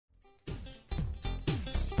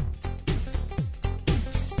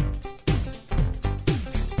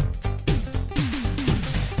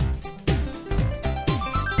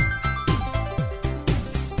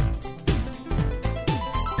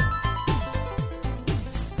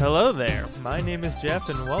Hello there, my name is Jeff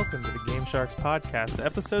and welcome to the Game Sharks Podcast,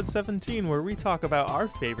 episode 17, where we talk about our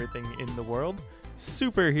favorite thing in the world,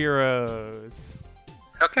 superheroes.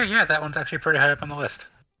 Okay, yeah, that one's actually pretty high up on the list.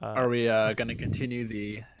 Are we going to continue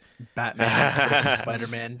the Batman versus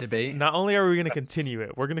Spider-Man debate? Not only are we going to continue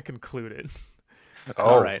it, we're going to conclude it. Oh,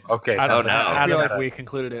 All right. Okay. I don't know. I feel Adam, like we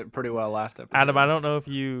concluded it pretty well last episode. Adam, I don't know if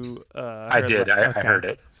you I did. I heard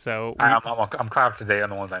it. So I'm caught up today on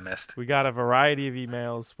the ones I missed. we got a variety of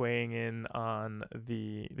emails weighing in on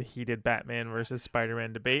the heated Batman versus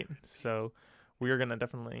Spider-Man debate. So we are going to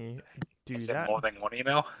definitely do Is it that. more than one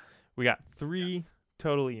email? We got 3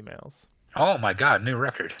 total emails. Oh my God, new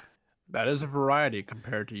record. That is a variety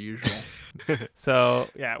compared to usual. So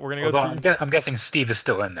yeah, we're gonna go Although through. I'm guessing Steve is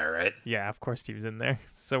still in there, right? Yeah, of course Steve's in there.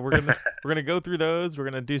 So we're gonna go through those. We're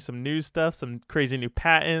gonna do some new stuff, some crazy new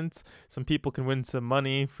patents. Some people can win some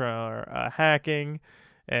money for hacking,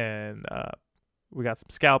 and we got some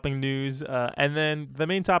scalping news. And then the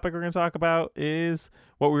main topic we're gonna talk about is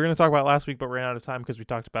what we were gonna talk about last week, but ran out of time because we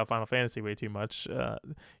talked about Final Fantasy way too much.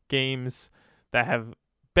 Games that have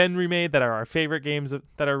been remade that are our favorite games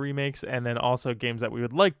that are remakes, and then also games that we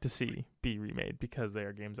would like to see be remade because they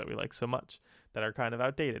are games that we like so much that are kind of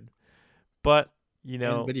outdated. But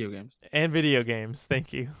And video games. and video games.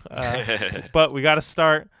 Thank you. But we got to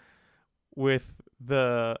start with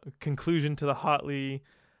the conclusion to the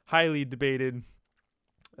highly debated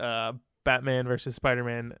Batman versus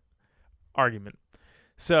Spider-Man argument.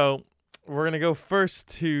 So we're gonna go first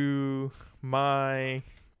to my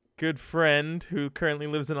good friend who currently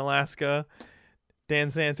lives in Alaska,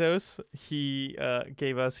 Dan Santos. He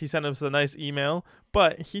sent us a nice email,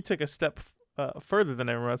 but he took a step further than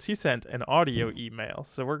everyone else. He sent an audio email.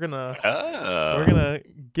 So we're gonna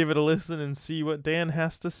give it a listen and see what Dan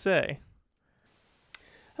has to say.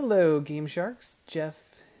 Hello, Game Sharks, Jeff,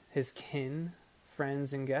 his kin,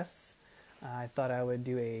 friends, and guests. I thought I would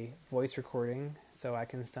do a voice recording so I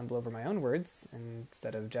can stumble over my own words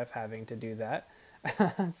instead of Jeff having to do that.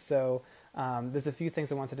 So there's a few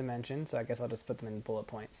things I wanted to mention, so I guess I'll just put them in bullet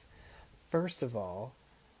points. First of all,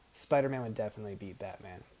 Spider-Man would definitely beat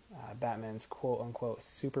Batman. Batman's quote-unquote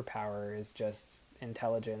superpower is just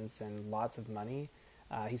intelligence and lots of money.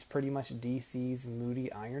 He's pretty much DC's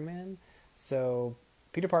moody Iron Man. So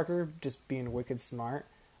Peter Parker just being wicked smart.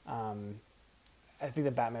 I think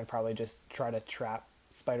that Batman would probably just try to trap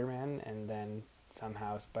Spider-Man, and then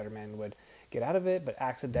somehow Spider-Man would get out of it, but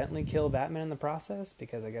accidentally kill Batman in the process,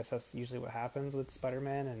 because I guess that's usually what happens with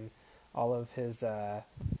Spider-Man and all of his,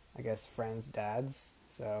 friends' dads.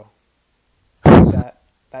 So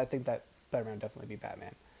I think that Spider-Man would definitely be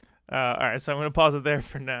Batman. All right, so I'm gonna pause it there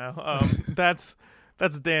for now. That's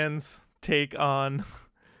Dan's take on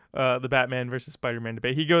the Batman versus Spider-Man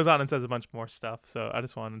debate. He goes on and says a bunch more stuff, so I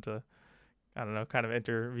just wanted to, kind of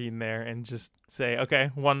intervene there and just say,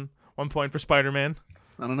 okay, one point for Spider-Man.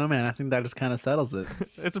 I don't know, man. I think that just kind of settles it.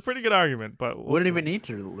 It's a pretty good argument, but we'll Wouldn't see. even need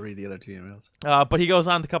to read the other 2 emails. But he goes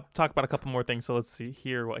on to talk about a couple more things, so let's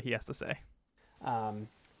hear what he has to say.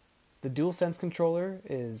 The DualSense controller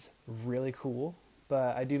is really cool,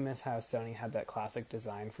 but I do miss how Sony had that classic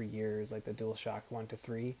design for years, like the DualShock 1 to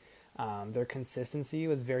 3. Their consistency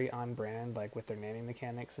was very on brand, like with their naming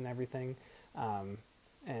mechanics and everything. And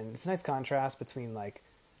it's a nice contrast between like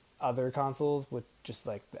other consoles with just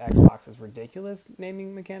like the Xbox's ridiculous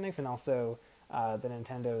naming mechanics, and also the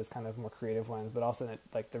Nintendo's kind of more creative ones, but also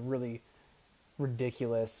like the really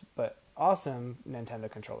ridiculous but awesome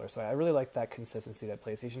Nintendo controller. So I really like that consistency that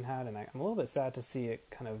PlayStation had, and I'm a little bit sad to see it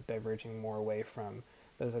kind of diverging more away from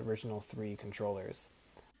those original 3 controllers.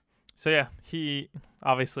 So yeah, he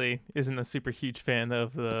obviously isn't a super huge fan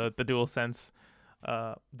of the DualSense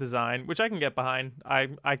design, which I can get behind.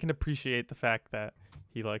 I can appreciate the fact that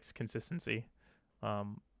he likes consistency.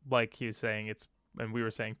 Like he was saying, and we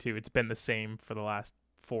were saying too, it's been the same for the last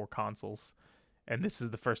 4 consoles, and this is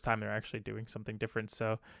the first time they're actually doing something different.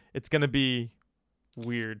 So it's gonna be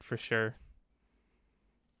weird for sure.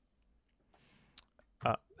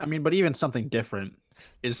 But even something different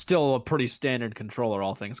is still a pretty standard controller,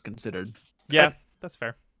 all things considered. Yeah, that's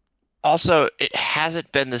fair. Also, it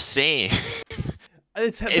hasn't been the same.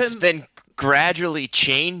 It's been gradually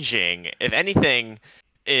changing. If anything,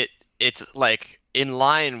 it's like in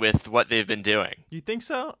line with what they've been doing. You think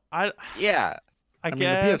so? Yeah. I mean,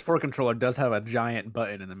 guess the PS4 controller does have a giant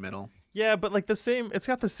button in the middle. Yeah, but like it's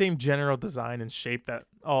got the same general design and shape that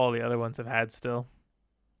all the other ones have had still.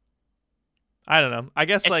 I don't know. I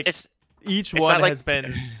guess each one has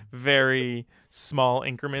been very small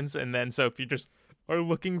increments, and then so if you just are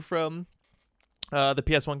looking from the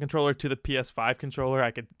PS1 controller to the PS5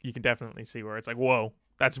 controller, you can definitely see where it's like, whoa,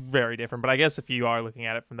 that's very different. But I guess if you are looking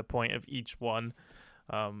at it from the point of each one,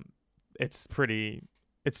 it's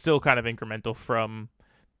still kind of incremental from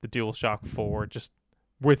the DualShock 4, just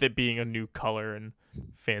with it being a new color and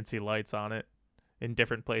fancy lights on it in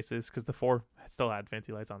different places, because the 4 still had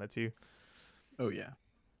fancy lights on it too. Oh yeah.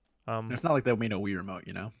 It's not like that made a Wii remote,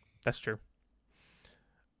 you know. That's true.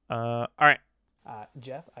 All right.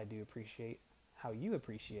 Jeff, I do appreciate how you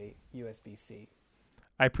appreciate USB-C.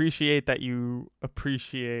 I appreciate that you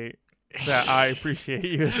appreciate that I appreciate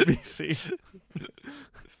USB-C.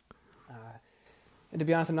 And to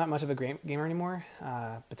be honest, I'm not much of a gamer anymore.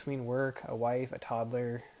 Between work, a wife, a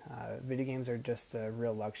toddler, video games are just a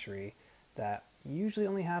real luxury that usually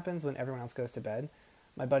only happens when everyone else goes to bed.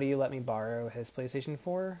 My buddy let me borrow his PlayStation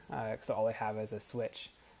 4 because all I have is a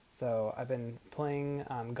Switch. So I've been playing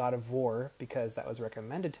God of War because that was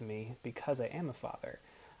recommended to me because I am a father.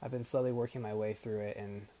 I've been slowly working my way through it,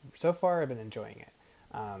 and so far I've been enjoying it.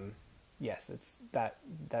 Yes, it's that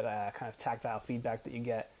kind of tactile feedback that you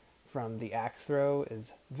get from the axe throw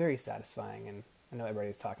is very satisfying, and I know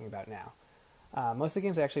everybody's talking about it now. Most of the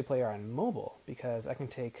games I actually play are on mobile because I can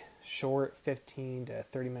take short 15 to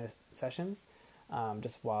 30 minute sessions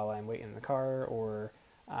just while I'm waiting in the car, or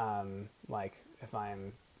like if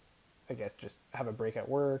I'm, I guess, just have a break at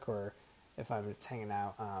work, or if I'm just hanging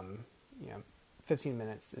out, 15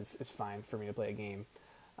 minutes is fine for me to play a game.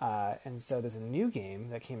 And so there's a new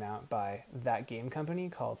game that came out by that game company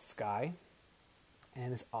called Sky,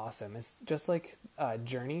 and it's awesome. It's just like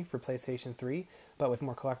Journey for PlayStation 3, but with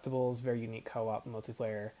more collectibles, very unique co-op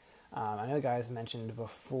multiplayer. I know the guys mentioned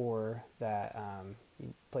before that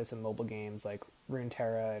you played some mobile games like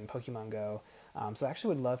Runeterra and Pokemon Go, so I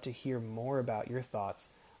actually would love to hear more about your thoughts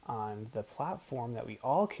on the platform that we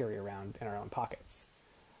all carry around in our own pockets.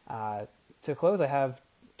 To close, I have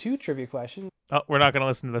 2 trivia questions. Oh, we're not going to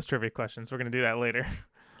listen to those trivia questions. We're going to do that later.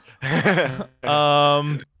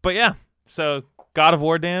 But yeah, so God of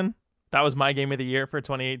War, Dan, that was my game of the year for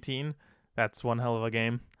 2018. That's one hell of a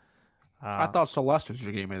game. I thought Celeste was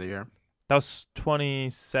your game of the year. That was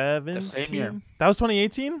 2017. The same year. That was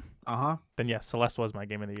 2018? Uh-huh. Then yes, Celeste was my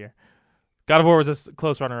game of the year. God of War was a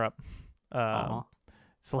close runner-up.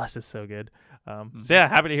 Celeste is so good. So yeah,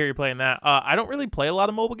 happy to hear you playing that. I don't really play a lot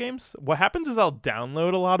of mobile games. What happens is I'll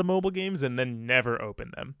download a lot of mobile games and then never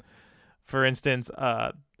open them. For instance,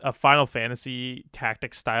 a Final Fantasy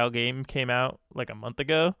Tactics style game came out like a month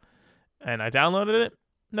ago, and I downloaded it,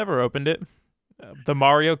 never opened it. The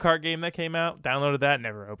Mario Kart game that came out, downloaded that,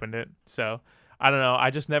 never opened it. So I don't know.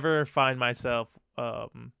 I just never find myself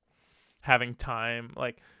having time.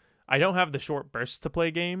 Like, I don't have the short bursts to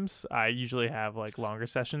play games. I usually have like longer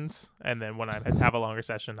sessions, and then when I have a longer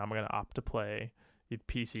session, I'm gonna opt to play a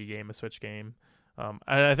PC game, a Switch game. And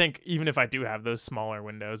I think even if I do have those smaller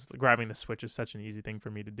windows, grabbing the Switch is such an easy thing for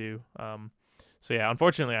me to do. So yeah,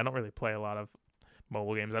 unfortunately, I don't really play a lot of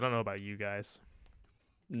mobile games. I don't know about you guys.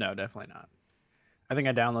 No, definitely not. I think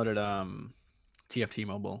I downloaded TFT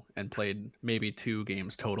Mobile and played maybe 2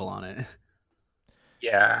 games total on it.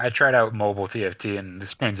 Yeah, I tried out mobile TFT, and the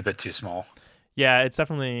screen's a bit too small. Yeah, it's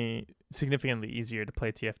definitely significantly easier to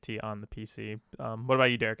play TFT on the PC. What about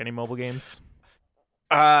you, Derek? Any mobile games?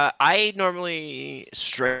 I normally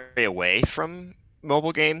stray away from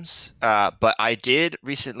mobile games, but I did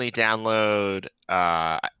recently download.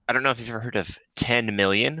 I don't know if you've ever heard of 10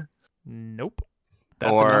 Million. Nope.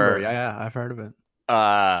 That's a number. Yeah, I've heard of it.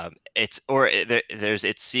 There's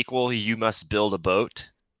its sequel, You Must Build a Boat.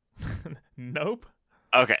 Nope.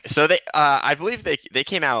 Okay, so I believe they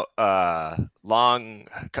came out a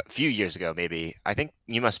few years ago, maybe. I think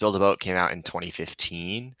You Must Build a Boat came out in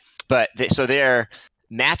 2015, but they're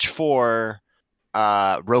match 4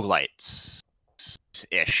 roguelites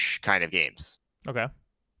ish kind of games. Okay.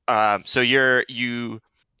 So you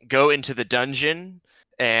go into the dungeon,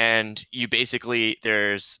 and you basically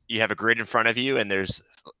you have a grid in front of you, and there's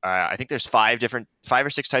I think there's 5 or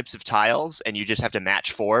 6 types of tiles, and you just have to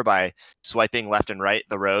match 4 by swiping left and right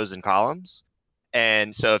the rows and columns.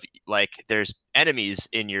 And so if like there's enemies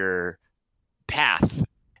in your path,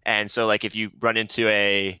 and so like if you run into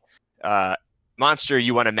a monster,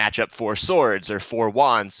 you want to match up 4 swords or 4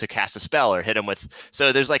 wands to cast a spell or hit them with.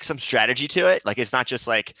 So there's like some strategy to it. Like it's not just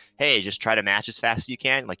like, hey, just try to match as fast as you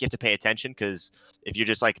can. Like you have to pay attention, because if you're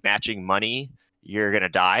just like matching money, you're gonna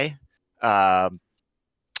die.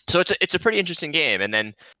 So it's a pretty interesting game. And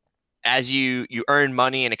then as you earn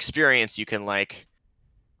money and experience, you can like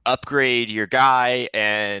upgrade your guy.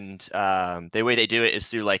 And the way they do it is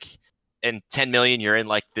through like, in 10 Million, you're in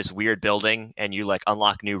like this weird building, and you like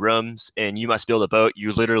unlock new rooms, and You Must Build a Boat.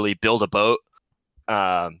 You literally build a boat,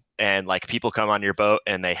 and like people come on your boat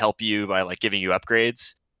and they help you by like giving you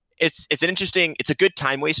upgrades. it's a good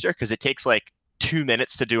time waster because it takes like 2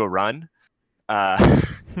 minutes to do a run,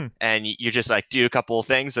 and you just like do a couple of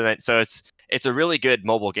things, and then so it's a really good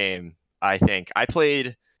mobile game. I think I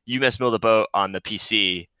played You Must Build a Boat on the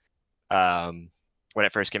PC when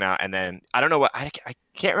it first came out, and then I don't know what I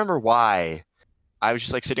can't remember why. I was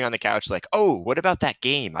just like sitting on the couch like, oh, what about that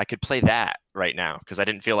game? I could play that right now because I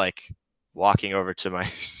didn't feel like walking over to my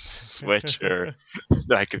Switch or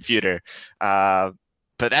my computer.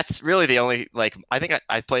 But that's really the only, like, I think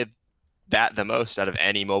I played that the most out of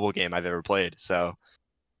any mobile game I've ever played. So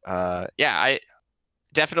yeah, I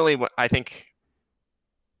definitely, I think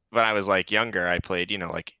when I was like younger, I played, you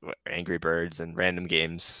know, like Angry Birds and random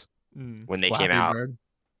games when they came out.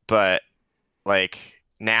 But like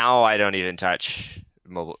now I don't even touch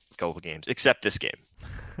mobile games except this game.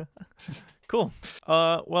 Cool.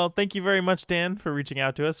 Well, thank you very much, Dan, for reaching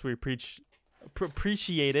out to us. We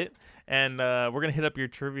appreciate it. And we're going to hit up your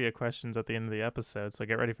trivia questions at the end of the episode, so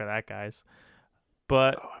get ready for that, guys.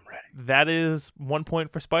 But I'm ready. That is 1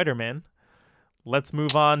 point for Spider-Man. Let's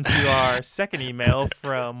move on to our second email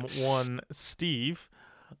from one Steve.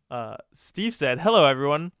 Steve said, hello,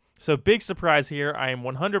 everyone. So big surprise here. I am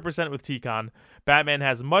 100% with T-Con. Batman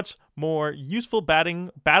has much more useful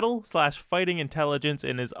battle/fighting intelligence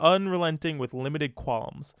and is unrelenting with limited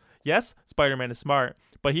qualms. Yes, Spider-Man is smart,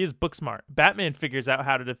 but he is book smart. Batman figures out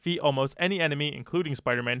how to defeat almost any enemy, including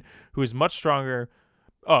Spider-Man, who is much stronger.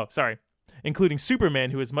 Including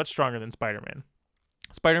Superman, who is much stronger than Spider-Man.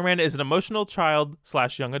 Spider-Man is an emotional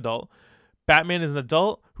child/young adult. Batman is an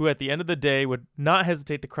adult who, at the end of the day, would not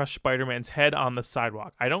hesitate to crush Spider-Man's head on the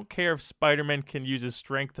sidewalk. I don't care if Spider-Man can use his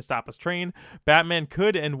strength to stop his train. Batman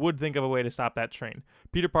could and would think of a way to stop that train.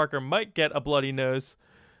 Peter Parker might get a bloody nose,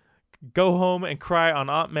 go home and cry on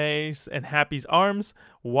Aunt May's and Happy's arms.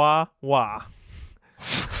 Wah, wah.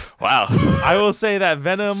 Wow. I will say that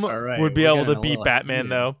Venom would be able to beat Batman,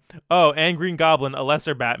 though. Oh, and Green Goblin, a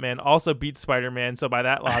lesser Batman, also beats Spider-Man, so by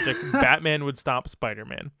that logic, Batman would stop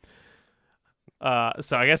Spider-Man.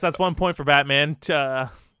 So I guess that's 1 point for Batman.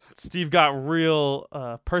 Steve got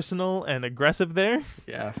real personal and aggressive there.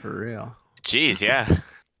 Yeah, for real. Jeez, yeah.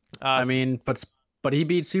 I mean, but he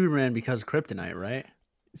beat Superman because of Kryptonite, right?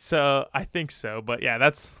 So I think so, but yeah,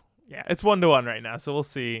 it's 1-1 right now. So we'll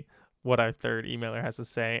see what our third emailer has to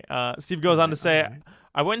say. Steve goes on to say,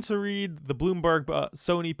 I went to read the Bloomberg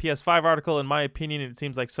Sony PS5 article. In my opinion, it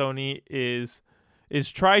seems like Sony is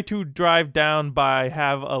try to drive down by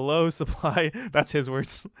have a low supply. That's his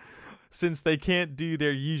words. Since they can't do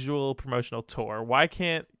their usual promotional tour. Why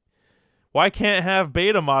can't have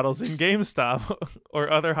beta models in GameStop or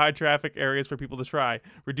other high traffic areas for people to try?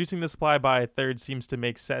 Reducing the supply by a third seems to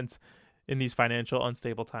make sense in these financial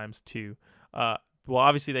unstable times too. Well,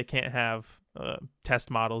 obviously they can't have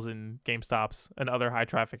test models in GameStops and other high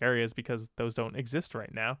traffic areas because those don't exist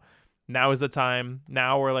right now. Now is the time.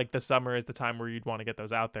 Now or like the summer is the time where you'd want to get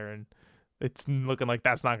those out there, and it's looking like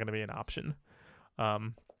that's not going to be an option.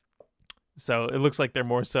 So it looks like they're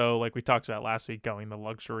more so, like we talked about last week, going the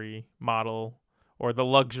luxury model or the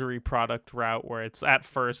luxury product route where it's at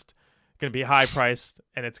first going to be high priced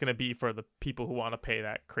and it's going to be for the people who want to pay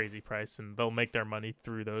that crazy price, and they'll make their money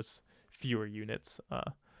through those fewer units.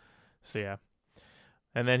 So yeah.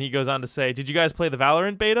 And then he goes on to say, did you guys play the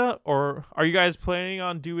Valorant beta, or are you guys planning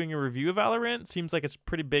on doing a review of Valorant? Seems like it's a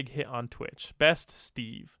pretty big hit on Twitch. Best,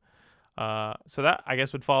 Steve. So that, I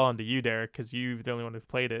guess, would fall onto you, Derek, because you're the only one who's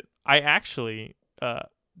played it. I actually,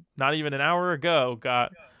 not even an hour ago,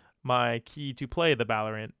 got my key to play the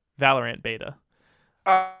Valorant beta.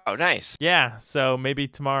 Oh, nice. Yeah, so maybe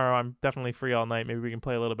tomorrow I'm definitely free all night. Maybe we can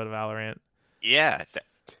play a little bit of Valorant. Yeah.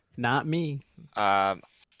 Not me. I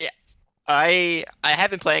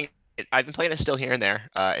have been playing it. I've been playing it still here and there,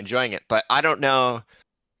 enjoying it. But I don't know.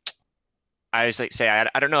 I was like,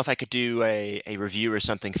 I don't know if I could do a review or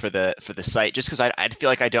something for the site, just because I feel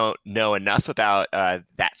like I don't know enough about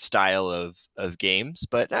that style of games.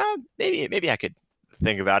 But maybe I could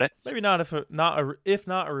think about it. Maybe not if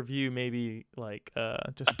not a review, maybe like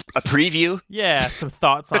just a preview. Yeah, some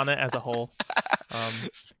thoughts on it as a whole.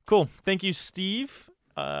 Cool. Thank you, Steve.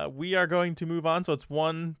 We are going to move on. So it's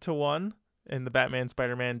 1-1 in the Batman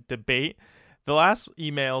Spider-Man debate. The last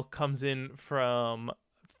email comes in from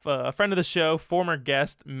a friend of the show, former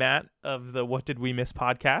guest Matt of the What Did We Miss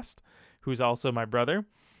podcast, who's also my brother.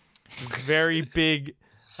 Very big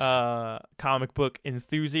comic book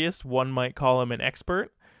enthusiast. One might call him an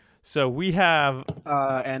expert. So we have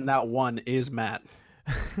and that one is Matt.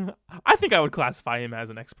 I think I would classify him as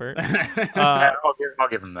an expert. I'll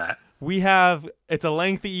give him that. It's a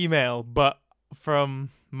lengthy email, but from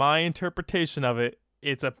my interpretation of it,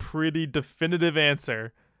 it's a pretty definitive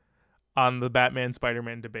answer on the Batman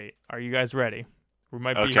Spider-Man debate. Are you guys ready? We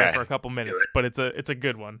might be here for a couple minutes, but it's a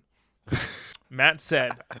good one. Matt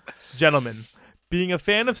said, "Gentlemen, being a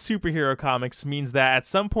fan of superhero comics means that at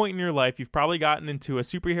some point in your life, you've probably gotten into a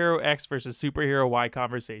superhero X versus superhero Y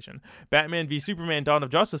conversation. Batman v Superman Dawn of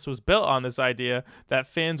Justice was built on this idea that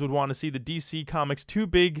fans would want to see the DC Comics two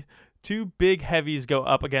big heavies go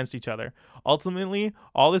up against each other. Ultimately,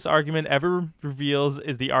 all this argument ever reveals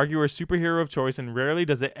is the arguer's superhero of choice, and rarely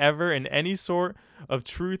does it ever in any sort of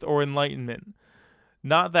truth or enlightenment.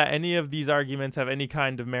 Not that any of these arguments have any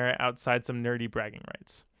kind of merit outside some nerdy bragging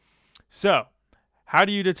rights." So, how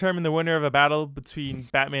do you determine the winner of a battle between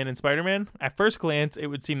Batman and Spider-Man? At first glance, it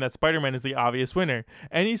would seem that Spider-Man is the obvious winner.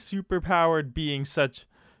 Any superpowered being such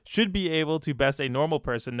should be able to best a normal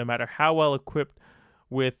person, no matter how well equipped,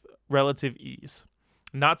 with relative ease.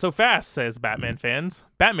 Not so fast, says Batman fans.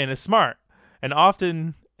 Batman is smart. An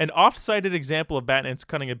oft-cited example of Batman's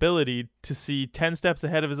cunning ability to see 10 steps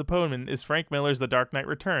ahead of his opponent is Frank Miller's The Dark Knight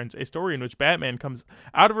Returns, a story in which Batman comes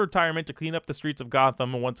out of retirement to clean up the streets of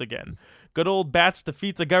Gotham once again. Good old Bats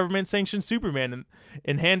defeats a government-sanctioned Superman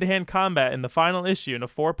in hand-to-hand combat in the final issue in a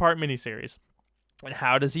 4-part miniseries. And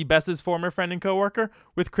how does he best his former friend and co-worker?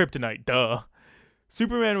 With kryptonite, duh.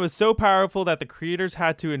 Superman was so powerful that the creators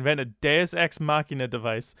had to invent a Deus Ex Machina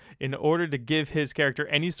device in order to give his character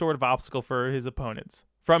any sort of obstacle from his opponents.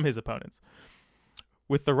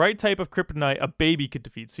 With the right type of kryptonite, a baby could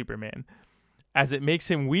defeat Superman, as it makes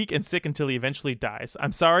him weak and sick until he eventually dies.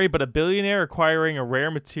 I'm sorry, but a billionaire acquiring a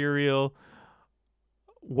rare material,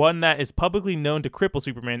 one that is publicly known to cripple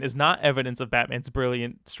Superman, is not evidence of Batman's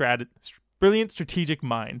brilliant strategic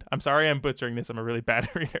mind. I'm sorry I'm butchering this. I'm a really bad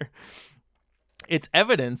reader. It's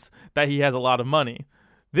evidence that he has a lot of money.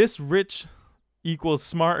 This rich equals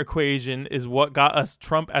smart equation is what got us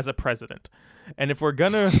Trump as a president. And if we're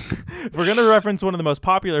gonna reference one of the most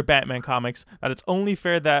popular Batman comics, that it's only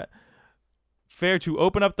fair to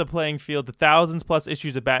open up the playing field to thousands plus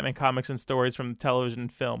issues of Batman comics and stories from television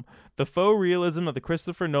and film. The faux realism of the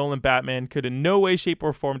Christopher Nolan Batman could in no way, shape,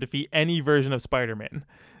 or form defeat any version of Spider-Man.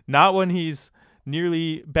 Not when he's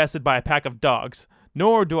nearly bested by a pack of dogs.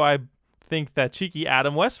 Nor do I think that cheeky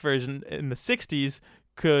Adam West version in the 60s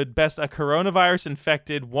could best a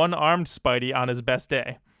coronavirus-infected, one-armed Spidey on his best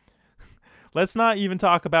day. Let's not even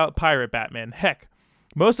talk about Pirate Batman. Heck,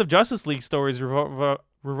 most of Justice League stories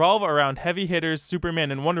revolve around heavy hitters,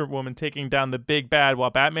 Superman and Wonder Woman taking down the big bad, while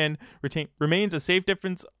Batman remains a safe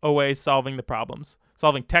distance away solving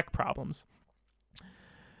tech problems.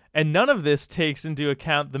 And none of this takes into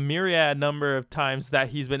account the myriad number of times that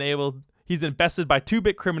he's been bested by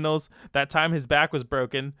 2-bit criminals, that time his back was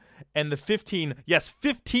broken, and the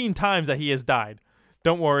 15 times that he has died.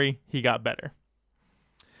 Don't worry, he got better.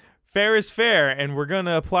 Fair is fair, and we're going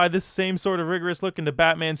to apply this same sort of rigorous look into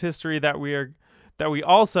Batman's history that we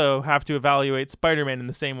also have to evaluate Spider-Man in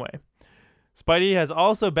the same way. Spidey has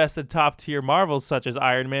also bested top-tier Marvels such as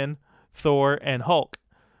Iron Man, Thor, and Hulk.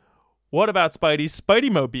 What about Spidey's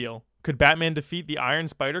Spidey-mobile? Could Batman defeat the Iron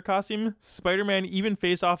Spider costume? Spider-Man even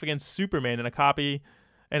faced off against Superman in a company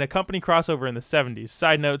crossover in the 70s.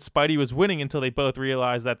 Side note, Spidey was winning until they both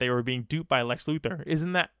realized that they were being duped by Lex Luthor.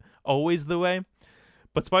 Isn't that always the way?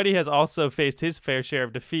 But Spidey has also faced his fair share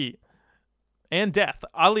of defeat and death.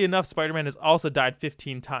 Oddly enough, Spider-Man has also died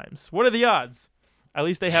 15 times. What are the odds? At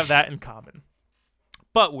least they have that in common.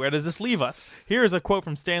 But where does this leave us? Here is a quote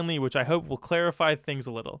from Stan Lee, which I hope will clarify things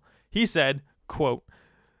a little. He said, quote,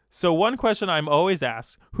 "So one question I'm always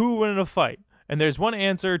asked, who would win in a fight? And there's one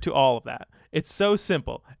answer to all of that. It's so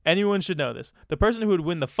simple. Anyone should know this. The person who would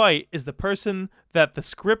win the fight is the person that the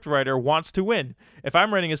script writer wants to win. If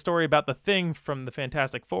I'm writing a story about the Thing from the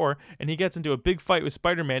Fantastic Four, and he gets into a big fight with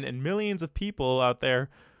Spider-Man and millions of people out there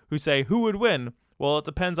who say, who would win? Well, it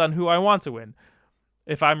depends on who I want to win.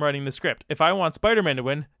 If I'm writing the script. If I want Spider-Man to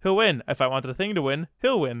win, he'll win. If I want the Thing to win,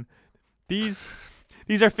 he'll win. These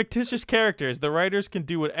are fictitious characters. The writers can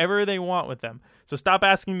do whatever they want with them. So stop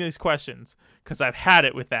asking these questions, because I've had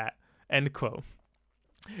it with that." End quote.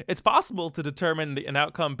 It's possible to determine an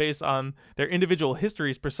outcome based on their individual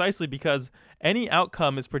histories precisely because any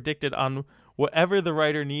outcome is predicted on whatever the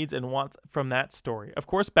writer needs and wants from that story. Of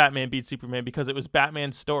course, Batman beat Superman because it was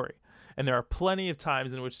Batman's story, and there are plenty of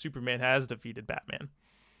times in which Superman has defeated Batman.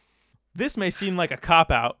 This may seem like a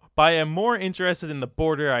cop-out, but I am more interested in the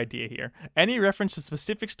border idea here. Any reference to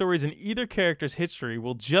specific stories in either character's history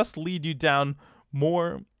will just lead you down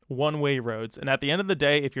more one-way roads. And at the end of the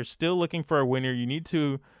day, if you're still looking for a winner, you need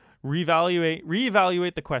to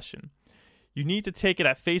reevaluate the question. You need to take it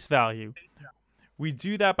at face value. We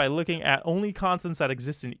do that by looking at only constants that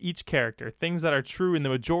exist in each character, things that are true in the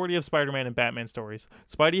majority of Spider-Man and Batman stories.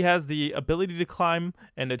 Spidey has the ability to climb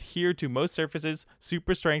and adhere to most surfaces,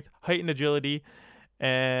 super strength, heightened agility,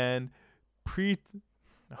 and this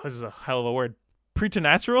is a hell of a word,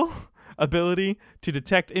 preternatural ability to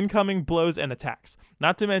detect incoming blows and attacks.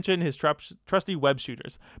 Not to mention his trusty web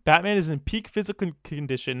shooters. Batman is in peak physical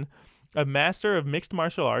condition, a master of mixed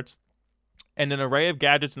martial arts, and an array of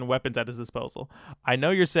gadgets and weapons at his disposal. I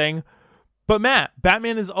know you're saying, but Matt,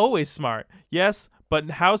 Batman is always smart. Yes, but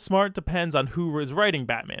how smart depends on who is writing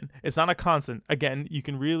Batman. It's not a constant. Again, you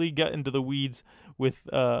can really get into the weeds with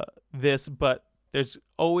this, but there's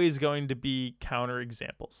always going to be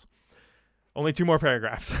counterexamples. Only 2 more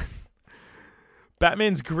paragraphs.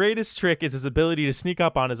 Batman's greatest trick is his ability to sneak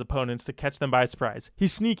up on his opponents to catch them by surprise.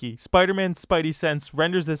 He's sneaky. Spider-Man's Spidey sense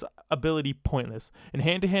renders this ability pointless. In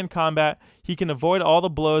hand-to-hand combat, he can avoid all the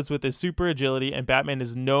blows with his super agility, and Batman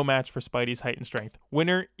is no match for Spidey's heightened strength.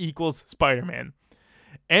 Winner equals Spider-Man.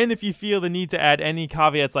 And if you feel the need to add any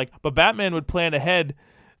caveats like, but Batman would plan ahead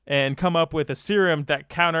and come up with a serum that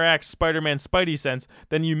counteracts Spider-Man's Spidey sense,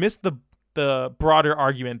 then you missed the broader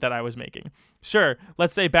argument that I was making. Sure,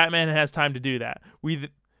 let's say Batman has time to do that.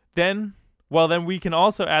 Then we can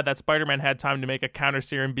also add that Spider-Man had time to make a counter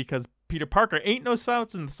serum because Peter Parker ain't no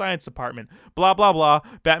science in the science department. Blah, blah, blah.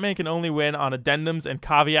 Batman can only win on addendums and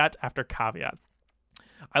caveat after caveat.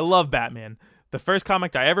 I love Batman. The first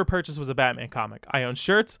comic I ever purchased was a Batman comic. I own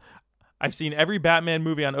shirts. I've seen every Batman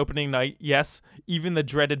movie on opening night. Yes, even the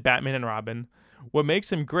dreaded Batman and Robin. What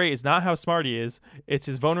makes him great is not how smart he is, it's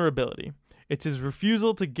his vulnerability. It's his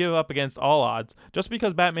refusal to give up against all odds. Just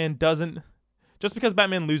because Batman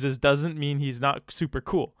loses doesn't mean he's not super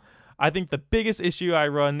cool. I think the biggest issue I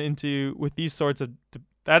run into with these sorts of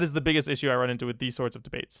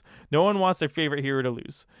debates. No one wants their favorite hero to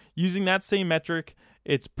lose. Using that same metric,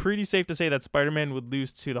 it's pretty safe to say that Spider-Man would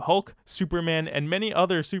lose to the Hulk, Superman, and many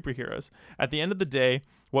other superheroes. At the end of the day,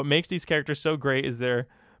 what makes these characters so great is their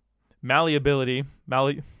malleability.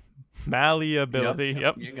 Yep.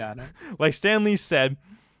 You got it. Like Stan Lee said,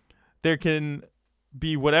 they can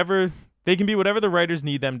be whatever the writers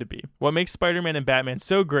need them to be. What makes Spider-Man and Batman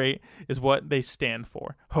so great is what they stand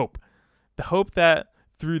for. Hope. The hope that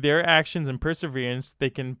through their actions and perseverance, they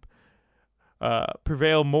can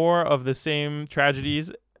prevent more of the same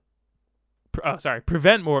tragedies.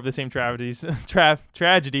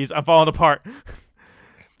 Tragedies. I'm falling apart.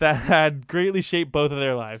 That had greatly shaped both of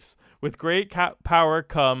their lives. With great power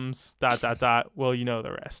comes ... Well, you know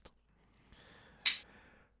the rest.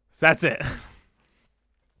 So that's it.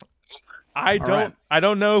 I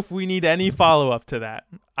don't know if we need any follow-up to that.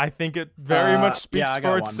 I think it very much speaks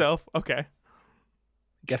for itself. Okay.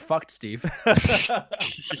 Get fucked, Steve. That's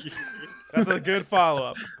a good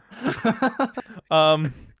follow-up.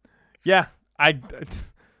 Yeah,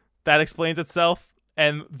 that explains itself,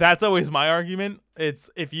 and that's always my argument. It's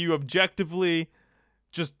if you objectively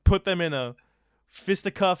just put them in a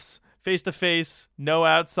fisticuffs, face-to-face, no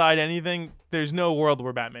outside anything, there's no world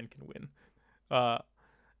where Batman can win.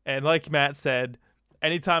 And like Matt said,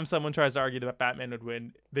 anytime someone tries to argue that Batman would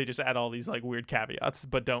win, they just add all these like weird caveats,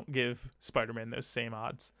 but don't give Spider-Man those same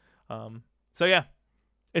odds. So yeah,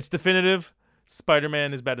 it's definitive.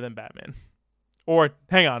 Spider-Man is better than Batman. Or,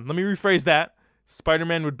 hang on, let me rephrase that.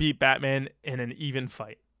 Spider-Man would beat Batman in an even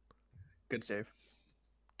fight. Good save.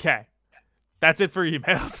 Okay. That's it for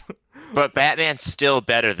emails. But Batman's still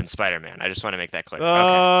better than Spider-Man. I just want to make that clear.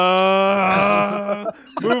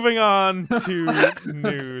 Moving on to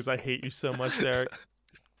news. I hate you so much, Derek.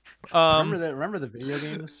 Remember the video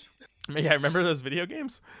games? Yeah, remember those video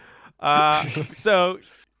games? So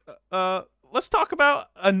let's talk about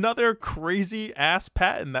another crazy ass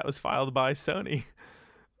patent that was filed by Sony.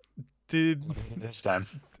 This time.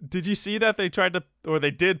 Did you see that they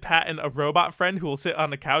did patent a robot friend who will sit on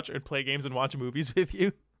the couch and play games and watch movies with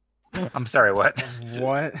you? I'm sorry, what?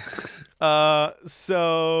 What?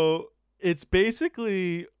 So it's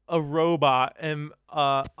basically a robot, and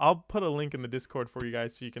I'll put a link in the Discord for you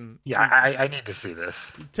guys so you can. Yeah, I need to see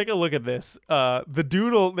this. Take a look at this. The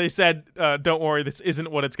doodle, they said, don't worry, this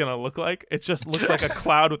isn't what it's gonna look like. It just looks like a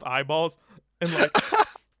cloud with eyeballs and like.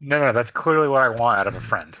 No, that's clearly what I want out of a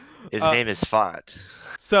friend. His name is Font.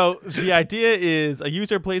 So the idea is a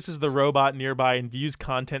user places the robot nearby and views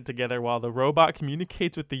content together while the robot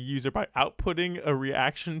communicates with the user by outputting a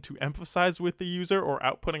reaction to emphasize with the user or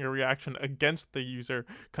outputting a reaction against the user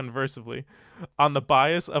conversely on the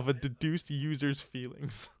bias of a deduced user's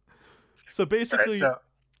feelings. So basically,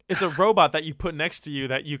 it's a robot that you put next to you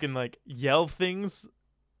that you can like yell things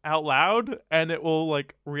out loud and it will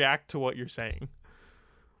like react to what you're saying.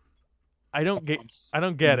 I don't get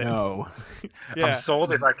it. No. Yeah. I'm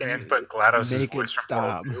sold if I can input GLaDOS' Make it voice from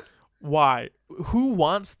stop. Portal 2. Why? Who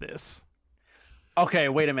wants this? Okay,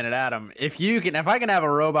 wait a minute, Adam. If I can have a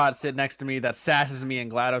robot sit next to me that sasses me in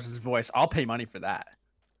GLaDOS' voice, I'll pay money for that.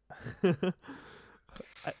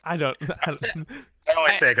 I don't. I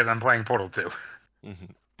only say because I'm playing Portal 2.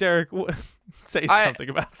 Derek, say something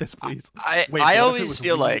about this, please. I always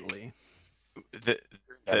feel like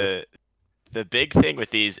the big thing with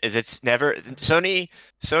these is it's never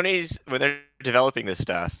Sony's when they're developing this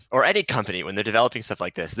stuff, or any company when they're developing stuff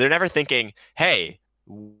like this, they're never thinking, hey,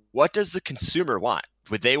 what does the consumer want?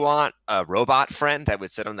 Would they want a robot friend that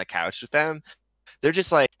would sit on the couch with them? They're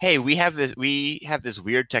just like, hey, we have this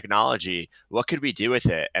weird technology. What could we do with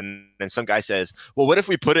it? And then some guy says, well, what if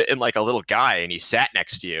we put it in like a little guy and he sat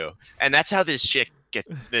next to you? And that's how this shit gets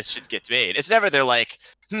made. It's never they're like,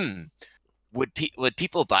 would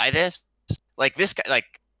people buy this? Like this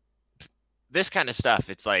kind of stuff.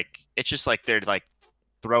 It's just like they're like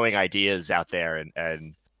throwing ideas out there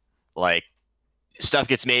and like stuff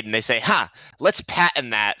gets made and they say, let's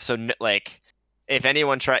patent that. So like, if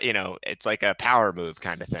anyone it's like a power move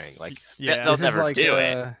kind of thing. Like, they'll never do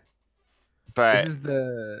it. But this is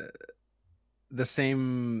the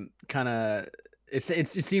same kind of. It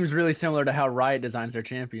seems really similar to how Riot designs their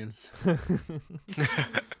champions.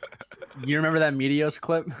 You remember that Meteos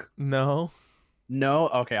clip? No. No?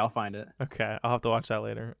 Okay, I'll find it. Okay, I'll have to watch that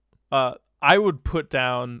later. I would put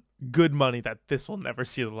down good money that this will never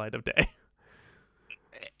see the light of day.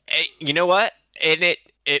 You know what? And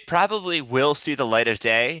it probably will see the light of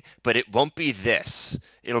day, but it won't be this.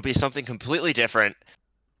 It'll be something completely different,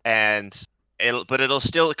 and it'll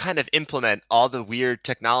still kind of implement all the weird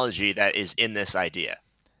technology that is in this idea.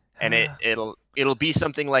 And it'll be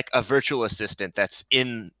something like a virtual assistant that's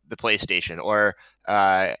in the PlayStation, or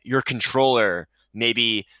your controller.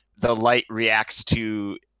 Maybe the light reacts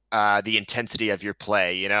to the intensity of your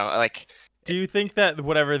play. Like. Do you think that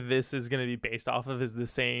whatever this is going to be based off of is the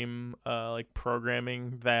same like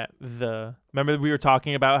programming that remember we were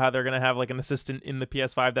talking about how they're going to have like an assistant in the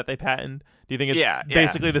PS5 that they patented? Do you think it's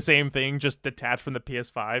basically the same thing, just detached from the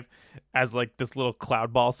PS5 as like this little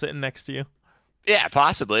cloud ball sitting next to you? Yeah,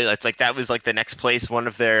 possibly. It's like that was like the next place one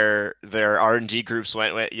of their R&D groups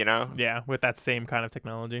went with, Yeah, with that same kind of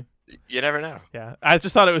technology. You never know. Yeah, I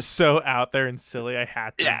just thought it was so out there and silly. I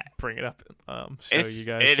had to bring it up and show you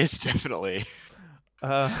guys. It is definitely.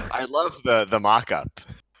 I love the mock-up.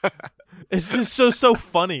 It's just so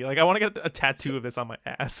funny. Like, I want to get a tattoo of this on my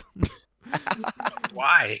ass.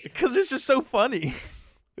 Why? Because it's just so funny.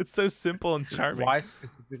 It's so simple and charming. Why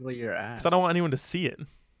specifically your ass? Because I don't want anyone to see it.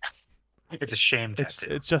 It's a shame tattoo.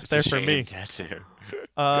 It's just there for me. Tattoo.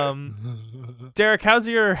 Derek, how's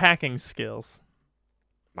your hacking skills?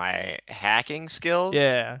 My hacking skills?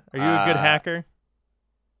 Yeah. Are you a good hacker?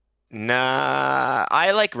 Nah,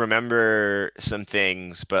 I like remember some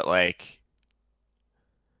things, but like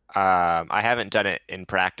I haven't done it in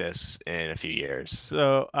practice in a few years.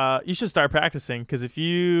 So you should start practicing, because if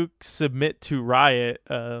you submit to Riot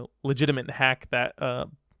a legitimate hack that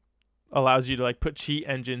allows you to like put cheat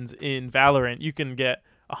engines in Valorant, you can get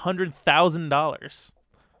 $100,000.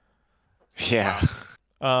 Yeah.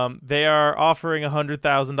 They are offering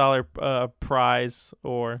 $100,000 prize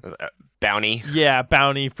or bounty. Yeah,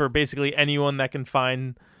 bounty for basically anyone that can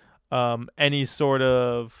find any sort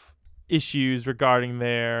of issues regarding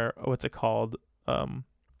their what's it called?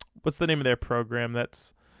 What's the name of their program?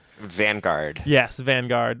 That's Vanguard. Yes,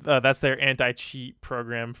 Vanguard. That's their anti-cheat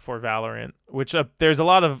program for Valorant, which there's a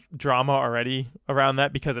lot of drama already around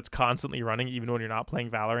that because it's constantly running even when you're not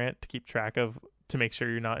playing Valorant to keep track of, to make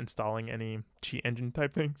sure you're not installing any cheat engine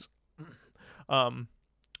type things.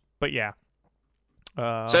 But yeah.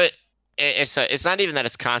 So it's not even that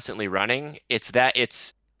it's constantly running. It's that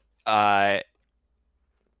it's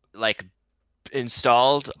like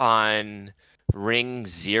installed on ring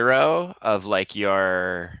 0 of like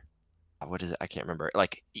your what is it? I can't remember.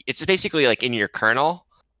 Like it's basically like in your kernel.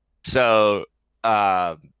 So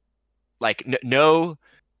like no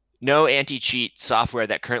anti-cheat software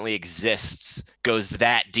that currently exists goes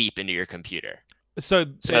that deep into your computer. So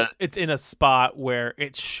it's in a spot where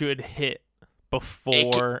it should hit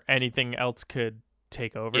before anything else could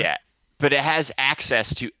take over. Yeah, but it has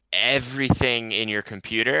access to everything in your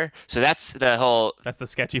computer. So that's the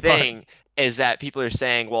sketchy thing part. Is that people are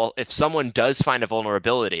saying, well, if someone does find a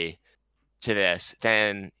vulnerability to this,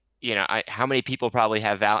 then how many people probably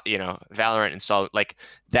have Valorant installed? Like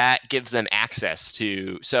that gives them access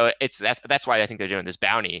to. So that's why I think they're doing this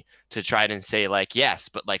bounty, to try and say like, yes,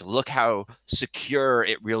 but like look how secure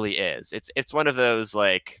it really is. It's one of those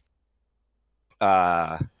like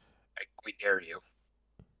We dare you.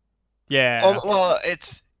 Yeah. Well,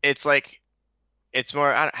 it's like it's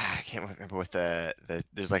more. I can't remember what the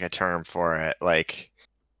there's like a term for it, like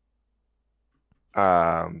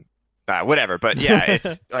whatever. But yeah,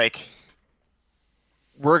 it's like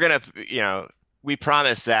we're gonna, we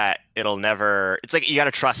promise that it'll never. It's like you got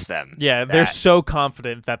to trust them. Yeah, they're so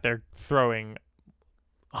confident that they're throwing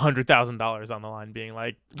 $100,000 on the line, being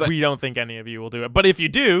like, we don't think any of you will do it, but if you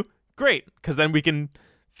do, great, because then we can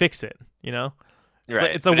fix it.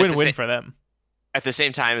 It's a win-win for them. At the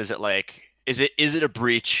same time, is it a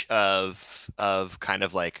breach of kind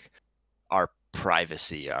of like our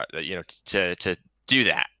privacy, to do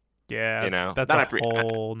that? Yeah, that's not a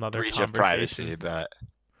whole nother breach of privacy, but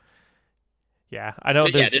yeah, I know.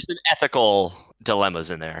 There's some ethical dilemmas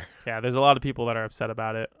in there. Yeah, there's a lot of people that are upset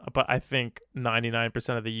about it, but I think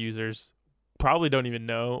 99% of the users probably don't even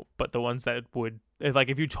know. But the ones that would,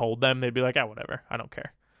 if you told them, they'd be like, whatever, I don't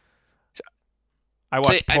care. I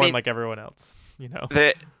watch porn like everyone else, You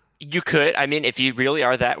could, if you really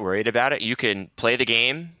are that worried about it, you can play the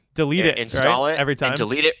game, delete it, install it every time, and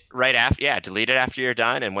delete it right after. Yeah, delete it after you're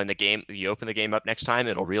done, and when you open the game up next time,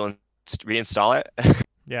 it'll reinstall it.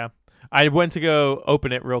 Yeah. I went to go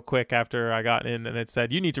open it real quick after I got in, and it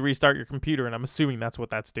said, you need to restart your computer, and I'm assuming that's what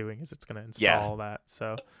that's doing, is it's going to install that.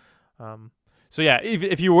 So yeah,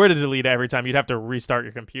 if you were to delete it every time, you'd have to restart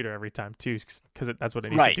your computer every time, too, because that's what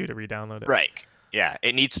it needs to do to re-download it. Right. Yeah,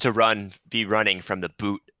 it needs to be running from the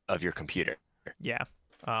boot of your computer. Yeah.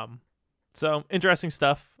 So, interesting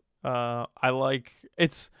stuff.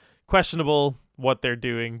 It's questionable what they're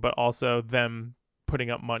doing, but also them putting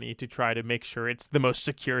up money to try to make sure it's the most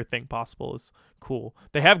secure thing possible is cool.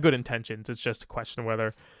 They have good intentions. It's just a question of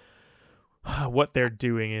whether what they're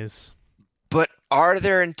doing is. But are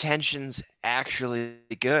their intentions actually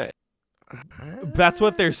good? That's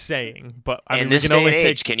what they're saying. But in this day and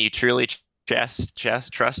age, can you truly trust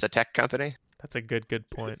a tech company? That's a good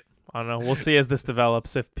point. I don't know. We'll see as this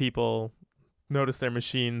develops if people notice their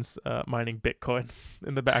machines mining Bitcoin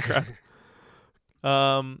in the background.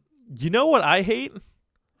 You know what I hate?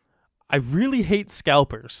 I really hate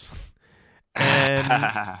scalpers.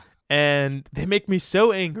 And they make me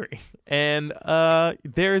so angry. And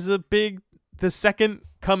there's the second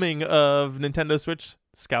coming of Nintendo Switch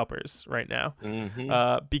scalpers right now.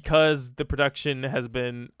 Mm-hmm. Because the production has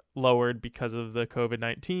been lowered because of the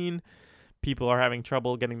COVID-19. People are having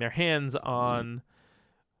trouble getting their hands on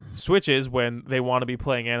Switches when they want to be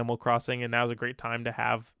playing Animal Crossing, and now's a great time to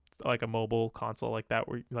have like a mobile console like that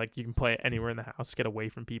where you can play it anywhere in the house, get away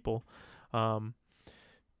from people.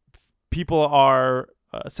 People are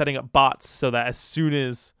setting up bots so that as soon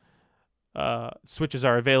as Switches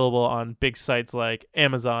are available on big sites like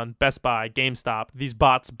Amazon, Best Buy, GameStop, these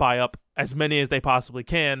bots buy up as many as they possibly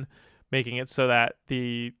can, making it so that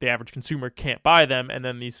the average consumer can't buy them, and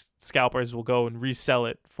then these scalpers will go and resell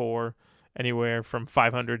it for anywhere from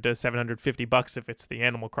 $500 to $750 if it's the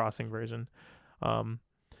Animal Crossing version.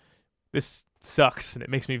 This sucks, and it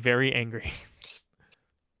makes me very angry.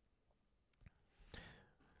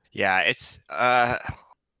 Yeah, it's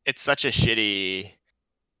such a shitty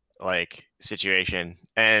situation,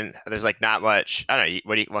 and there's not much. I don't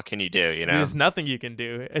know. What can you do? There's nothing you can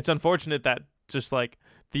do. It's unfortunate that just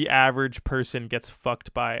the average person gets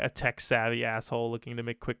fucked by a tech savvy asshole looking to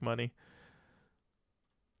make quick money.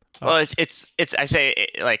 Well, it's I say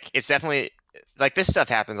it's definitely this stuff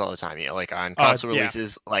happens all the time. On console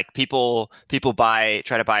releases, people try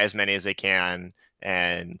to buy as many as they can,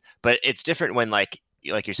 but it's different when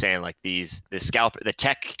you're saying the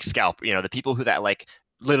tech scalper, the people who that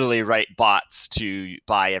literally write bots to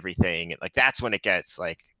buy everything. That's when it gets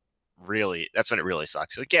really, that's when it really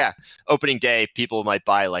sucks. Opening day, people might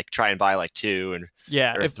try and buy 2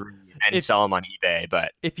 or 3 and sell them on eBay,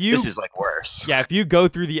 but this is worse. Yeah, if you go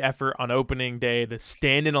through the effort on opening day to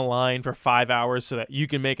stand in a line for 5 hours so that you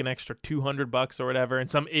can make an extra $200 or whatever, and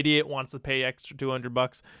some idiot wants to pay extra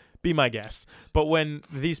 $200, be my guest. But when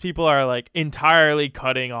these people are entirely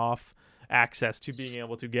cutting off access to being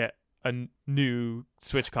able to get a new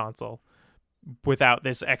Switch console without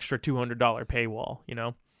this extra $200 paywall,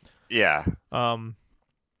 Yeah.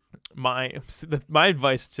 My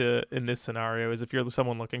advice in this scenario is if you're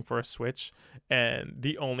someone looking for a Switch and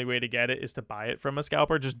the only way to get it is to buy it from a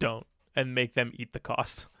scalper, just don't, and make them eat the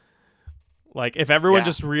cost. If everyone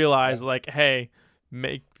just realized hey,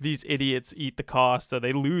 make these idiots eat the cost so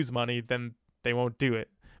they lose money, then they won't do it.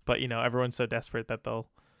 But everyone's so desperate that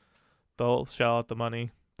they'll shell out the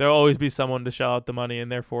money. There'll always be someone to shell out the money,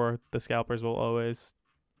 and therefore the scalpers will always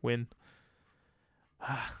win.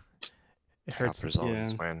 It hurts.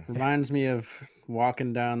 Reminds me of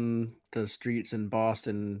walking down the streets in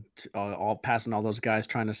Boston, all passing all those guys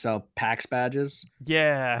trying to sell PAX badges.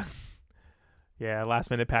 Yeah. Yeah, last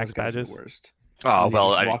minute PAX Those guys are badges. the worst. Oh And you well,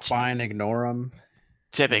 just I mean, walk by and ignore them.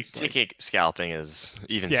 ticket scalping is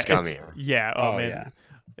even Yeah, scummier. yeah. Oh, man. yeah.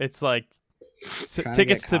 It's like Trying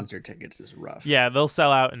tickets to to get concert tickets is rough. yeah, they'll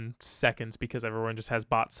sell out in seconds because everyone just has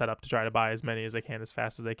bots set up to try to buy as many as they can as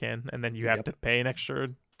fast as they can, and then you have to pay an extra,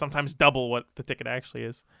 sometimes double what the ticket actually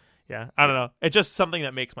is. Yeah, I don't know. It's just something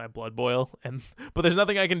that makes my blood boil, but there's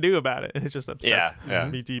nothing I can do about it. It just upsets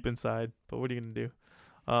me deep inside. But what are you gonna do?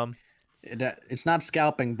 It's not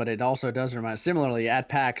scalping, but it also does remind. Similarly, at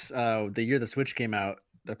PAX, the year the Switch came out,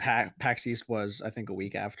 the PAX East was, I think, a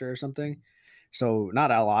week after or something. So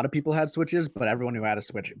not a lot of people had Switches, but everyone who had a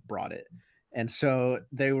Switch brought it. And so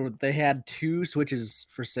they had 2 Switches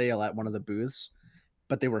for sale at one of the booths,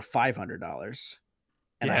 but they were $500.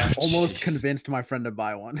 And I almost convinced my friend to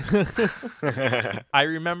buy one. I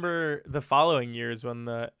remember the following years when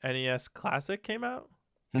the NES Classic came out.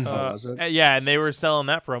 Was it? Yeah, and they were selling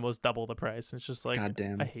that for almost double the price. It's just like, God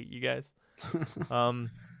damn. I hate you guys.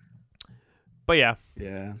 But yeah,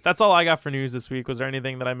 that's all I got for news this week. Was there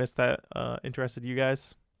anything that I missed that interested you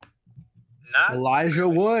guys? Not Elijah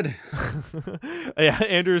Wood. Yeah,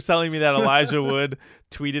 Andrew was telling me that Elijah Wood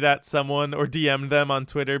tweeted at someone or DM'd them on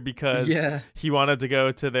Twitter because he wanted to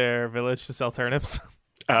go to their village to sell turnips.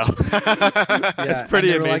 Oh. It's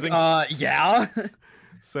pretty amazing. Yeah.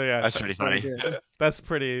 So yeah, that's pretty funny. That's a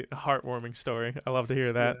pretty heartwarming story. I love to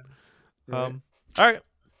hear that. All right.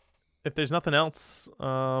 If there's nothing else,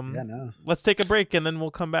 let's take a break and then we'll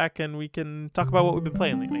come back and we can talk about what we've been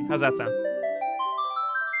playing lately. How's that sound?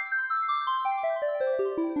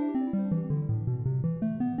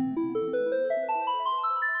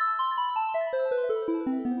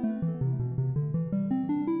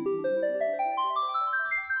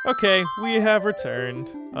 Okay, we have returned.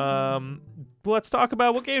 Let's talk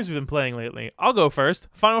about what games we've been playing lately. I'll go first.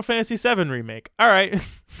 Final Fantasy VII Remake. All right.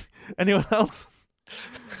 Anyone else?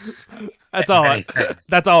 That's all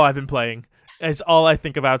I've been playing. It's all I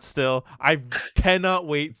think about still. I cannot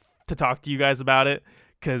wait to talk to you guys about it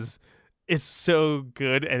because it's so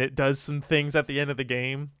good and it does some things at the end of the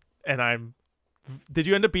game. And did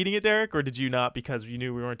you end up beating it, Derek, or did you not because you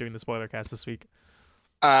knew we weren't doing the spoiler cast this week?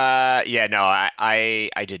 Yeah, no,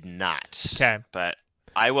 I did not. Okay. But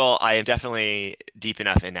I will. I am definitely deep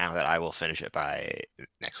enough in now that I will finish it by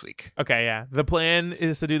next week. Okay, yeah. The plan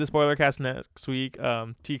is to do the spoiler cast next week.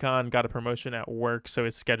 T-Con got a promotion at work, so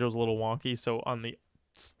his schedule's a little wonky. So on the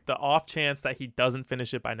off chance that he doesn't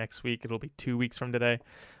finish it by next week, it'll be 2 weeks from today.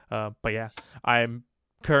 But yeah, I'm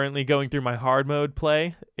currently going through my hard mode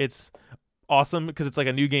play. It's awesome because it's like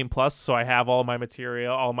a new game plus, so I have all my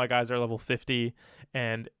material. All my guys are level 50,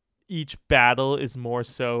 and each battle is more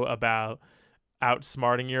so about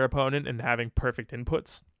outsmarting your opponent and having perfect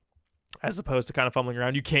inputs as opposed to kind of fumbling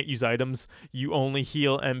around. You can't use items. You only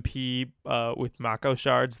heal MP with Mako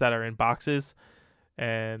shards that are in boxes.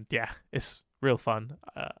 And yeah, it's real fun.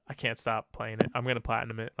 I can't stop playing it. I'm going to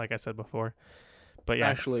platinum it, like I said before. But yeah.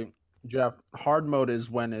 Actually, Jeff, hard mode is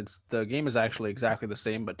when the game is actually exactly the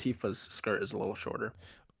same, but Tifa's skirt is a little shorter.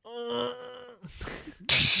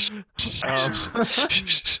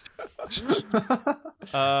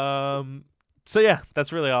 So yeah,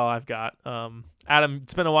 that's really all I've got. Adam,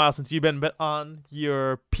 it's been a while since you've been on.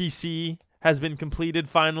 Your PC has been completed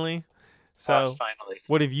finally. So finally.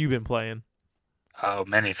 What have you been playing? Oh,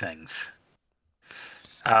 many things.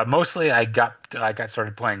 Mostly I got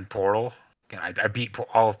started playing Portal. I beat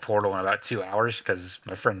all of Portal in about 2 hours because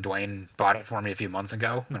my friend Dwayne bought it for me a few months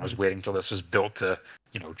ago, and I was waiting until this was built to,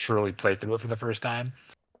 truly play through it for the first time.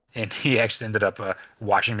 And he actually ended up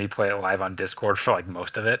watching me play it live on Discord for like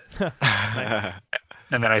most of it. Nice.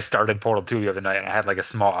 And then I started Portal 2 the other night, and I had like a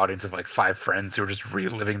small audience of like 5 friends who were just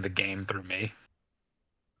reliving the game through me.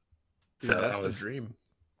 Dude, that's the dream.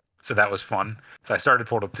 So that was fun. So I started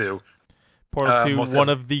Portal 2. Portal 2, one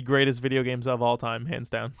of the greatest video games of all time, hands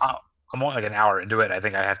down. I'm only like an hour into it. I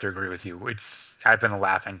think I have to agree with you. I've been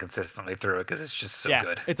laughing consistently through it because it's just so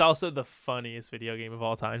good. It's also the funniest video game of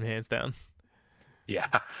all time, hands down. Yeah.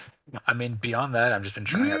 I mean, beyond that, I've just been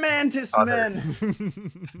trying Mantis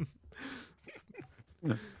Men!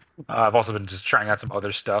 I've also been just trying out some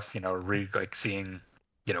other stuff, seeing,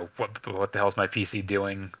 what the hell's my PC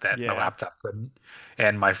doing that my laptop couldn't.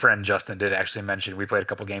 And my friend Justin did actually mention, we played a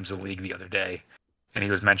couple games of League the other day, and he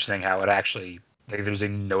was mentioning how it actually, there's a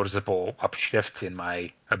noticeable upshift in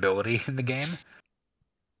my ability in the game.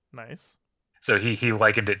 Nice. So he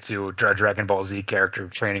likened it to a Dragon Ball Z character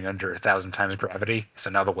training under 1,000 times gravity.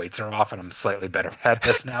 So now the weights are off, and I'm slightly better at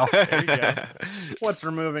this now. There you go. What's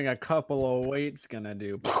removing a couple of weights gonna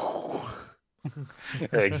do?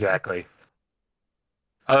 Exactly.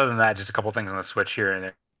 Other than that, just a couple things on the Switch here and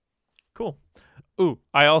there. Cool. Ooh,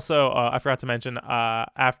 I also I forgot to mention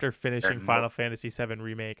after finishing Final Fantasy VII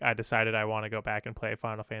Remake, I decided I want to go back and play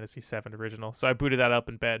Final Fantasy VII Original. So I booted that up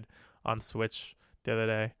in bed on Switch the other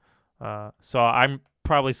day. So I'm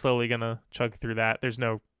probably slowly gonna chug through that. There's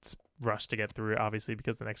no rush to get through it, obviously,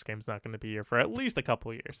 because the next game's not going to be here for at least a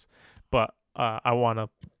couple years. But I want to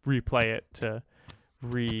replay it to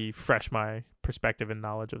refresh my perspective and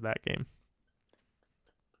knowledge of that game.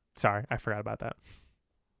 Sorry, I forgot about that.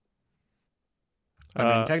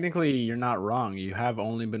 I mean, technically, you're not wrong. You have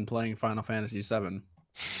only been playing Final Fantasy VII.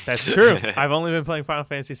 That's true. I've only been playing Final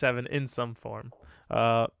Fantasy VII in some form.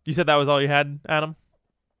 You said that was all you had, Adam?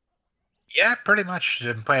 Yeah, pretty much.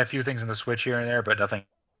 I've been playing a few things on the Switch here and there, but nothing.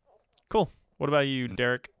 Cool. What about you,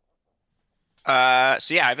 Derek?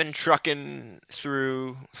 So yeah, I've been trucking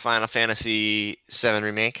through Final Fantasy VII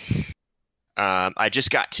Remake. I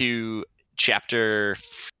just got to chapter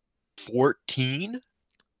 14.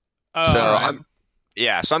 So I'm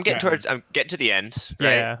getting to the end.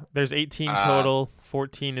 Right? Yeah, there's 18 total.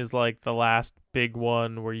 14 is like the last big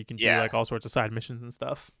one where you can do like all sorts of side missions and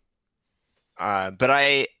stuff. But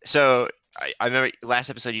I remember last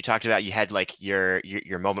episode you talked about you had like your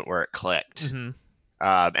moment where it clicked. Mm-hmm.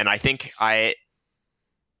 And I think I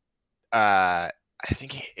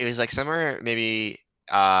think it was like somewhere maybe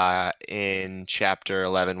in chapter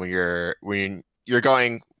 11 when you're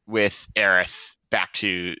going with Aerith back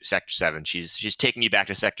to Sector 7. She's taking you back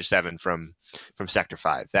to Sector 7 from Sector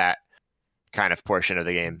 5. That kind of portion of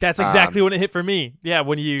the game. That's exactly when it hit for me. Yeah,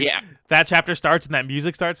 when that chapter starts and that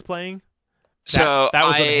music starts playing. That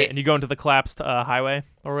was when it hit, and you go into the collapsed highway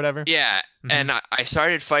or whatever. Yeah, mm-hmm. And I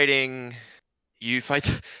started fighting. You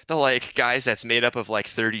fight the like guys that's made up of like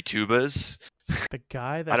 30 tubas. The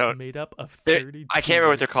guy that's made up of 30 I can't remember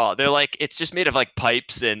what they're called. They're like, it's just made of like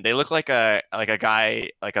pipes, and they look like a guy,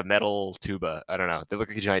 like a metal tuba. I don't know. They look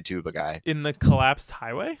like a giant tuba guy. In the collapsed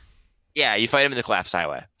highway? Yeah, you fight him in the collapsed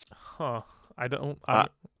highway. Huh. I don't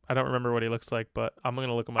remember what he looks like, but I'm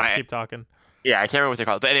gonna look him up. Keep talking. Yeah, I can't remember what they're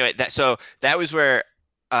called. But anyway, that was where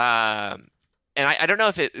and I don't know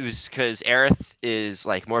if it was because Aerith is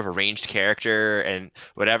like more of a ranged character and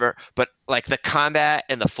whatever, but like the combat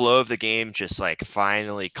and the flow of the game just like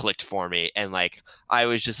finally clicked for me, and like I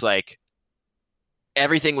was just like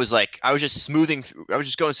everything was like I was just smoothing through. I was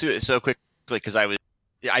just going through it so quickly because I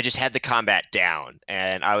just had the combat down,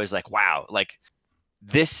 and I was like, wow, like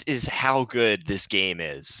this is how good this game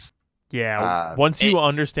is. Yeah, once you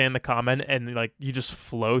understand the comment and like you just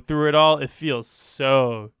flow through it all, it feels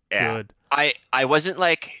so good. I wasn't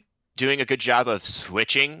like doing a good job of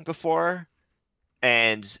switching before,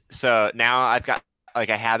 and so now I've got like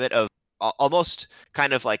a habit of almost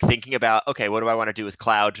kind of like thinking about, okay, what do I want to do with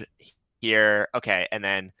Cloud here? Okay, and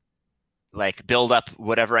then like build up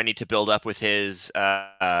whatever I need to build up with his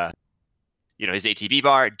his ATB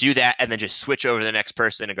bar, do that, and then just switch over to the next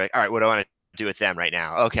person and go like, all right, what do I want to do with them right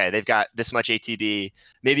now? Okay, they've got this much ATB.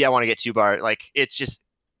 Maybe I want to get 2 bar. Like it's just,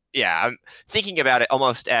 yeah, I'm thinking about it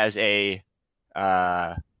almost as a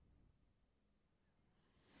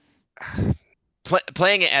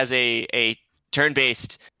playing it as a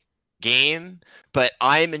turn-based game, but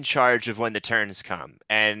I'm in charge of when the turns come,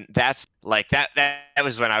 and that's like that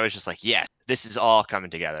was when I was just like, yes, this is all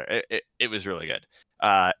coming together. It was really good.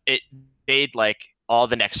 It made like all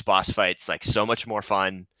the next boss fights like so much more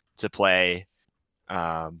fun to play.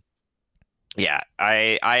 Yeah,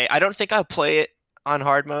 I don't think I'll play it on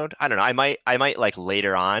hard mode. I don't know. I might like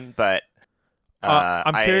later on, but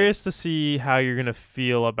I'm curious to see how you're gonna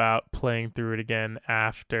feel about playing through it again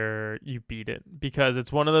after you beat it, because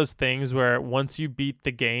it's one of those things where once you beat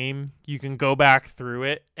the game, you can go back through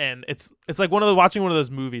it, and it's like watching one of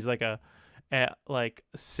those movies, like like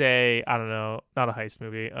say, I don't know, not a heist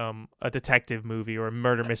movie, a detective movie or a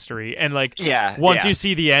murder mystery, and like once you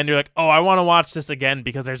see the end, you're like, oh, I want to watch this again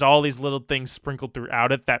because there's all these little things sprinkled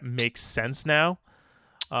throughout it that makes sense now.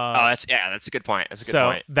 That's a good point. That's a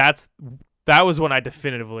good point. That was when I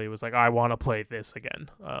definitively was like, I want to play this again.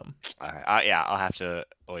 I'll have to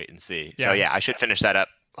wait and see. Yeah. So yeah, I should finish that up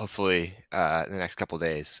hopefully in the next couple of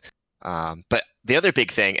days. But the other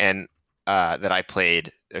big thing and that I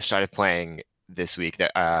played or started playing this week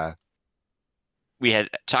that we had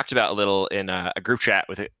talked about a little in a group chat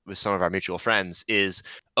with some of our mutual friends is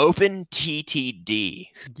OpenTTD.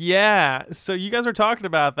 Yeah, so you guys are talking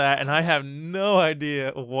about that, and I have no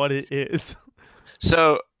idea what it is.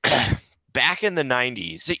 So back in the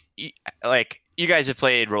 90s, like you guys have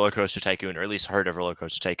played Roller Coaster Tycoon, or at least heard of Roller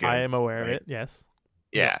Coaster Tycoon. I am aware of it, yes.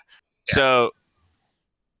 Yeah. So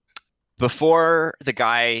before the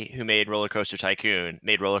guy who made Roller Coaster Tycoon,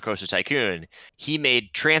 he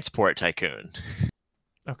made Transport Tycoon.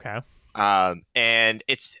 Okay. And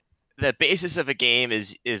it's the basis of a game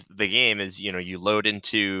is you load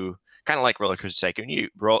into kind of like Roller Coaster Tycoon. You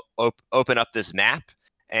open up this map,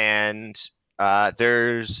 and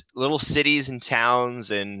there's little cities and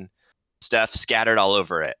towns and stuff scattered all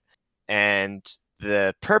over it. And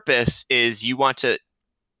the purpose is you want to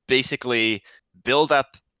basically build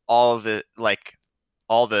up all the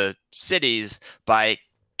cities by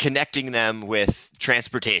connecting them with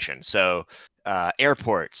transportation. So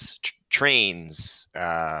airports, trains,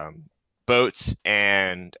 boats,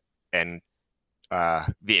 and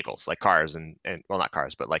vehicles like cars and well, not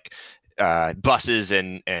cars, but like buses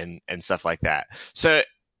and stuff like that. So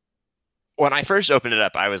when I first opened it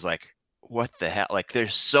up, I was like, what the hell? Like,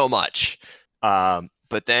 there's so much.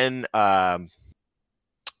 But then I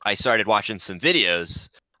started watching some videos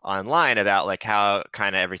online about like how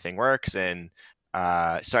kind of everything works, and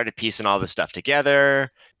started piecing all this stuff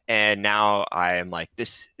together. And now I am like,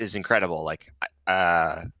 this is incredible. Like,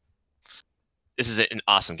 this is an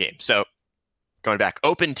awesome game. So going back,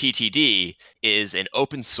 OpenTTD is an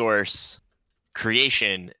open source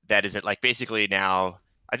creation that isn't like basically now,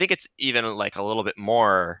 I think it's even like a little bit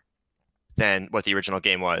more than what the original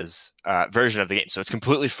game was, version of the game. So it's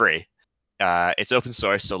completely free. It's open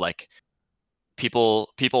source. So like people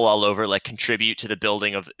all over like contribute to the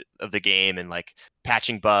building of the game and like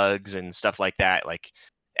patching bugs and stuff like that. Like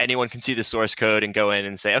anyone can see the source code and go in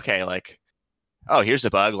and say, okay, like, oh, here's a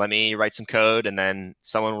bug, let me write some code, and then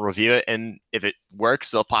someone will review it, and if it works,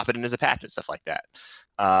 they'll pop it in as a patch and stuff like that.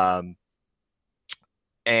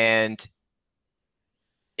 And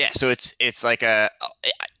yeah, so it's like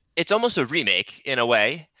it's almost a remake in a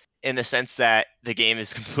way, in the sense that the game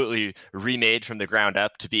is completely remade from the ground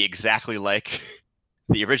up to be exactly like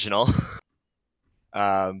the original.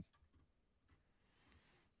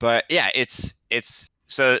 But yeah, it's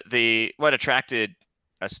so what attracted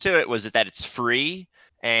us to it was that it's free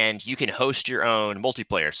and you can host your own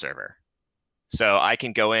multiplayer server. So I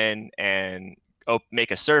can go in and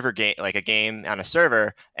make a server game, like a game on a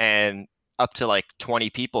server, and up to like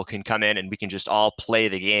 20 people can come in and we can just all play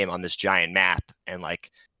the game on this giant map and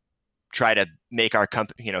like try to make our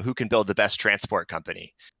company, who can build the best transport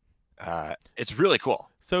company. It's really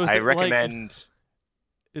cool. So I recommend.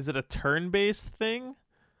 Is it a turn-based thing?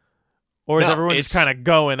 Or is everyone just kind of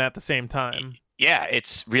going at the same time? Yeah,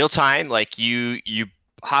 it's real time. Like you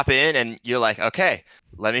hop in and you're like, okay,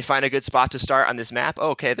 let me find a good spot to start on this map.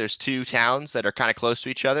 Oh, okay, there's two towns that are kind of close to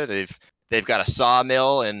each other. They've got a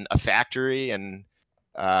sawmill and a factory and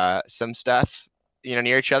some stuff,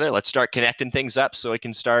 near each other. Let's start connecting things up so we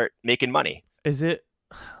can start making money. Is it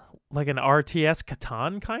like an RTS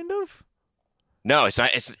Catan kind of? No, it's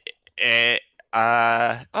not. It's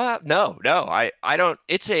no. I don't.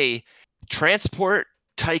 It's a transport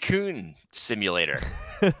tycoon simulator.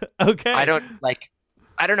 Okay. I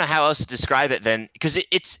don't know how else to describe it then, because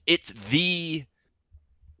it's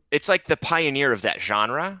like the pioneer of that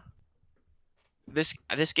genre. This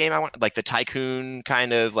game, I want like the tycoon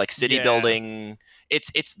kind of like city building.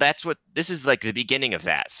 This is like the beginning of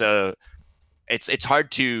that. So it's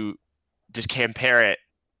hard to just compare it.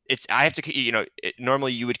 I have to,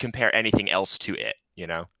 normally you would compare anything else to it,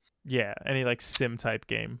 Yeah, any like sim type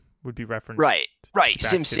game would be referenced. Right.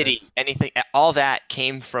 Sim City, anything, all that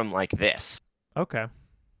came from like this. Okay.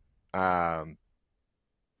 It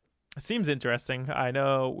seems interesting. I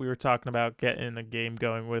know we were talking about getting a game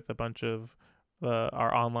going with a bunch of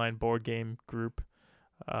our online board game group.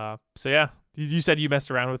 So yeah, you said you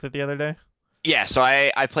messed around with it the other day? Yeah, so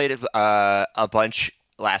I played a bunch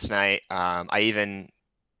last night. I even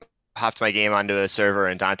hopped my game onto a server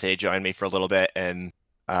and Dante joined me for a little bit, and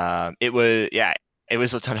it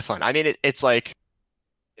was a ton of fun. I mean, it's like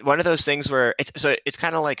one of those things where it's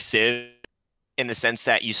kind of like Civ in the sense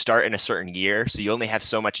that you start in a certain year, so you only have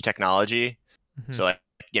so much technology. Mm-hmm. So like,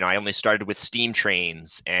 I only started with steam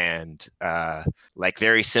trains and like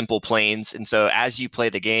very simple planes, and so as you play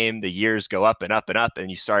the game, the years go up and up and up, and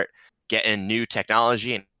you start getting new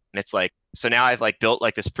technology, and it's like, so now I've like built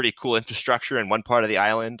like this pretty cool infrastructure in one part of the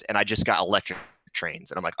island, and I just got electric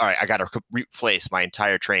trains, and I'm like, all right, I got to replace my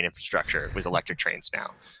entire train infrastructure with electric trains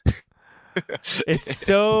now. It's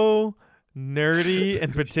so nerdy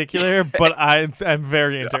and particular, but I'm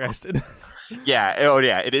very interested. Yeah. Oh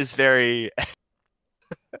yeah, it is very.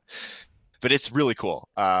 But it's really cool.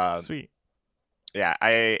 Sweet. Yeah,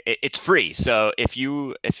 it's free. So if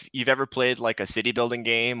you've ever played like a city building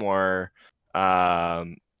game or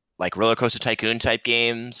like Roller Coaster Tycoon type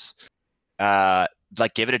games,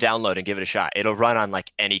 like give it a download and give it a shot. It'll run on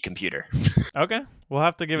like any computer. Okay, we'll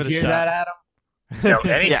have to give it a Hear shot. that, Adam? No,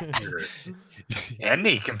 any Yeah. computer.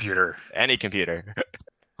 Any computer. Any computer.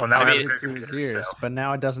 Well, now I I mean, have a good Through his computer, years, so. but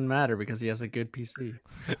now it doesn't matter because he has a good PC.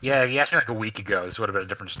 Yeah, if you asked me like a week ago, this would have been a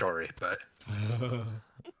different story. But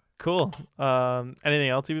Cool. Anything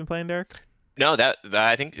else you've been playing, Derek? No, that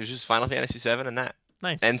I think it was just Final Fantasy VII and that,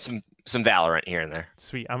 Nice. and some Valorant here and there.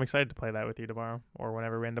 Sweet. I'm excited to play that with you tomorrow or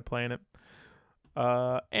whenever we end up playing it.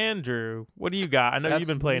 Andrew, what do you got? I know you've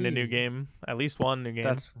been playing a new game, at least one new game.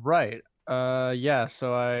 That's right. Yeah.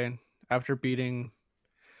 So after beating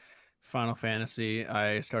Final Fantasy,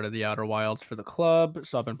 I started the Outer Wilds for the club.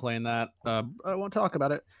 So I've been playing that. I won't talk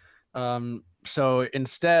about it. So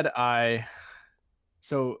instead,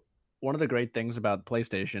 so one of the great things about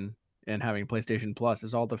PlayStation and having PlayStation Plus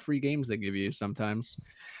is all the free games they give you sometimes.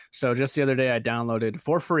 So just the other day, I downloaded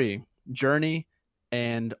for free Journey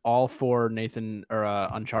and all 4 Nathan or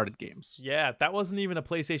Uncharted games. Yeah, that wasn't even a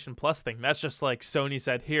PlayStation Plus thing. That's just like Sony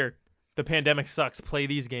said, here, the pandemic sucks, play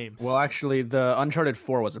these games. Well, actually, the Uncharted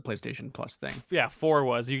 4 was a PlayStation Plus thing. Yeah, 4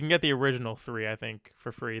 was. You can get the original 3, I think,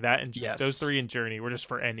 for free. That and Yes. those 3 and Journey were just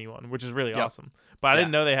for anyone, which is really Yep. awesome. But I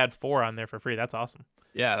didn't know they had 4 on there for free. That's awesome.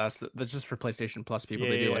 Yeah, that's just for PlayStation Plus people.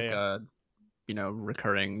 Yeah, They do yeah,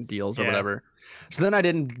 recurring deals or Yeah. whatever. So then I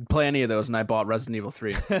didn't play any of those, and I bought Resident Evil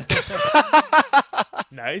 3.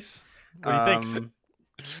 Nice. What do you think?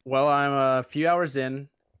 Well, I'm a few hours in.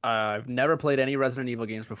 I've never played any Resident Evil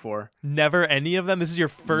games before. Never any of them? This is your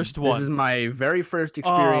first one. This is my very first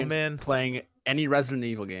experience man. playing any Resident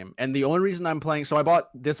Evil game. And the only reason I'm playing, so I bought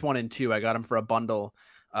this one and 2. I got them for a bundle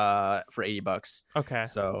for $80. Okay.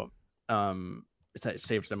 So it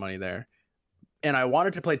saved some money there. And I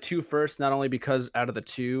wanted to play 2 first, not only because out of the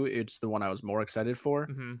 2, it's the one I was more excited for.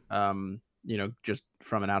 Mm-hmm. Just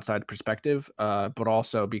from an outside perspective, but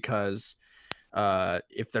also because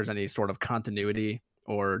if there's any sort of continuity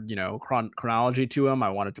or chronology to them, I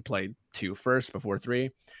wanted to play 2 first before 3.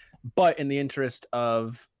 But in the interest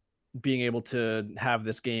of being able to have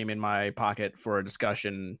this game in my pocket for a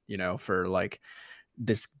discussion, for like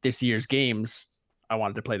this year's games, I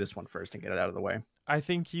wanted to play this one first and get it out of the way. I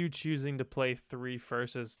think you choosing to play 3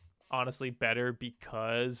 first is honestly better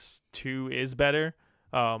because 2 is better.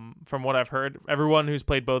 From what I've heard, everyone who's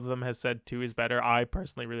played both of them has said 2 is better. I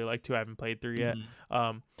personally really like 2. I haven't played 3 yet.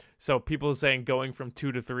 Mm-hmm. So people saying going from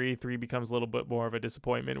 2 to 3 becomes a little bit more of a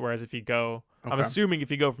disappointment. Whereas if you go, I'm assuming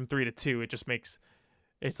if you go from 3 to 2, it just makes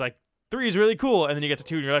it's like 3 is really cool, and then you get to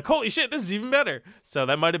 2 and you're like, holy shit, this is even better. So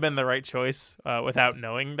that might have been the right choice without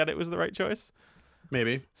knowing that it was the right choice.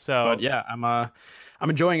 Maybe. So, but yeah, I'm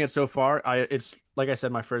enjoying it so far. It's like I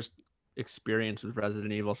said, my first experience with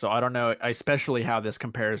Resident Evil, so I don't know especially how this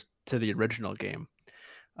compares to the original game.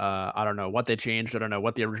 I don't know what they changed. I don't know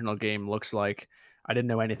what the original game looks like. I didn't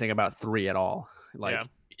know anything about 3 at all.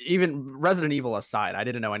 Even Resident Evil aside, I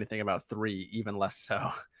didn't know anything about 3, even less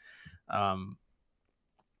so.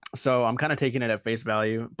 So I'm kind of taking it at face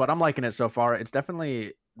value, but I'm liking it so far. It's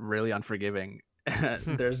definitely really unforgiving.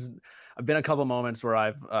 I've been a couple moments where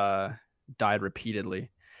I've died repeatedly,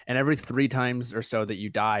 and every 3 times or so that you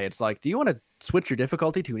die, it's like, do you want to switch your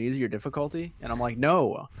difficulty to an easier difficulty? And I'm like,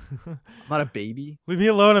 no, I'm not a baby. Leave me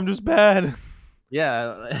alone. I'm just bad.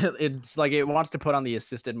 Yeah, it's like it wants to put on the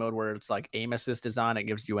assisted mode where it's like aim assist is on. It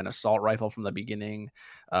gives you an assault rifle from the beginning.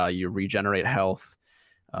 You regenerate health,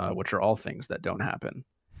 which are all things that don't happen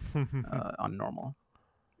on normal.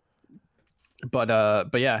 But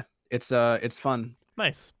yeah, it's fun.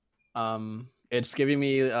 Nice. It's giving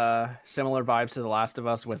me similar vibes to The Last of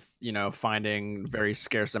Us with, finding very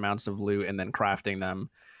scarce amounts of loot and then crafting them.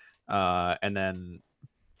 And then,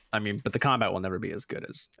 but the combat will never be as good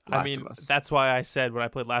as Last of Us. That's why I said when I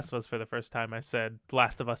played Last of Us for the first time, I said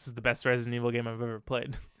Last of Us is the best Resident Evil game I've ever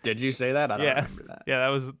played. Did you say that? I don't remember that. Yeah, that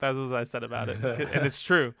was what I said about it. And it's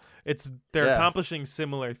true. They're accomplishing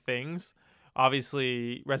similar things.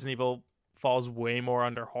 Obviously, Resident Evil falls way more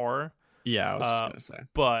under horror. Yeah, I was just gonna say.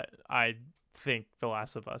 But I think The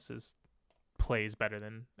Last of Us plays better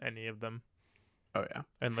than any of them. Oh yeah,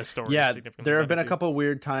 and the story. Yeah, is significantly there have better been a couple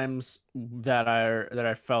weird times that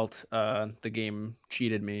I felt the game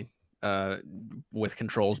cheated me with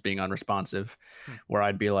controls being unresponsive, where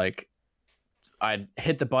I'd be like, I'd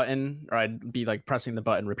hit the button or I'd be like pressing the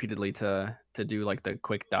button repeatedly to do like the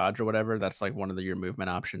quick dodge or whatever. That's like one of your movement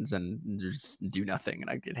options, and just do nothing, and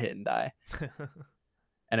I get hit and die.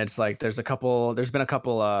 And it's like there's been a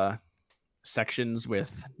couple sections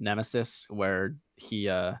with Nemesis where he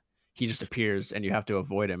just appears and you have to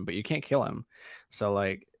avoid him, but you can't kill him. So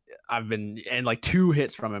like 2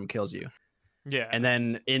 hits from him kills you. Yeah. And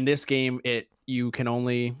then in this game, you can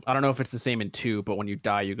only, I don't know if it's the same in 2, but when you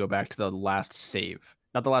die, you go back to the last save.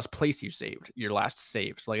 Not the last place you saved, your last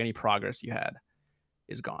save. So like any progress you had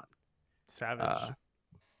is gone. Savage.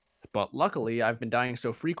 But luckily, I've been dying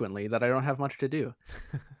so frequently that I don't have much to do.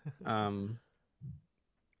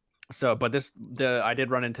 So, but I did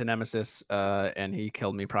run into Nemesis, and he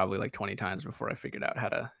killed me probably like 20 times before I figured out how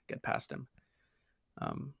to get past him.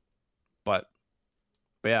 But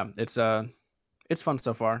yeah, it's fun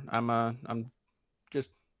so far. I'm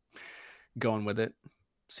just going with it,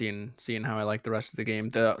 seeing how I like the rest of the game.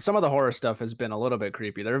 Some of the horror stuff has been a little bit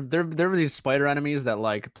creepy. There were these spider enemies that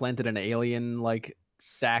like planted an alien like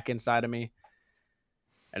sack inside of me.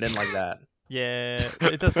 I didn't like that. Yeah,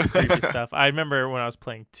 it does some creepy stuff. I remember when I was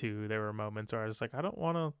playing 2, there were moments where I was like, I don't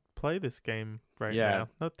want to play this game right now.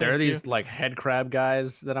 No, there are these like head crab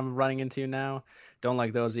guys that I'm running into now. Don't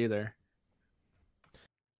like those either.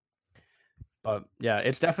 But yeah,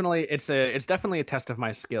 it's definitely a test of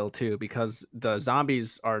my skill too, because the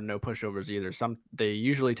zombies are no pushovers either. They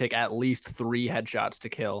usually take at least 3 headshots to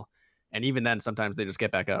kill, and even then sometimes they just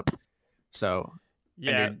get back up. So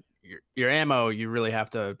yeah, your ammo, you really have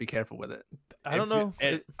to be careful with it. I don't know.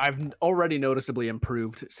 I've already noticeably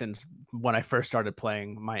improved since when I first started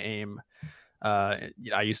playing my aim. I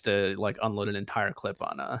used to like unload an entire clip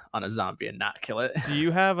on a zombie and not kill it. Do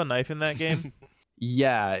you have a knife in that game?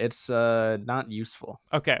 Yeah, it's not useful.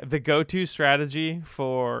 Okay, the go-to strategy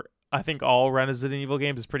for I think all Resident Evil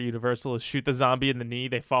games is pretty universal. Is shoot the zombie in the knee,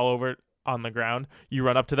 they fall over on the ground, you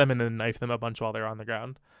run up to them and then knife them a bunch while they're on the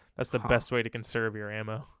ground. That's the best way to conserve your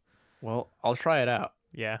ammo. Well, I'll try it out.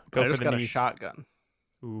 Yeah, go for the knees. A shotgun.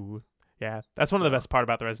 Ooh, yeah, that's one of the best part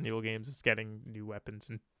about the Resident Evil games is getting new weapons,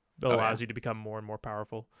 and it allows you to become more and more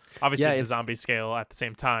powerful. Obviously, the zombies scale at the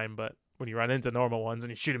same time, but when you run into normal ones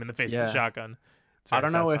and you shoot them in the face with a shotgun, I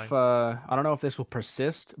don't know if this will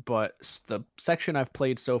persist, but the section I've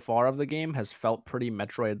played so far of the game has felt pretty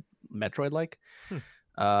Metroid-like.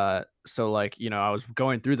 So like, I was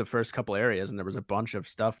going through the first couple areas and there was a bunch of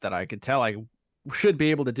stuff that I could tell I should be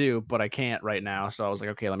able to do, but I can't right now. So I was like,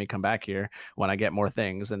 okay, let me come back here when I get more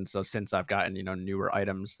things. And so since I've gotten, newer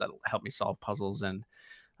items that help me solve puzzles and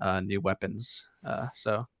new weapons,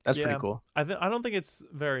 so that's pretty cool. I don't think it's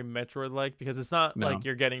very Metroid-like because it's not like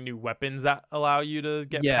you're getting new weapons that allow you to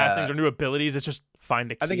get past things or new abilities. It's just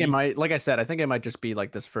find a key. I think it might, like I said, I think it might just be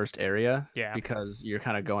like this first area, because you're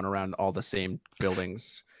kind of going around all the same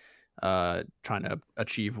buildings, trying to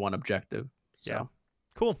achieve one objective. So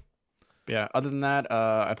cool. Yeah, other than that,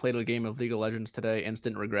 I played a game of League of Legends today.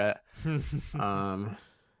 Instant regret.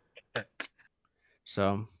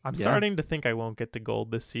 So I'm starting to think I won't get to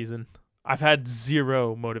gold this season. I've had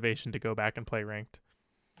zero motivation to go back and play ranked.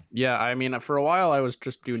 Yeah, I mean, for a while I was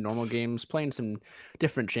just doing normal games, playing some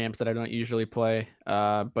different champs that I don't usually play.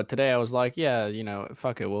 But today I was like,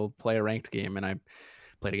 fuck it, we'll play a ranked game. And I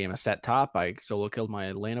played a game of set top. I solo killed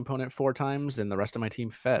my lane opponent 4 times, and the rest of my team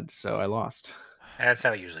fed, so I lost. That's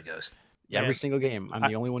how it usually goes. Every single game. I'm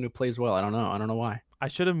the only one who plays well. I don't know why. I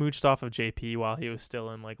should have mooched off of JP while he was still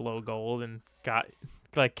in like low gold and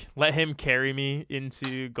let him carry me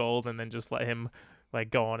into gold and then just let him like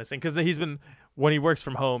go on his thing. Because when he works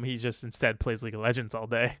from home, he just instead plays League of Legends all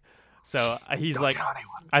day. So he's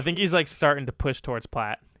I think he's like starting to push towards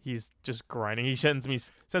plat. He's just grinding. He sends me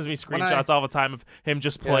screenshots all the time of him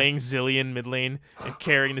just playing Zilean mid lane and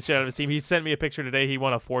carrying the shit out of his team. He sent me a picture today. He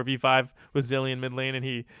won a 4v5 with Zilean mid lane,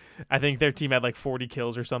 and I think their team had like 40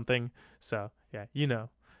 kills or something. So yeah,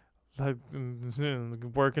 like,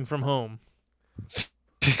 working from home.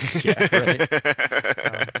 Right.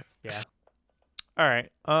 Yeah. All right.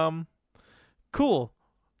 Cool.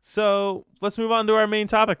 So let's move on to our main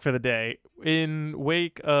topic for the day. In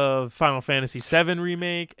wake of Final Fantasy VII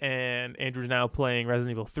Remake, and Andrew's now playing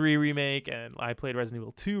Resident Evil 3 Remake, and I played Resident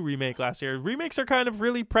Evil 2 Remake last year, remakes are kind of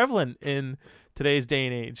really prevalent in today's day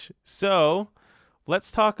and age. So let's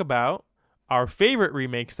talk about our favorite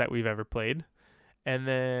remakes that we've ever played, and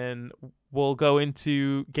then we'll go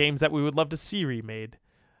into games that we would love to see remade.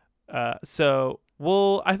 I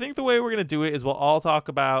think the way we're going to do it is we'll all talk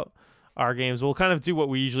about our games. We'll kind of do what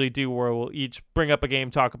we usually do, where we'll each bring up a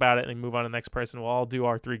game, talk about it, and then move on to the next person. We'll all do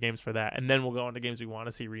our 3 games for that, and then we'll go on to games we want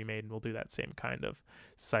to see remade, and we'll do that same kind of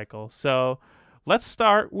cycle. So let's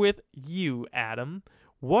start with you, Adam.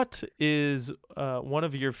 What is one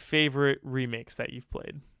of your favorite remakes that you've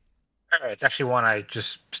played? All right, it's actually one I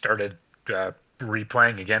just started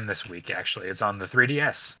replaying again this week, actually. It's on the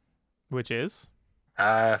 3DS. Which is?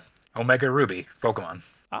 Omega Ruby, Pokemon.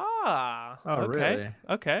 Ah. Oh, okay. Really?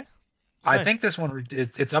 Okay. I think this one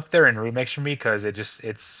it's up there in remakes for me because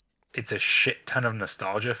it's it's a shit ton of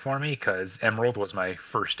nostalgia for me because Emerald was my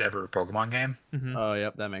first ever Pokemon game. Mm-hmm. Oh,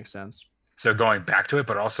 yep, that makes sense. So going back to it,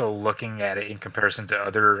 but also looking at it in comparison to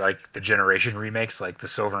other like the Generation remakes, like the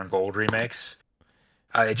Silver and Gold remakes,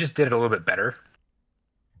 it just did it a little bit better,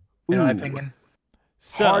 in my opinion.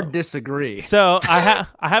 So, hard disagree. So I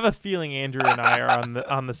have a feeling Andrew and I are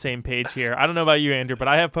on the same page here. I don't know about you, Andrew, but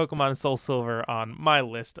I have Pokemon Soul Silver on my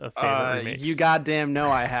list of favorite remakes. You goddamn know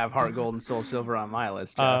I have Heart Gold and Soul Silver on my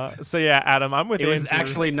list, Jeff. So yeah, Adam, I'm with Andrew. It was Andrew.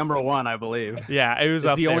 actually number 1, I believe. Yeah, it was it's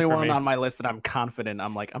up the there only for one me. on my list that I'm confident.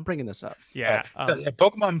 I'm bringing this up. Yeah. So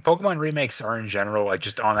Pokemon remakes are in general like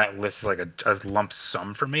just on that list like a lump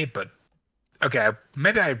sum for me. But okay,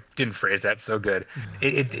 maybe I didn't phrase that so good.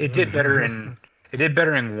 It did better in. It did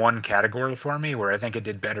better in one category for me, where I think it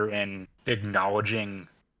did better in acknowledging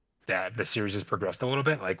that the series has progressed a little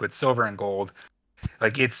bit. Like with Silver and Gold,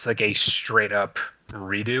 like it's like a straight up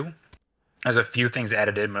redo. There's a few things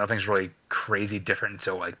added in, but nothing's really crazy different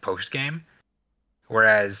until like post game.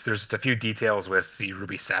 Whereas there's just a few details with the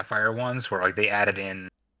Ruby Sapphire ones where like they added in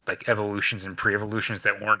like evolutions and pre-evolutions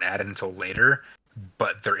that weren't added until later,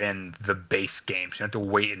 but they're in the base game. So you have to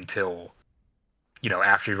wait until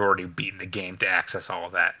after you've already beaten the game to access all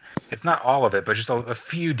of that. It's not all of it, but just a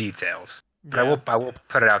few details. But I will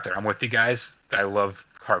put it out there. I'm with you guys. I love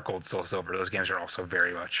Heart Gold, Soul Silver. Those games are also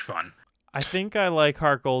very much fun. I think I like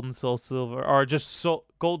Heart Gold and Soul Silver, or just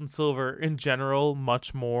Gold and Silver in general,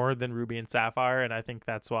 much more than Ruby and Sapphire, and I think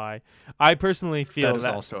that's why I personally feel that is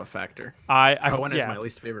also a factor. Hoenn is my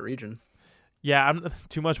least favorite region. Yeah, I'm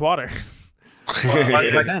too much water.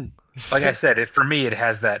 Like I said, for me, it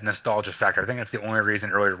has that nostalgia factor. I think that's the only reason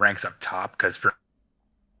it really ranks up top, because for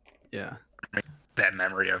that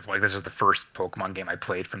memory of like this was the first Pokemon game I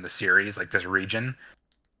played from the series, like this region.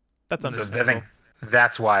 That's understandable. So I think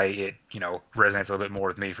that's why it resonates a little bit more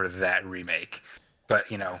with me for that remake. But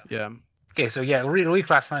Okay, so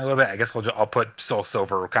reclassifying a little bit. I guess I'll put Soul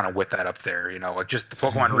Silver kind of with that up there. Like just the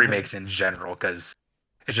Pokemon remakes in general, because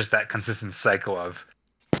it's just that consistent cycle of.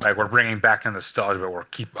 Like we're bringing back the nostalgia, but we're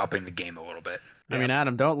keep upping the game a little bit. I mean,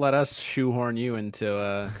 Adam, don't let us shoehorn you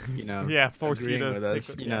into force you to with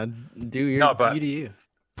us. Do your you.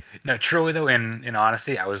 No, truly though, in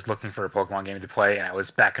honesty, I was looking for a Pokemon game to play, and I was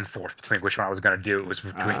back and forth between which one I was going to do. It was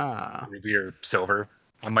between Ruby or Silver.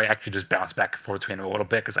 I might actually just bounce back and forth between them a little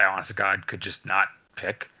bit because I, honest to God, could just not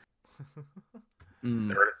pick.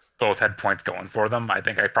 They both had points going for them. I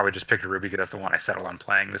think I probably just picked Ruby because that's the one I settled on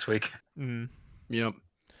playing this week. Yep.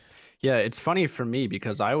 Yeah, it's funny for me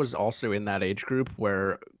because I was also in that age group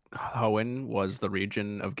where Hoenn was the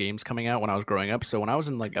region of games coming out when I was growing up. So when I was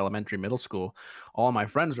in like elementary, middle school, all my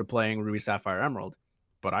friends were playing Ruby, Sapphire, Emerald,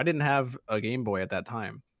 but I didn't have a Game Boy at that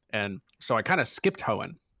time. And so I kind of skipped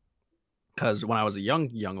Hoenn because when I was a young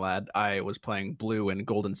lad, I was playing Blue and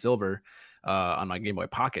Gold and Silver on my Game Boy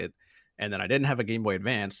Pocket. And then I didn't have a Game Boy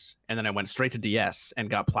Advance. And then I went straight to DS and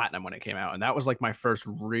got Platinum when it came out. And that was like my first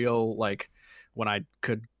real, like when I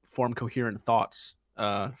could form coherent thoughts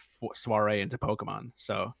soiree into Pokemon.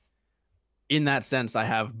 So in that sense, I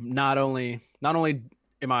have not only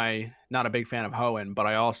am I not a big fan of Hoenn, but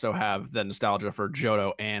I also have the nostalgia for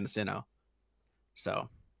Johto and Sinnoh. So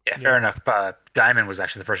yeah, fair enough. Diamond was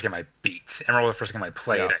actually the first game I beat. Emerald was the first game I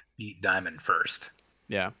played. I beat Diamond first.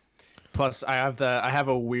 Yeah. Plus, I have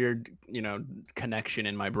a weird, connection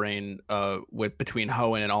in my brain between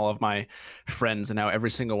Hoenn and all of my friends, and how every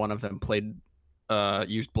single one of them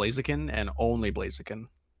used Blaziken and only Blaziken.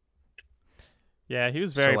 Yeah, he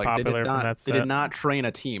was very popular from that set. They did not train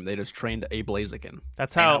a team; they just trained a Blaziken.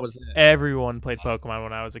 That's how everyone played Pokemon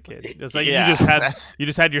when I was a kid. It's like you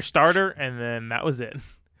just had your starter, and then that was it.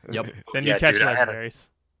 Yep. Then you catch legendaries.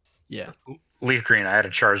 Yeah. Leaf Green, I had a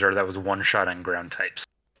Charizard that was one-shotting ground types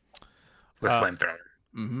with Flamethrower.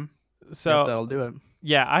 Mm-hmm. So that'll do it.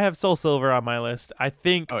 Yeah, I have Soul Silver on my list. I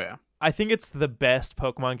think. Oh yeah. I think it's the best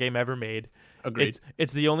Pokemon game ever made. Agreed.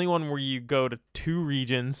 It's the only one where you go to 2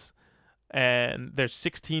 regions, and there's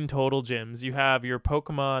 16 total gyms. You have your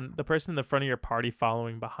Pokemon, the person in the front of your party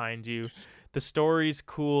following behind you. The story's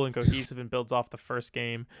cool and cohesive and builds off the first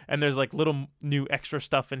game. And there's like little new extra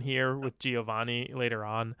stuff in here with Giovanni later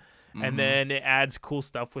on. Mm-hmm. And then it adds cool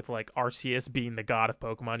stuff with like Arceus being the god of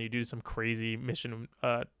Pokemon. You do some crazy mission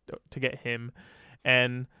to get him.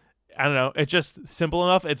 And I don't know, it's just simple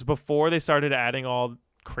enough. It's before they started adding all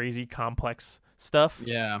crazy complex stuff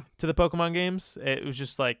to the Pokemon games. It was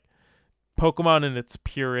just like Pokemon in its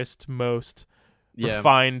purest, most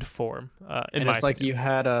refined form. And it's like you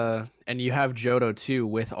had and you have Johto too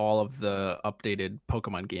with all of the updated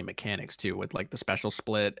Pokemon game mechanics too, with like the special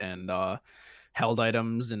split and held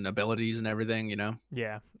items and abilities and everything.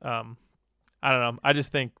 Yeah. I don't know. I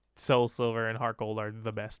just think Soul Silver and Heart Gold are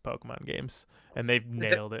the best Pokemon games, and they've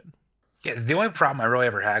nailed it. Yeah, the only problem I really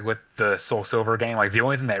ever had with the Soul Silver game, like the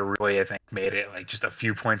only thing that really I think made it like just a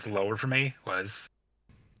few points lower for me was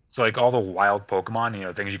so like all the wild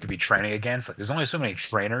Pokemon, things you could be training against. Like there's only so many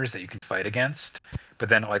trainers that you can fight against, but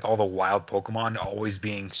then like all the wild Pokemon always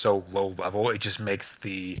being so low level, it just makes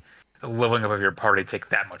the leveling up of your party take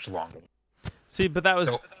that much longer. See, but that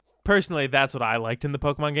was personally that's what I liked in the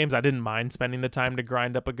Pokemon games. I didn't mind spending the time to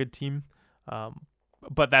grind up a good team,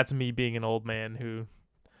 but that's me being an old man who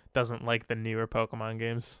doesn't like the newer Pokemon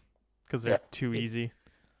games because they're too easy.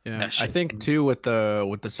 Yeah, I think too with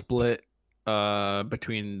the split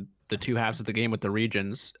between the two halves of the game with the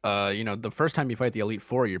regions, the first time you fight the Elite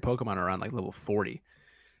Four, your Pokemon are around like level 40.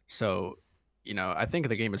 So, I think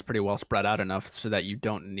the game is pretty well spread out enough so that you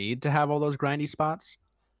don't need to have all those grindy spots.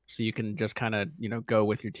 So you can just kind of, go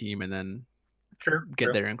with your team and then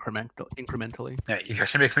get there incrementally. Yeah, you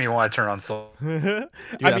guys are making me want to turn on Soul. Dude,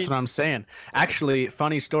 that's what I'm saying. Actually,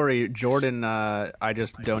 funny story, Jordan, I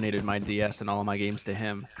just donated my DS and all of my games to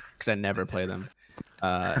him because I never play them.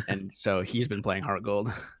 And so he's been playing Heart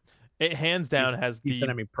Gold. It hands down has he's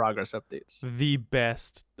sending me progress updates. The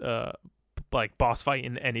best like boss fight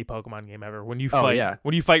in any Pokemon game ever. When you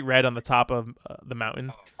fight Red on the top of the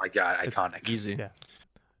mountain. Oh my god, iconic. It's easy. Yeah.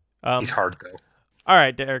 He's hard though. All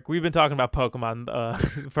right, Derek, we've been talking about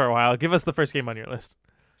Pokemon for a while. Give us the first game on your list.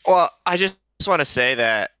 Well, I just want to say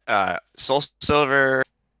that Soul Silver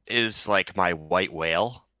is like my white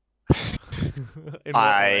whale.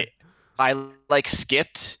 I like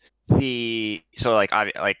skipped I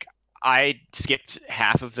skipped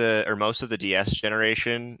half of most of the DS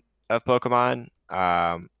generation of Pokemon.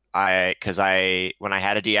 When I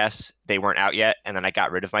had a DS, they weren't out yet, and then I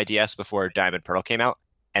got rid of my DS before Diamond Pearl came out.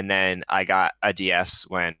 And then I got a DS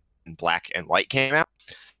when Black and White came out.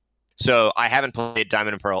 So I haven't played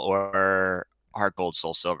Diamond and Pearl or Heart Gold,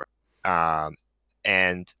 Soul Silver.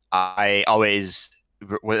 And I always,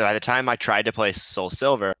 by the time I tried to play Soul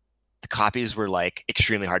Silver, the copies were like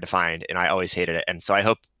extremely hard to find, and I always hated it. And so I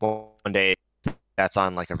hope one day that's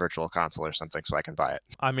on like a virtual console or something so I can buy it.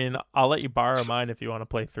 I mean, I'll let you borrow mine if you want to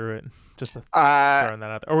play through it. Just throwing that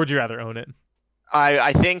out there. Or would you rather own it?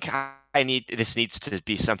 I think this needs to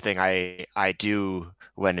be something I do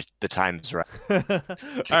when the time's right.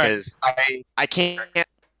 Because I can't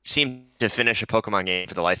seem to finish a Pokemon game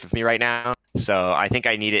for the life of me right now. So I think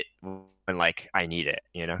I need it when I need it,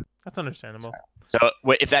 That's understandable. So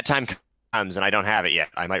if that time comes and I don't have it yet,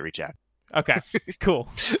 I might reach out. Okay, cool.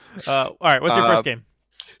 All right, what's your first game?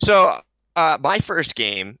 So my first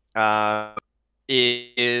game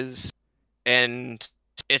is, and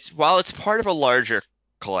while it's part of a larger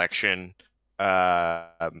collection,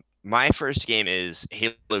 my first game is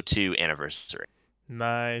Halo 2 Anniversary.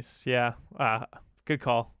 Nice. Yeah. Good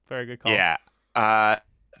call. Very good call. Yeah.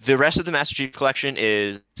 The rest of the Master Chief Collection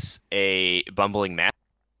is a bumbling mess.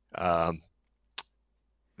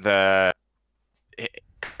 The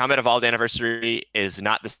Combat Evolved Anniversary is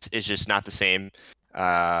just not the same.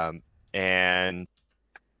 And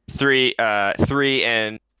 3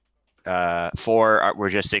 and 4 were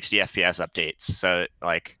just 60 FPS updates. So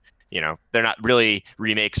they're not really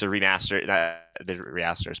remakes or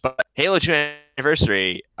remasters, but Halo 2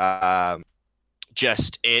 Anniversary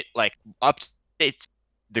just updates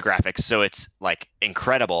the graphics, so it's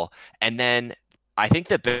incredible. And then I think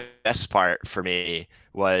the best part for me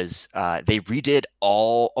was they redid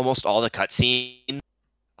almost all the cutscenes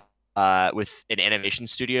with an animation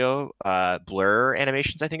studio, Blur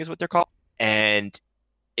Animations, I think is what they're called, and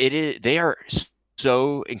they are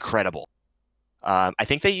so incredible. I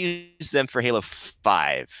think they use them for Halo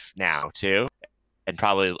 5 now too, and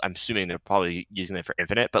I'm assuming they're probably using them for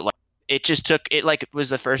Infinite. But it just took it was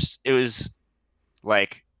the first. It was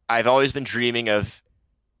I've always been dreaming of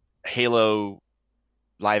Halo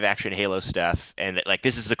live action Halo stuff, and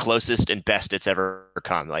this is the closest and best it's ever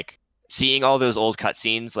come. Seeing all those old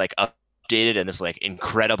cutscenes updated and this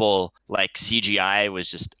incredible CGI was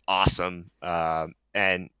just awesome.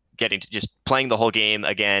 And getting to just playing the whole game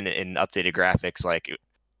again in updated graphics,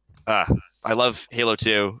 I love Halo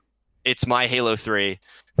 2. It's my Halo 3.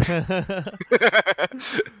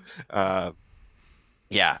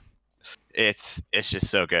 Yeah, it's just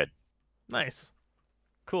so good. Nice,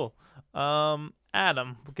 cool.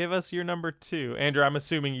 Adam, give us your number 2. Andrew, I'm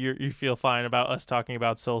assuming you feel fine about us talking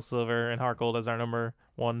about Soul Silver and Heart Gold as our number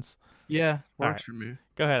 1s. Yeah, works for me.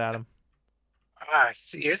 Go ahead, Adam.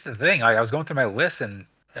 See, here's the thing. I was going through my list, and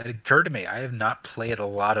it occurred to me I have not played a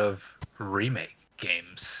lot of remake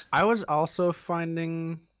games. I was also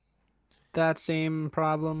finding that same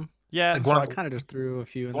problem. Yeah, so I kind of just threw a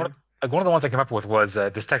few in there. Like one of the ones I came up with was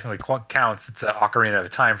this technically counts. It's Ocarina of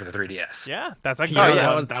Time for the 3DS. Yeah, that's a Oh, good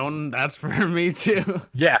yeah, one. that one. That's for me too.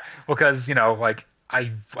 Yeah, because I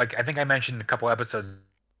think I mentioned a couple episodes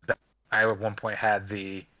that I at one point had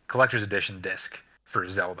the collector's edition disc for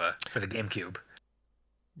Zelda for the GameCube.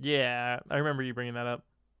 Yeah, I remember you bringing that up.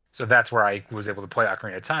 So that's where I was able to play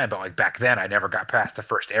Ocarina of Time. But like back then, I never got past the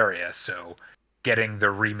first area. So getting the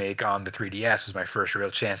remake on the 3DS was my first real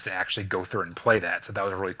chance to actually go through and play that. So that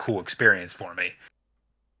was a really cool experience for me.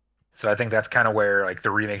 So I think that's kind of where like the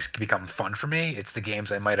remakes become fun for me. It's the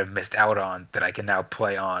games I might have missed out on that I can now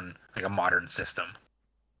play on like a modern system.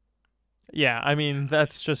 Yeah, I mean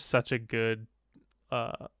that's just such a good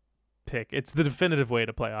pick. It's the definitive way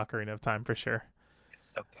to play Ocarina of Time for sure.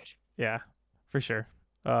 It's so good. Yeah, for sure.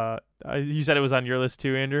 You said it was on your list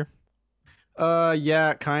too, Andrew?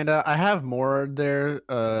 Yeah, kinda. I have more there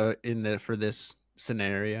for this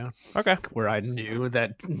scenario. Okay. Where I knew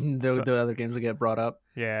that the other games would get brought up.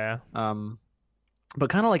 Yeah. But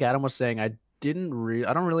kind of like Adam was saying, I don't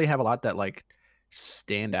really have a lot that like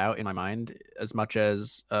stand out in my mind as much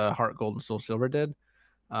as Heart Gold and Soul Silver did.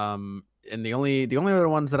 And the only other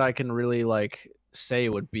ones that I can really like say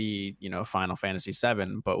would be Final Fantasy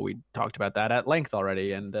VII, but we talked about that at length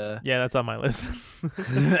already, and yeah, that's on my list.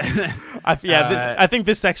 I think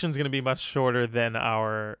this section is going to be much shorter than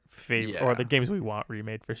our favorite or the games we want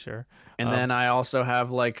remade for sure. And then I also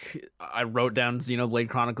have I wrote down Xenoblade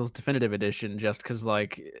Chronicles Definitive Edition just because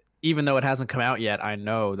even though it hasn't come out yet, I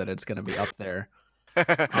know that it's going to be up there.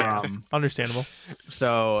 Understandable.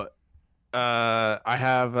 So I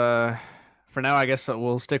have for now, I guess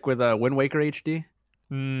we'll stick with Wind Waker HD.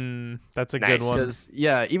 That's a good one.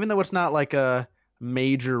 Yeah, even though it's not like a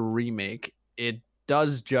major remake, it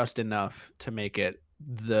does just enough to make it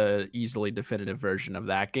the easily definitive version of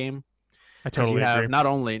that game. I totally agree. Not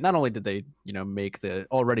only did they make the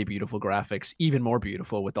already beautiful graphics even more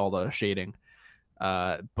beautiful with all the shading,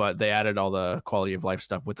 but they added all the quality of life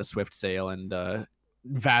stuff with the Swift Sail and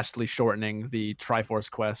vastly shortening the Triforce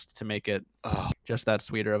quest to make it just that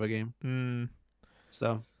sweeter of a game.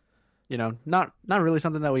 So, not really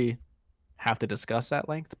something that we have to discuss at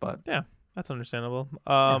length, but yeah, that's understandable.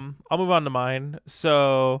 I'll move on to mine.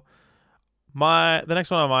 So, the next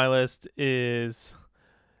one on my list is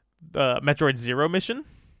Metroid Zero Mission,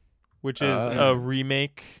 which is a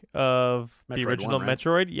remake of the original 1, right?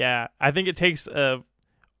 Metroid. Yeah, I think it takes a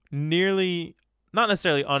nearly, not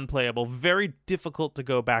necessarily unplayable, very difficult to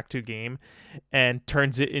go back to game and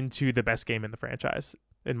turns it into the best game in the franchise,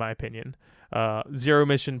 in my opinion. Zero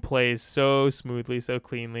Mission plays so smoothly, so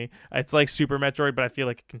cleanly. It's like Super Metroid, but I feel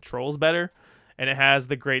like it controls better. And it has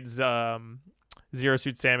the great Zero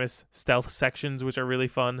Suit Samus stealth sections, which are really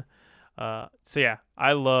fun. So yeah,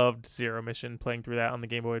 I loved Zero Mission, playing through that on the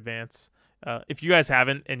Game Boy Advance. If you guys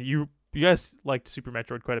haven't, and you guys liked Super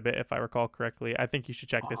Metroid quite a bit, if I recall correctly, I think you should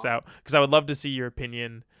check this out, because I would love to see your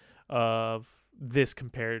opinion of this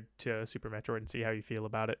compared to Super Metroid and see how you feel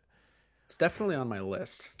about it. It's definitely on my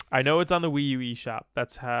list. I know it's on the Wii U eShop.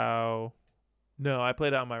 That's how... No, I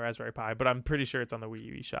played it on my Raspberry Pi, but I'm pretty sure it's on the Wii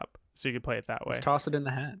U eShop, so you can play it that way. Let's toss it in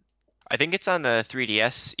the hat. I think it's on the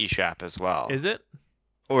 3DS eShop as well. Is it?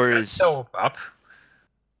 Or is still up?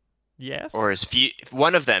 Yes. Or is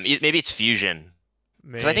one of them? Maybe it's Fusion.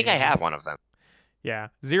 Because I think I have one of them. Yeah,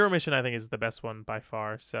 Zero Mission I think is the best one by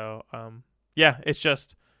far. So, yeah, it's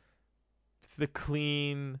the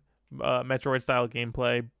clean Metroid style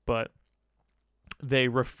gameplay, but they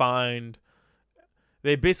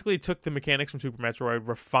basically took the mechanics from Super Metroid,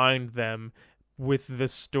 refined them with the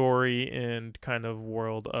story and kind of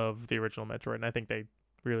world of the original Metroid, and I think they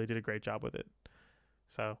really did a great job with it.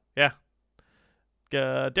 So, yeah.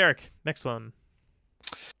 Derek, next one.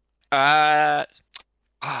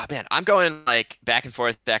 Man, I'm going back and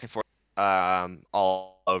forth,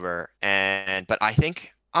 all over, but I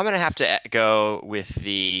think I'm gonna have to go with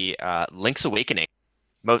the Link's Awakening,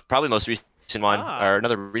 probably most recent one, or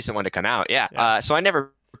another recent one to come out. Yeah. So I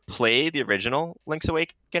never played the original Link's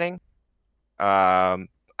Awakening. I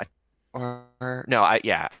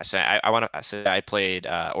played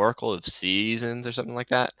Oracle of Seasons or something like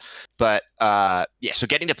that. But so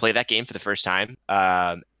getting to play that game for the first time,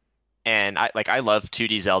 and I love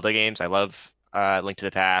 2D Zelda games. I love Link to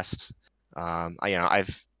the Past.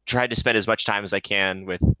 I've tried to spend as much time as I can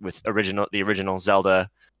with the original Zelda,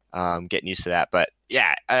 getting used to that. But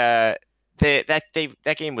yeah,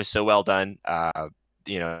 that game was so well done.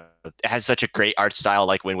 It has such a great art style,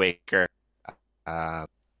 like Wind Waker.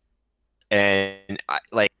 And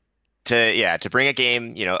to bring a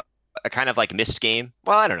game, a kind of like missed game.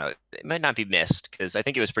 Well, I don't know. It might not be missed because I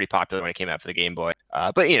think it was pretty popular when it came out for the Game Boy.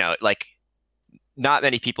 But not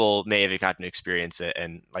many people may have gotten to experience it,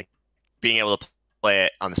 and like being able to play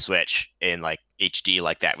it on the Switch in like HD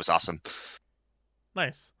like that was awesome.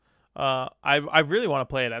 Nice. I really want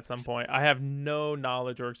to play it at some point. I have no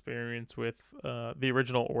knowledge or experience with the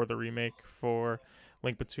original or the remake for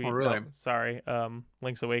Link Between. Oh, really?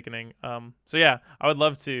 Link's Awakening. So yeah, I would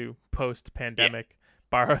love to post pandemic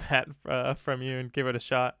borrow that from you and give it a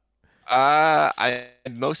shot. I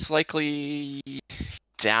most likely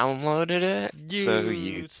downloaded it.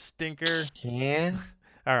 You stinker. Yeah.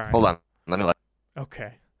 All right. Hold on. Let me look.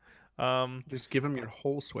 Okay. Just give him your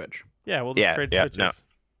whole Switch. Yeah, we'll just trade Switches. No.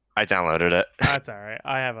 I downloaded it. That's all right.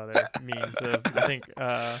 I have other means of. I think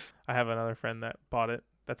I have another friend that bought it.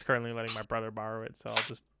 That's currently letting my brother borrow it, so I'll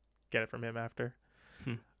just get it from him after.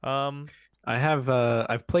 I have.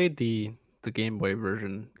 I've played the Game Boy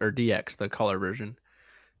version or DX, the color version.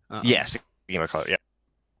 Yes, Game Boy Color. Yeah.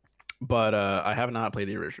 But I have not played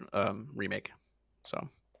the original remake, so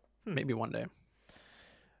maybe one day.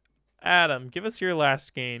 Adam, give us your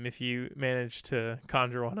last game if you manage to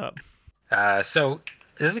conjure one up. So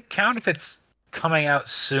does it count if it's coming out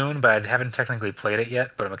soon, but I haven't technically played it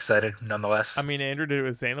yet, but I'm excited nonetheless? I mean, Andrew did it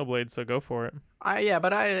with Xenoblade, so go for it.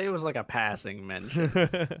 It was like a passing mention.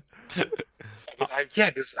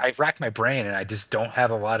 Because I racked my brain and I just don't have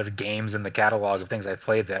a lot of games in the catalog of things I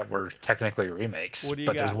played that were technically remakes. What do you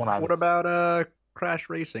but got? There's one What about Crash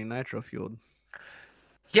Racing Nitro Fueled?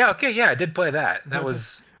 Yeah, okay, yeah, I did play that. That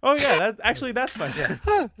was. Oh yeah, that's my game.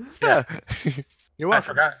 Yeah. You're welcome. I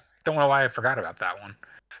forgot. Don't know why I forgot about that one.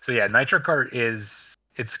 So yeah, Nitro Kart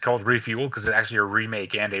it's called Refueled because it's actually a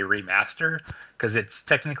remake and a remaster because it's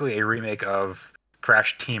technically a remake of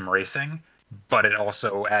Crash Team Racing, but it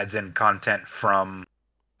also adds in content from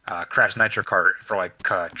Crash Nitro Kart for like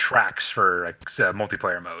tracks for like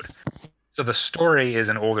multiplayer mode. So the story is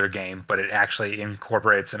an older game, but it actually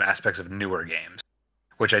incorporates some aspects of newer games,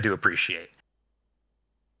 which I do appreciate.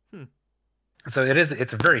 So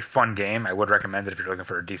it's a very fun game. I would recommend it if you're looking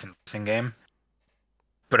for a decent racing game.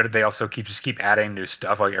 But they also keep adding new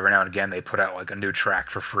stuff. Like every now and again, they put out like a new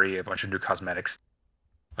track for free, a bunch of new cosmetics,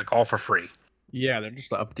 like all for free. Yeah, they're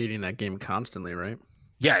just updating that game constantly, right?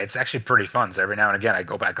 Yeah, it's actually pretty fun. So every now and again, I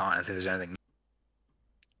go back on and see if there's anything.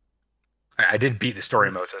 I did beat the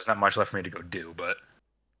story mode, so there's not much left for me to go do. But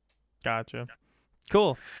gotcha.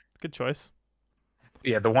 Cool. Good choice.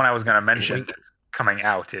 Yeah, the one I was gonna mention that's coming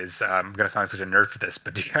out is I'm gonna sound like such a nerd for this,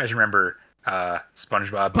 but do you guys remember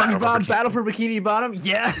SpongeBob Battle for Bikini Bottom?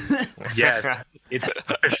 Yeah. Yeah, it's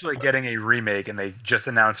officially getting a remake, and they just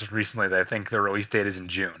announced recently that I think the release date is in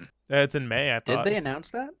June. It's in May, I thought. Did they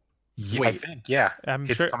announce that? Yeah, wait, I think, yeah. I'm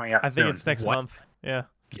it's sure. Coming out I think soon. it's next month. Yeah.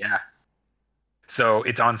 Yeah. So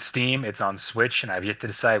it's on Steam, it's on Switch, and I've yet to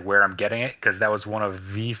decide where I'm getting it because that was one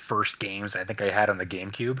of the first games I think I had on the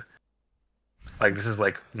GameCube. Like, this is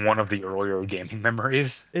like one of the earlier gaming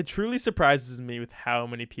memories. It truly surprises me with how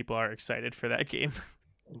many people are excited for that game.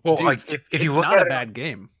 Well, dude, like if you look at it, it's not a bad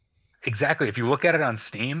game. Exactly. If you look at it on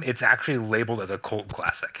Steam, it's actually labeled as a cult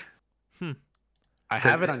classic. I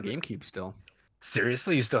have it on GameCube still.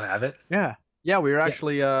 Seriously, you still have it? Yeah. Yeah, we were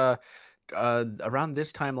actually around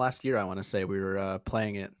this time last year, I want to say, we were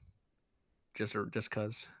playing it just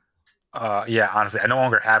cuz. Yeah, honestly, I no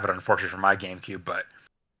longer have it, unfortunately, for my GameCube, but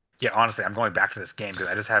yeah, honestly, I'm going back to this game because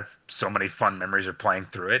I just have so many fun memories of playing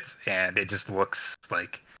through it, and it just looks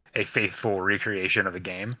like a faithful recreation of the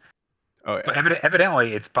game. Oh yeah. But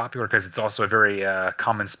evidently, it's popular because it's also a very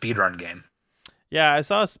common speedrun game. Yeah, I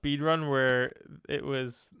saw a speedrun where it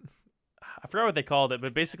was, I forgot what they called it,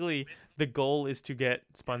 but basically the goal is to get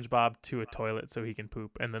SpongeBob to a toilet so he can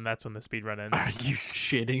poop, and then that's when the speedrun ends. Are you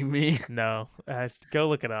shitting me? No, go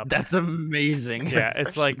look it up. That's amazing. Yeah,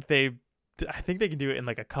 it's like I think they can do it in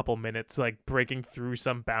like a couple minutes, like breaking through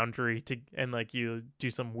some boundary and like you do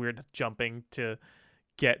some weird jumping to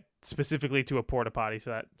get specifically to a porta potty so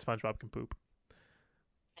that SpongeBob can poop.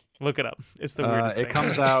 Look it up. It's the weirdest thing. It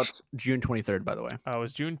comes out June 23rd, by the way. Oh, it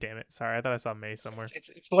was June? Damn it. Sorry, I thought I saw May somewhere.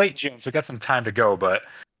 It's late June, so we got some time to go, but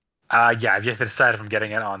yeah, I've yet to decide if I'm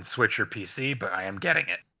getting it on Switch or PC, but I am getting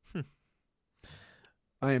it.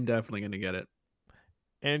 I am definitely going to get it.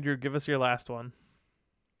 Andrew, give us your last one.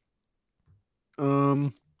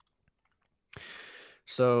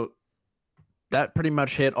 So that pretty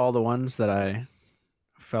much hit all the ones that I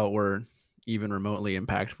felt were even remotely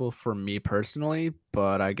impactful for me personally,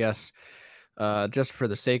 but I guess just for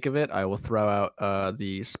the sake of it, I will throw out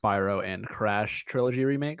the Spyro and Crash trilogy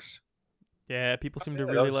remakes. Yeah, people seem to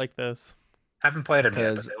really like this. I haven't played them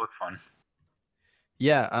yet, but they look fun.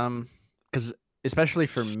 Yeah, because especially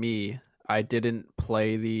for me, I didn't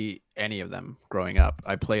play any of them growing up.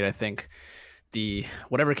 I played, I think,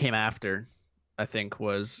 whatever came after I think,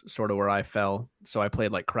 was sort of where I fell. So I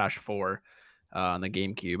played like Crash 4 on the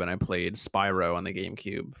GameCube, and I played Spyro on the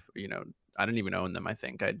GameCube. I didn't even own them. I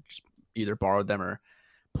think I just either borrowed them or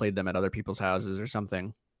played them at other people's houses or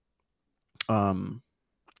something.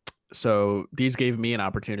 So these gave me an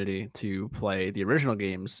opportunity to play the original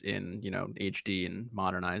games in, HD and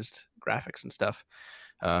modernized graphics and stuff.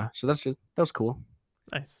 So that was cool.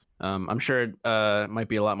 Nice. I'm sure it might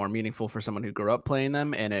be a lot more meaningful for someone who grew up playing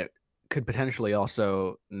them, and it could potentially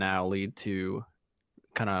also now lead to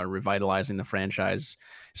kind of revitalizing the franchise,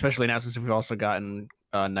 especially now since we've also gotten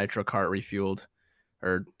Nitro Kart Refueled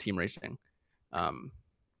or Team Racing.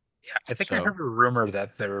 Yeah, I think I heard a rumor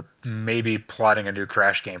that they're maybe plotting a new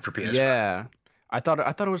Crash game for PS5. Yeah, I thought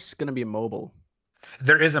it was going to be mobile.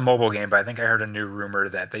 There is a mobile game, but I think I heard a new rumor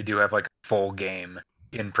that they do have like a full game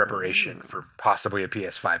in preparation for possibly a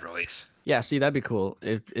PS5 release. Yeah, see, that'd be cool.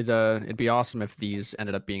 It'd be awesome if these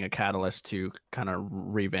ended up being a catalyst to kind of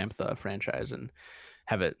revamp the franchise and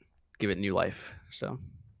give it new life. So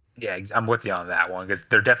yeah, I'm with you on that one, because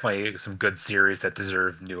there are definitely some good series that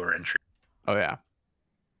deserve newer entry. Oh yeah.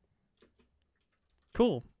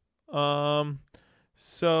 Cool.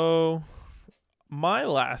 So my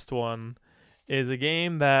last one is a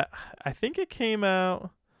game that I think it came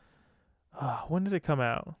out. When did it come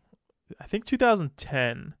out? I think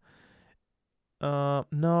 2010.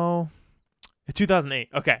 No, 2008.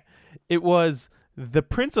 Okay, it was the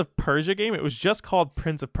Prince of Persia game. It was just called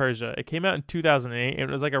Prince of Persia. It came out in 2008, and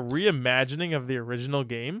it was like a reimagining of the original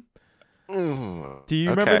game. Do you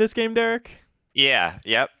remember this game, Derek? Yeah.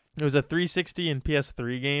 Yep. It was a 360 and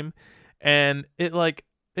PS3 game, and it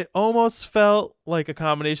almost felt like a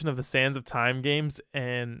combination of the Sands of Time games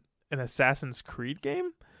and an Assassin's Creed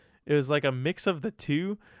game. It was like a mix of the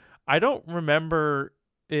two. I don't remember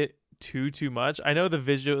it too much. I know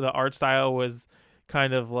the art style was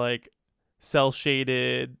kind of like cell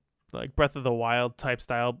shaded, like Breath of the Wild type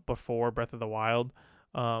style before Breath of the Wild.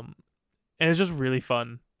 And it was just really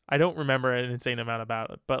fun. I don't remember an insane amount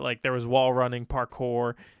about it, but like there was wall running,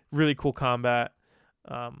 parkour, really cool combat.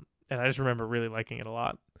 And I just remember really liking it a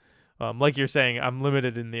lot. Like you're saying, I'm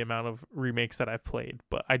limited in the amount of remakes that I've played,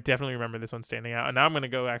 but I definitely remember this one standing out. And now I'm going to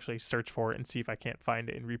go actually search for it and see if I can't find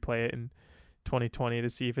it and replay it in 2020 to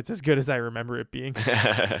see if it's as good as I remember it being.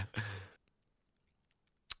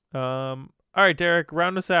 All right, Derek,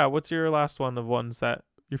 round us out. What's your last one of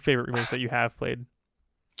your favorite remakes that you have played?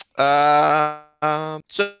 So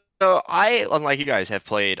I, unlike you guys, have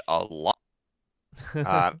played a lot.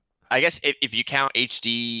 I guess if you count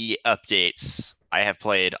HD updates, I have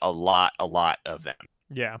played a lot of them.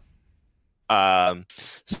 Yeah.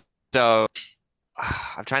 So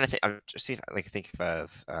I'm trying to think. I'm just see if I can think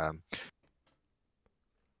of.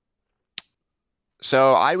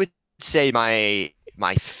 So I would say my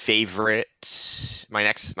favorite,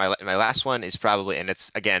 my last one is probably, and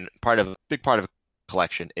it's again big part of a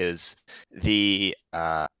collection, is the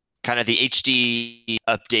kind of the HD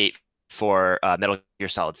update for Metal Gear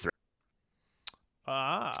Solid 3.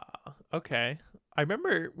 Okay. I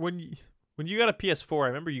remember when you got a PS4, I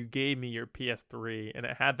remember you gave me your PS3 and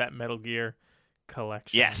it had that Metal Gear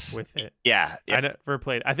collection with it. Yeah. I never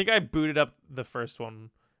played. I think I booted up the first one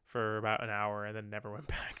for about an hour and then never went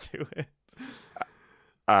back to it.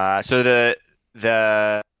 So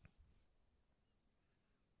the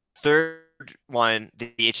third one,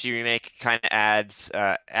 the HD remake, kind of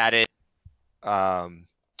added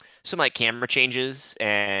some like camera changes,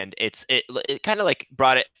 and it kind of like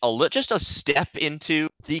brought it just a step into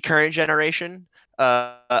the current generation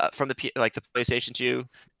from the PlayStation 2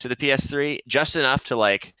 to the PS3, just enough to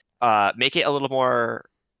like make it a little more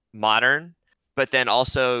modern, but then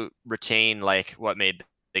also retain like what made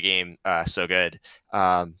the game so good.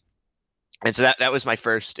 And so that was my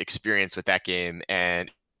first experience with that game,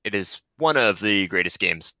 and it is one of the greatest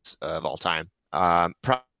games of all time.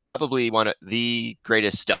 Probably one of the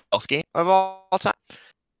greatest stealth game of all time.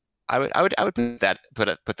 I would put that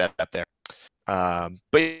up there.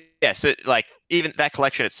 But yeah, so like even that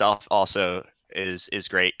collection itself also is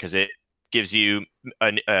great, because it gives you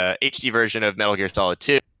an HD version of Metal Gear Solid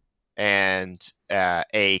 2 and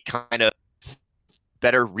a kind of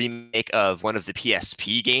better remake of one of the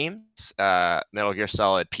PSP games, Metal Gear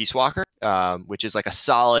Solid Peace Walker, which is like a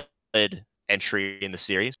solid entry in the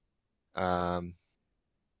series.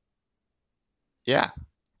 Yeah.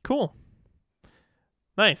 Cool.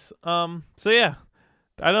 Nice. So yeah,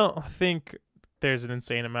 I don't think there's an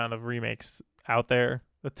insane amount of remakes out there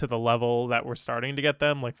to the level that we're starting to get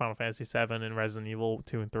them, like Final Fantasy VII and Resident Evil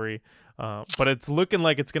 2 and 3. But it's looking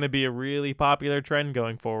like it's going to be a really popular trend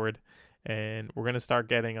going forward, and we're going to start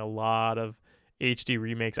getting a lot of HD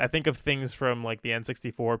remakes. I think of things from like the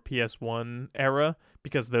N64, PS1 era,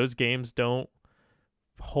 because those games don't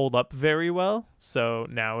hold up very well. So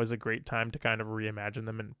now is a great time to kind of reimagine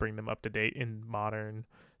them and bring them up to date in modern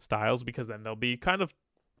styles, because then they'll be kind of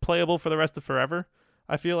playable for the rest of forever.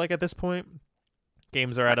 I feel like at this point,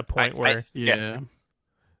 games are at a point where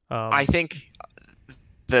I think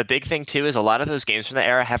the big thing too is a lot of those games from the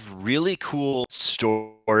era have really cool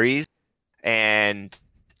stories and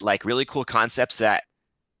like really cool concepts that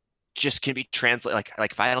just can be translated,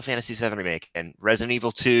 like Final Fantasy VII Remake and Resident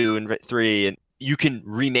Evil 2 and 3, and you can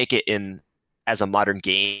remake it as a modern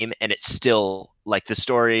game, and it's still like the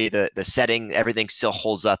story, the setting, everything still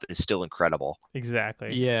holds up and is still incredible.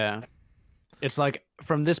 Exactly. Yeah. It's like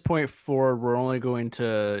from this point forward, we're only going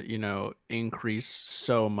to, increase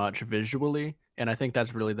so much visually. And I think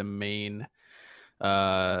that's really the main,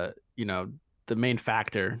 the main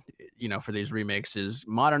factor, for these remakes is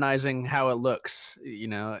modernizing how it looks,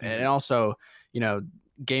 and also,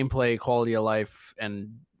 gameplay, quality of life,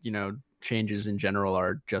 and, changes in general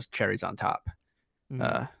are just cherries on top.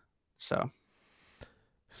 So.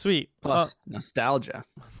 Sweet. Plus nostalgia.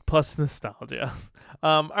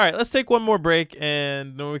 All right, let's take one more break,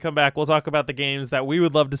 and when we come back, we'll talk about the games that we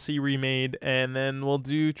would love to see remade, and then we'll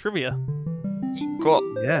do trivia.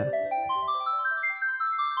 Cool. Yeah.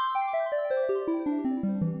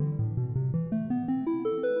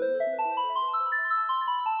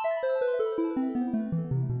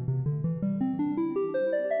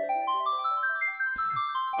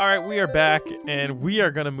 All right, we are back, and we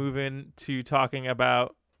are going to move into talking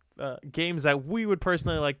about games that we would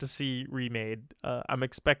personally like to see remade. I'm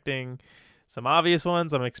expecting some obvious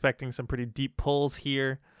ones. I'm expecting some pretty deep pulls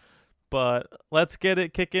here. But let's get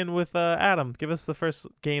it kicking with Adam. Give us the first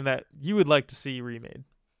game that you would like to see remade.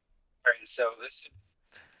 All right, so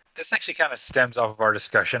this actually kind of stems off of our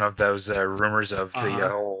discussion of those rumors of the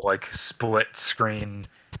whole like split screen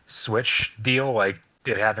Switch deal, like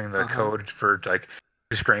it having the code for like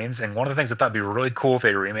two screens. And one of the things I thought would be really cool if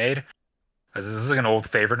they remade, because this is like an old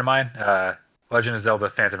favorite of mine, Legend of Zelda: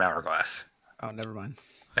 Phantom Hourglass. Oh, never mind.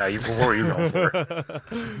 What were you going for?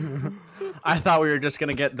 I thought we were just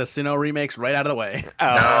gonna get the Sinnoh remakes right out of the way.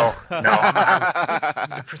 No.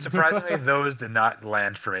 Surprisingly, those did not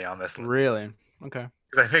land for me on this list. Really? Okay.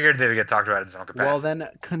 Because I figured they would get talked about in some capacity. Well, then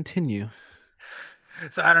continue.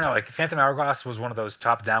 So I don't know. Like Phantom Hourglass was one of those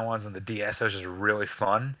top-down ones on the DS. That was just really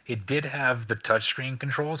fun. It did have the touchscreen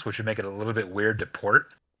controls, which would make it a little bit weird to port.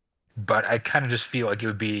 But I kind of just feel like it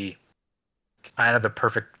would be kind of the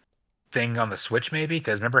perfect thing on the Switch, maybe.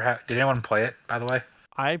 Because remember, did anyone play it? By the way,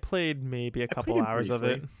 I played maybe a couple hours of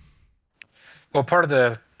it. Well, part of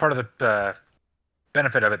the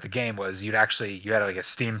benefit of it, the game was you had like a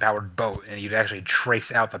steam-powered boat, and you'd actually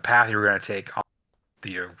trace out the path you were going to take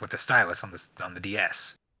with the stylus on the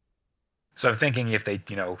DS. So I'm thinking if they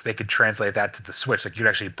could translate that to the Switch, like you'd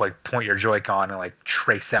actually like point your Joy-Con and like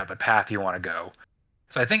trace out the path you want to go.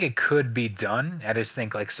 So I think it could be done. I just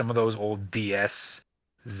think like some of those old DS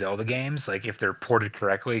Zelda games, like if they're ported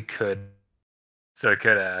correctly, could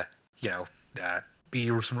be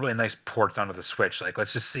some really nice ports onto the Switch. Like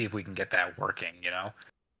let's just see if we can get that working.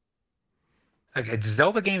 Like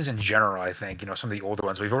Zelda games in general, I think some of the older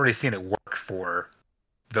ones we've already seen it work for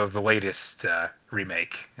the latest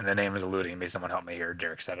remake. And the name is eluding me. Someone help me here.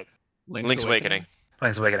 Derek said it. Link's Awakening.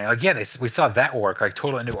 Link's Awakening. Like we saw that work. Like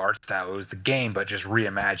totally new art style. It was the game, but just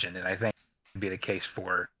reimagined. And I think it would be the case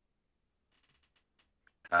for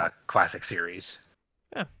classic series.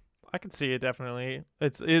 Yeah, I can see it definitely.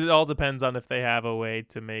 It all depends on if they have a way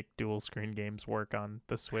to make dual screen games work on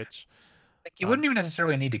the Switch. Like you wouldn't even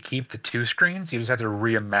necessarily need to keep the two screens. You just have to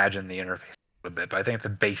reimagine the interface a little bit. But I think the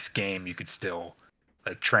base game you could still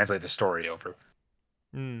like translate the story over.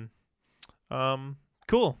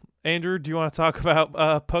 Cool. Andrew, do you want to talk about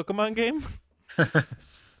Pokemon game?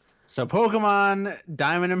 So Pokemon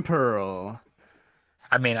Diamond and Pearl.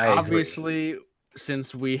 I mean, obviously agree.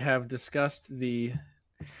 Since we have discussed the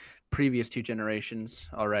previous two generations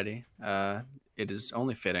already, it is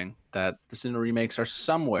only fitting that the Sinnoh remakes are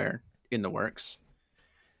somewhere in the works.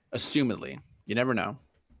 Assumedly, you never know.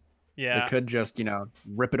 Yeah, they could just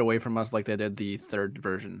rip it away from us like they did the third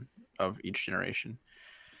version of each generation.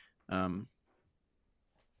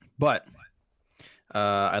 But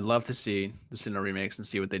I'd love to see the Sinnoh remakes and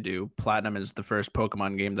see what they do. Platinum is the first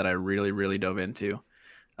Pokemon game that I really, really dove into.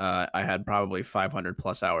 I had probably 500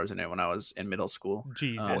 plus hours in it when I was in middle school.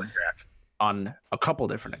 Jesus. On a couple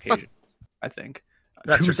different occasions, I think.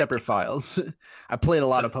 Two separate files. I played a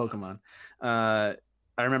lot of Pokemon.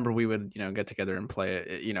 I remember we would, get together and play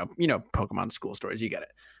it. Pokemon school stories. You get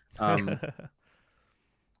it.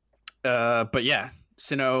 But yeah,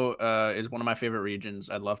 Sinnoh is one of my favorite regions.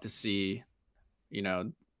 I'd love to see,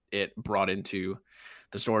 it brought into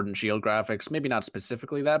the Sword and Shield graphics. Maybe not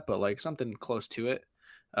specifically that, but like something close to it.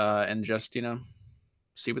 And just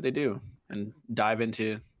see what they do and dive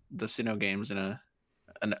into the Sinnoh games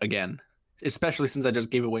again, especially since I just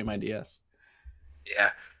gave away my DS.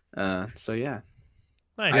 Yeah. So yeah.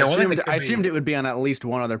 Nice. I assumed it would be on at least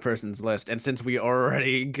one other person's list, and since we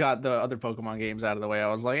already got the other Pokemon games out of the way,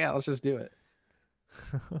 I was like, yeah, let's just do it.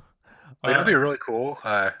 It'll be really cool.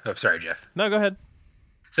 Sorry, Jeff. No, go ahead.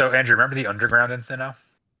 So, Andrew, remember the underground in Sinnoh?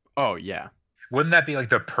 Oh yeah. Wouldn't that be like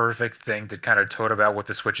the perfect thing to kind of tote about with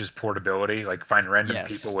the Switch's portability? Like find random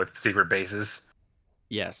people with secret bases.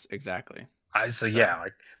 Yes, exactly. Yeah,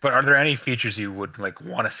 but are there any features you would like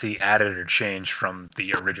want to see added or changed from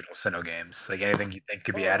the original Sinnoh games? Like anything you think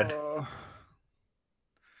could be added?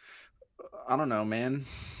 I don't know, man.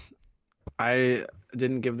 I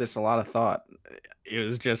didn't give this a lot of thought. It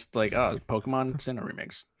was just like, oh, Pokemon Sinnoh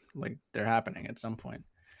remakes. Like they're happening at some point.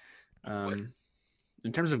 In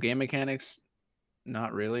terms of game mechanics,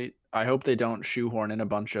 not really. I hope they don't shoehorn in a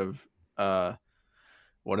bunch of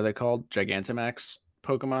what are they called? Gigantamax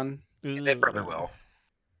Pokemon. They probably will.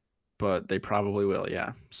 But they probably will,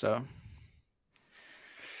 yeah. So,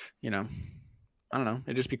 I don't know.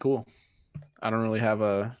 It'd just be cool. I don't really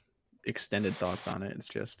have extended thoughts on it. It's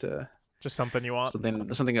just something you want.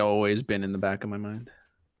 Something that always been in the back of my mind.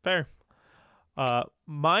 Fair.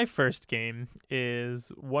 My first game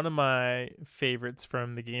is one of my favorites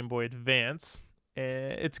from the Game Boy Advance.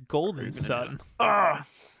 It's Golden Sun.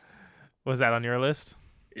 Was that on your list?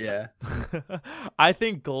 Yeah. I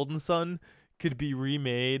think Golden Sun could be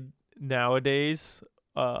remade nowadays,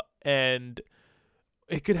 and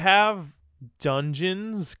it could have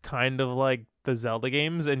dungeons kind of like the Zelda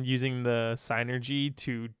games and using the Synergy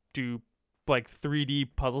to do like 3D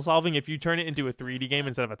puzzle solving. If you turn it into a 3D game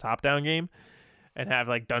instead of a top-down game and have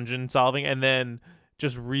like dungeon solving and then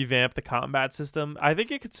just revamp the combat system, I think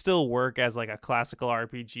it could still work as like a classical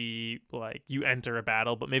RPG, like you enter a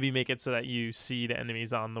battle, but maybe make it so that you see the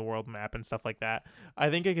enemies on the world map and stuff like that. I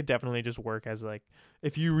think it could definitely just work as like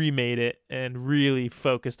if you remade it and really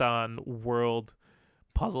focused on world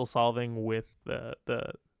puzzle solving with the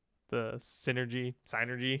synergy,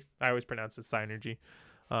 I always pronounce it Synergy,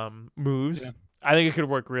 moves. Yeah. I think it could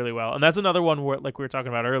work really well. And that's another one where, like we were talking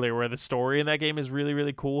about earlier, where the story in that game is really,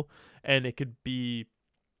 really cool, and it could be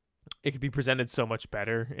presented so much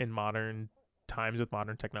better in modern times with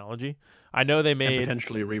modern technology. I know they may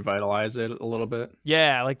potentially revitalize it a little bit.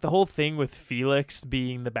 Yeah, like the whole thing with Felix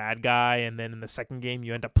being the bad guy, and then in the second game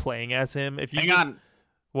you end up playing as him. If you Hang on.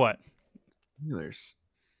 What? Healers.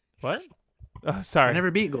 What? Sorry. I never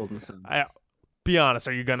beat Golden Sun. Be honest,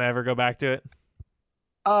 are you gonna ever go back to it?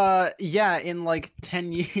 Yeah, in like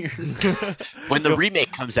 10 years. When the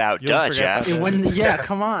remake comes out, Jeff.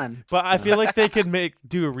 Come on. But I feel like they could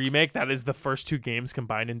do a remake that is the first two games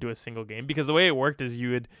combined into a single game, because the way it worked is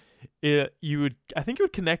you would I think you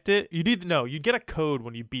would connect it. You'd get a code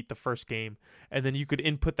when you beat the first game, and then you could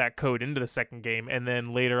input that code into the second game, and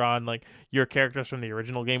then later on, like your characters from the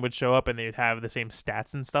original game would show up, and they'd have the same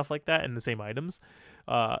stats and stuff like that, and the same items.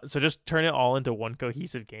 So just turn it all into one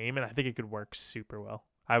cohesive game, and I think it could work super well.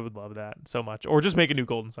 I would love that so much. Or just make a new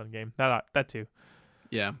Golden Sun game. That too.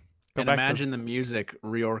 Yeah. And imagine the music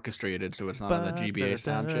reorchestrated so it's not on the GBA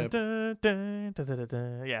soundchip.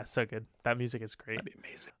 Yeah, so good. That music is great. That'd be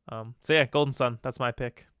amazing. So yeah, Golden Sun. That's my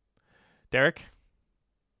pick. Derek?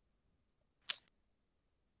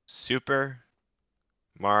 Super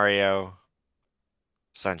Mario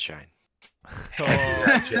Sunshine.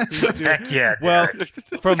 Heck yeah. Well,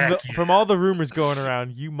 from all the rumors going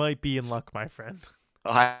around, you might be in luck, my friend.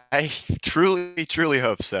 I truly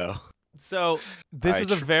hope so. So this is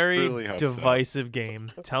a very divisive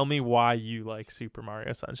game. Tell me why you like Super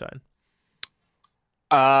Mario Sunshine.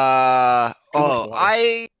 I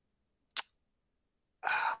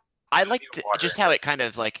liked just how it kind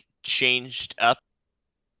of like changed up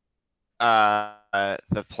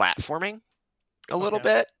the platforming a little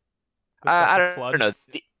bit. I don't know.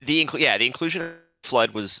 The inclusion of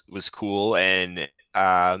FLUDD was cool, and it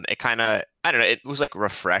kind of, I don't know, it was like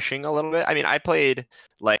refreshing a little bit. I mean, I played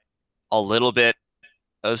like a little bit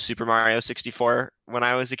of Super Mario 64 when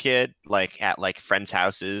I was a kid, like at like friends'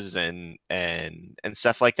 houses and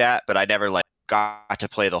stuff like that, but I never like got to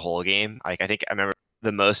play the whole game. Like I think I remember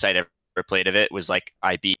the most I'd ever played of it was like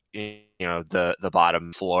I beat the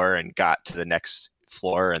bottom floor and got to the next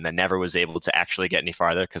floor, and then never was able to actually get any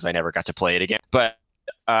farther because I never got to play it again. But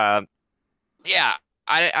yeah,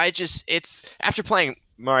 I just, it's after playing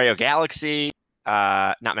Mario Galaxy,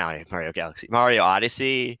 not Mario Galaxy, Mario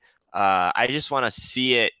Odyssey, I just want to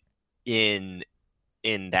see it in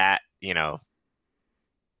that,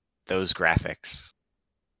 those graphics.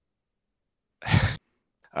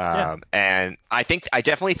 And I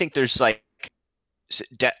definitely think there's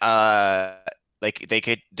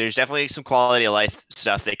there's definitely some quality of life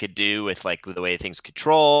stuff they could do with like the way things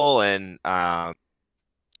control and like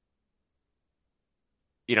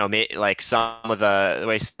some of the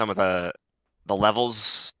way some of the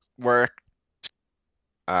levels work.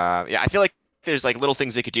 I feel like there's like little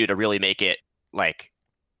things they could do to really make it like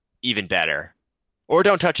even better, or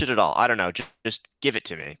don't touch it at all. I don't know. Just give it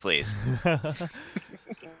to me, please.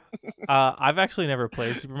 I've actually never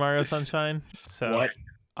played Super Mario Sunshine, so What?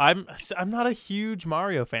 I'm not a huge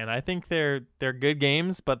Mario fan. I think they're good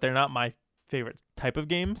games, but they're not my favorite type of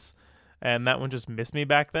games. And that one just missed me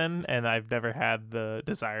back then, and I've never had the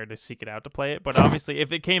desire to seek it out to play it. But obviously,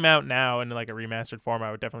 if it came out now in like a remastered form,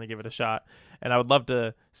 I would definitely give it a shot. And I would love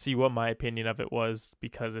to see what my opinion of it was,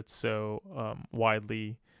 because it's so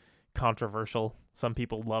widely controversial. Some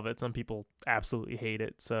people love it, some people absolutely hate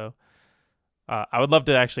it. So I would love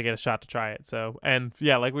to actually get a shot to try it. So, and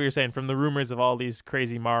yeah, like we were saying, from the rumors of all these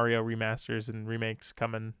crazy Mario remasters and remakes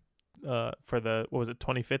coming for the, what was it,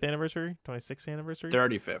 25th anniversary, 26th anniversary,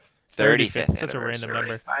 35th. 35th. Such a random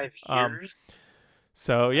number. 5 years.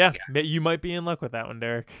 So yeah, you might be in luck with that one,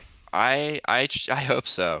 Derek. I hope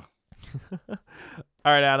so. All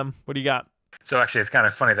right, Adam, what do you got? So actually, it's kind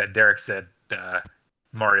of funny that Derek said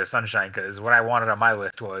Mario Sunshine, because what I wanted on my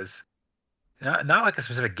list was not like a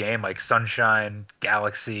specific game, like Sunshine,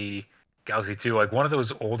 Galaxy 2, like one of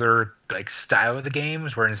those older like style of the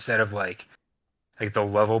games where instead of like the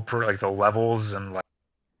levels and like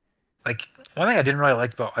one thing I didn't really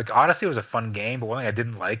like about like Odyssey was a fun game, but one thing I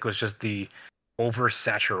didn't like was just the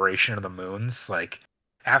oversaturation of the moons. Like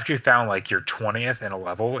after you found like your 20th in a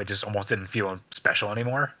level, it just almost didn't feel special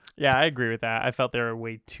anymore. Yeah, I agree with that. I felt there were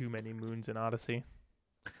way too many moons in Odyssey.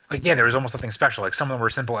 Like there was almost nothing special. Like some of them were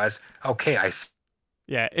simple as, okay,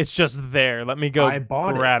 yeah, it's just there. Let me go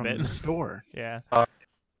grab it from the store. Yeah.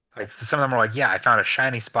 Like some of them were like, yeah, I found a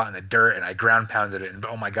shiny spot in the dirt and I ground pounded it, and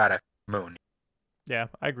oh my god, I found the moon. Yeah,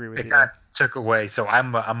 I agree with you. It kind of took away. So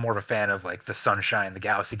I'm more of a fan of like the Sunshine, the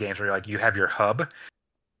Galaxy games where you have your hub,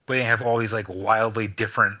 but you have all these like wildly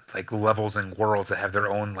different like levels and worlds that have their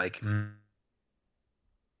own like.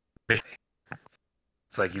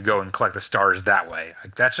 It's like you go and collect the stars that way.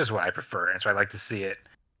 Like that's just what I prefer, and so I like to see it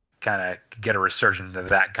kind of get a resurgence of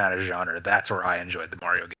that kind of genre. That's where I enjoyed the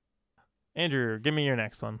Mario game. Andrew, give me your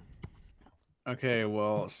next one. Okay,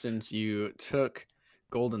 well, since you took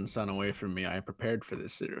Golden Sun away from me, I prepared for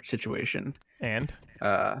this situation. And?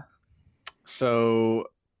 So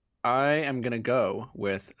I am going to go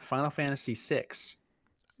with Final Fantasy VI.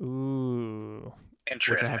 Ooh.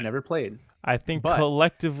 Interesting. Which I have never played. I think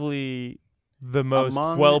collectively the most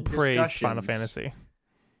well-praised Final Fantasy.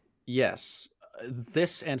 Yes.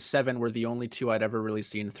 This and 7 were the only two I'd ever really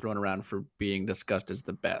seen thrown around for being discussed as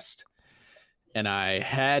the best. And I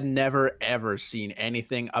had never, ever seen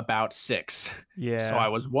anything about 6. Yeah. So I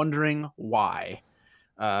was wondering why.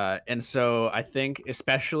 And so I think,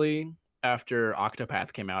 especially after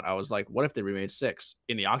Octopath came out, I was like, what if they remade 6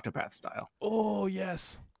 in the Octopath style? Oh,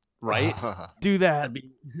 yes. Right? Do that.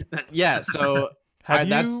 Yeah, so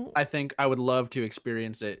I think I would love to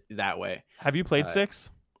experience it that way. Have you played 6?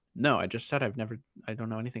 No, I just said I don't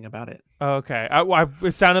know anything about it. Okay.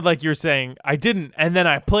 It sounded like you were saying I didn't, and then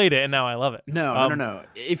I played it, and now I love it. No.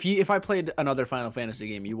 If I played another Final Fantasy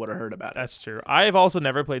game, you would have heard about it. That's true. I've also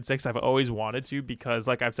never played 6. I've always wanted to, because,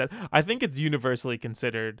 like I've said, I think it's universally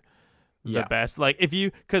considered the best. Like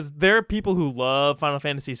because there are people who love Final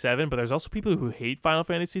Fantasy 7, but there's also people who hate Final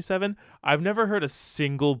Fantasy 7. I've never heard a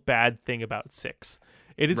single bad thing about 6.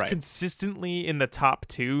 It is consistently in the top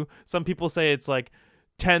 2. Some people say it's like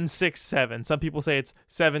 10, 6, 7. Some people say it's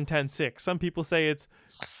 7, 10, 6. Some people say it's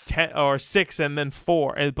 10 or 6 and then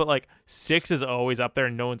 4. But like 6 is always up there,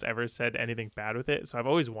 and no one's ever said anything bad with it. So I've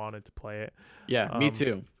always wanted to play it. Yeah, me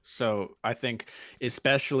too. So I think,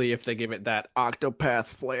 especially if they give it that Octopath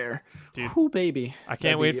flair, dude, baby, I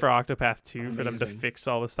can't wait for Octopath 2 for them to fix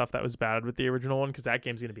all the stuff that was bad with the original one, because that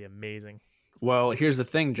game's gonna be amazing. Well, here's the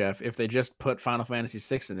thing, Jeff. If they just put Final Fantasy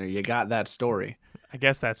 6 in there, you got that story. I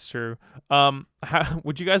guess that's true.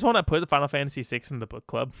 Would you guys want to put Final Fantasy 6 in the book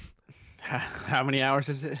club? How many hours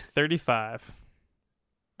is it? 35.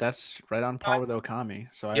 That's right on par with Okami,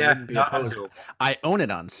 so I wouldn't be opposed. I own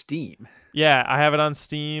it on Steam. Yeah, I have it on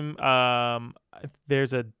Steam.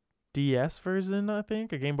 There's a DS version, I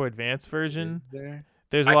think, a Game Boy Advance version.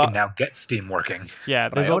 There's I can now get Steam working. Yeah,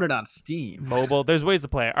 I own it on Steam. Mobile. There's ways to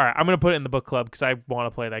play it. All right, I'm gonna put it in the book club because I want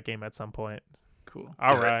to play that game at some point. Cool.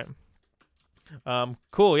 All right.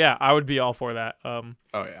 Cool. Yeah, I would be all for that. Oh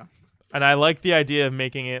yeah. And I like the idea of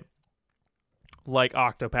making it like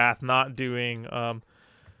Octopath, not doing a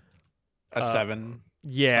 7.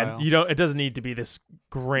 Yeah, style. It doesn't need to be this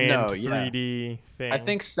grand 3D thing. I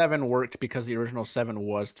think 7 worked because the original 7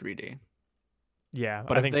 was 3D. Yeah,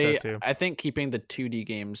 but I think so too. I think keeping the 2D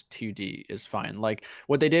games 2D is fine. Like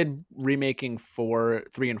what they did remaking 3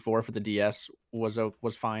 and 4 for the DS was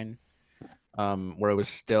fine. Where it was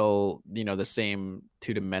still, the same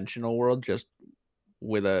 2-dimensional world, just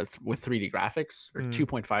with 3D graphics, or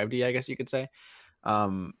 2.5D, I guess you could say.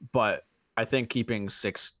 But I think keeping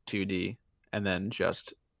 6 2D and then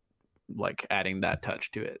just like adding that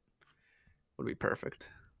touch to it would be perfect.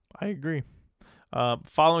 I agree.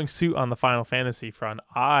 Following suit on the Final Fantasy front,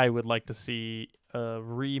 I would like to see a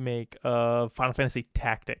remake of Final Fantasy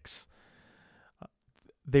Tactics.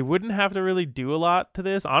 They wouldn't have to really do a lot to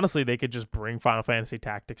this. Honestly, they could just bring Final Fantasy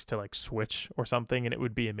Tactics to like Switch or something, and it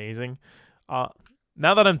would be amazing. Now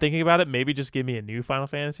that I'm thinking about it, maybe just give me a new Final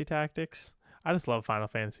Fantasy Tactics. I just love Final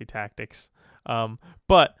Fantasy Tactics.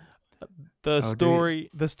 But the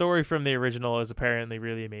story from the original is apparently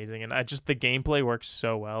really amazing, and the gameplay works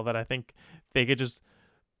so well that I think they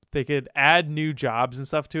could add new jobs and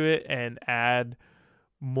stuff to it and add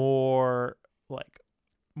more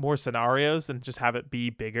scenarios and just have it be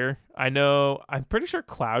bigger. I'm pretty sure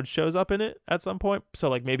Cloud shows up in it at some point, so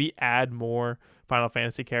like maybe add more Final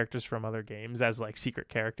Fantasy characters from other games as like secret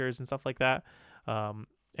characters and stuff like that.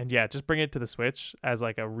 And yeah, just bring it to the Switch as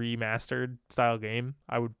like a remastered style game.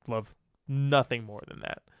 I would love nothing more than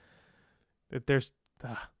that. There's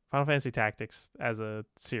Final Fantasy Tactics as a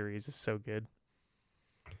series is so good.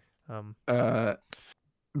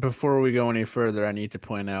 Before we go any further, I need to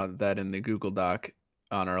point out that in the Google Doc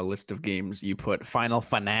on our list of games, you put Final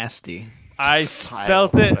Fantasy. I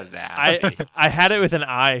spelt it. I had it with an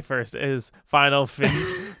I first. It is Final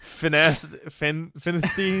Finesty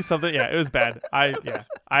something. Yeah, it was bad.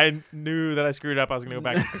 I knew that I screwed up. I was gonna go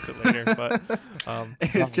back and fix it later, but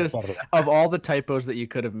it's just of all the typos that you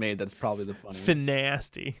could have made, that's probably the funniest.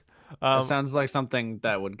 Finasty. It sounds like something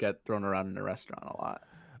that would get thrown around in a restaurant a lot.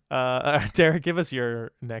 Derek, give us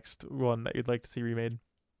your next one that you'd like to see remade.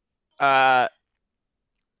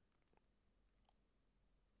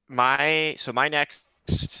 My next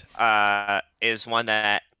is one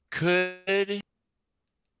that could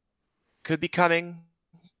be coming,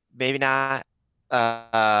 maybe not.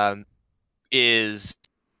 Is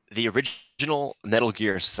the original Metal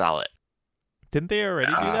Gear Solid. Didn't they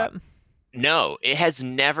already do that? No, it has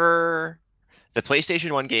never. The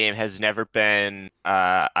PlayStation 1 game has never been,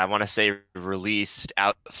 I want to say, released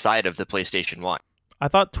outside of the PlayStation 1. I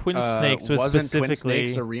thought Twin Snakes was specifically Twin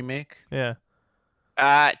Snakes a remake. Yeah.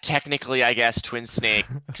 Technically, I guess Twin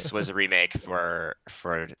Snakes was a remake for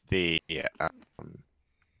the.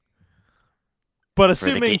 But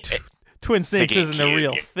assuming Twin Snakes isn't a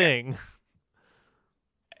real thing.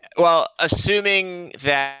 Well, assuming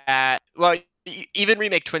that, even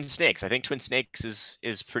remake Twin Snakes. I think Twin Snakes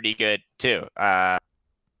is pretty good too. But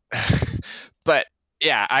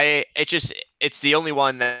yeah, it's the only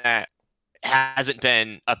one that hasn't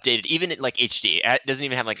been updated, even like HD. It doesn't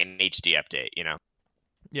even have like an HD update,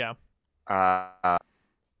 Yeah.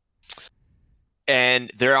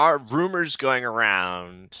 And there are rumors going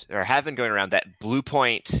around, or have been going around, that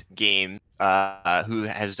Bluepoint game,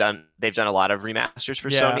 they've done a lot of remasters for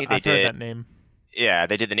Sony. I've heard that name. Yeah,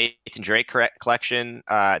 they did the Nathan Drake collection.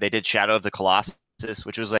 They did Shadow of the Colossus,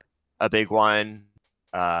 which was like a big one.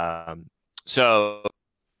 So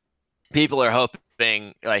people are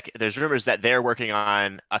hoping, like, there's rumors that they're working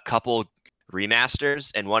on a couple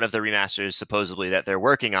remasters, and one of the remasters supposedly that they're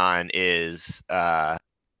working on is Metal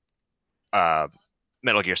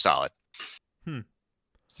Gear Solid.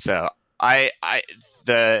 So I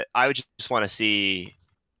would just want to see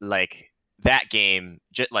like that game,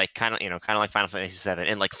 just like kind of like Final Fantasy VII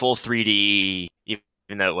in like full 3D, even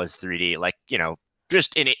though it was 3D, like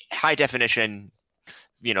just in high definition,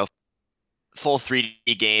 full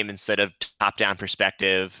 3D game instead of top-down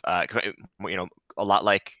perspective. A lot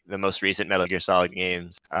like the most recent Metal Gear Solid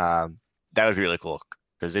games. That would be really cool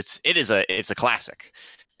because it's a classic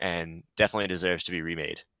and definitely deserves to be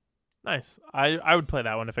remade. Nice. I would play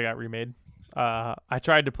that one if it got remade. I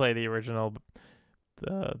tried to play the original.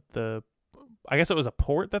 I guess it was a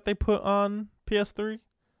port that they put on PS3.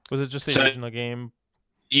 Was it just the original game?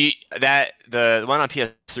 The one on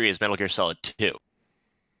PS3 is Metal Gear Solid 2.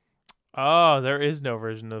 Oh, there is no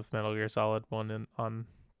version of Metal Gear Solid 1 on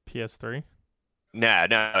PS3. No,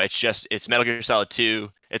 it's Metal Gear Solid 2.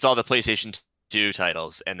 It's all the PlayStation 2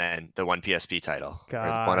 titles and then the one PSP title,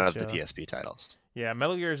 or one of the PSP titles. Yeah,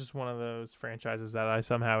 Metal Gear is just one of those franchises that I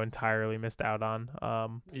somehow entirely missed out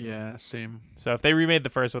on. Yeah, same. So if they remade the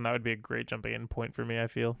first one, that would be a great jumping in point for me, I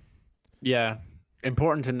feel. Yeah.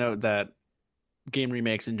 Important to note that game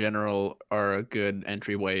remakes in general are a good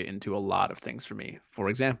entryway into a lot of things for me. For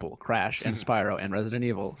example, Crash and Spyro and Resident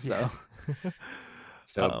Evil. So,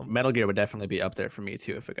 Metal Gear would definitely be up there for me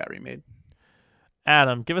too if it got remade.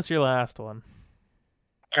 Adam, give us your last one.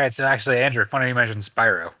 All right, so actually, Andrew, funny you mentioned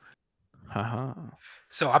Spyro. Uh-huh.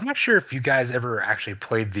 So I'm not sure if you guys ever actually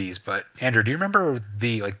played these, but Andrew, do you remember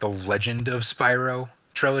the Legend of Spyro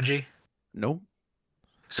trilogy? Nope.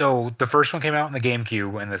 So the first one came out on the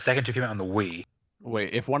GameCube, and the second 2 came out on the Wii.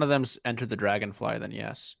 Wait, if one of them's Enter the Dragonfly, then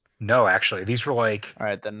yes. No, actually, these were like. All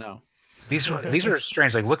right, then no. These are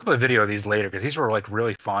strange. Like, look up a video of these later because these were like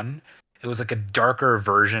really fun. It was like a darker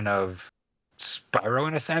version of Spyro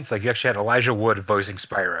in a sense. Like you actually had Elijah Wood voicing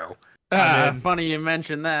Spyro. Funny you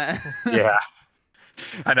mentioned that. Yeah,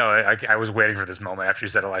 I know. I was waiting for this moment after you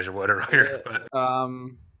said Elijah Wood earlier.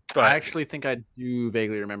 But I actually think I do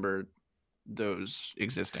vaguely remember those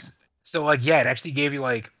existing. So like, yeah, it actually gave you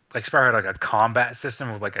like Spyro had like a combat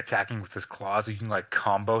system with like attacking with his claws. So you can like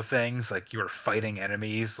combo things. Like you were fighting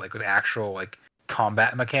enemies like with actual like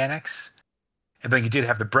combat mechanics. And then you did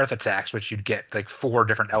have the breath attacks, which you'd get like 4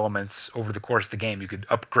 different elements over the course of the game. You could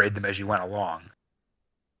upgrade them as you went along.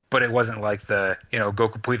 But it wasn't like the, go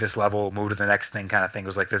complete this level, move to the next thing kind of thing. It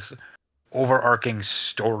was like this overarching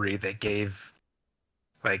story that gave,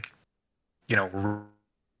 like,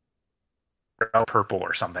 purple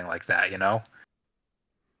or something like that,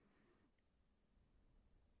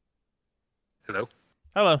 Hello?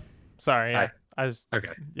 Hello. Sorry. Hi. I was.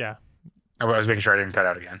 Okay. Yeah. I was making sure I didn't cut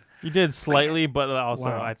out again. You did slightly, but also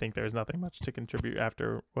I think there's nothing much to contribute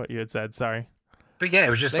after what you had said. Sorry. But yeah, it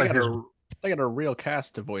was just they got a real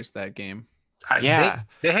cast to voice that game.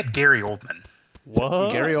 They had Gary Oldman.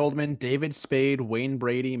 What? Gary Oldman, David Spade, Wayne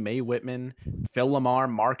Brady, Mae Whitman, Phil Lamar,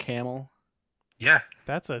 Mark Hamill. Yeah.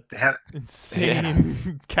 That's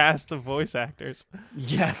insane cast of voice actors.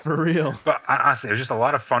 Yeah, for real. But honestly, it was just a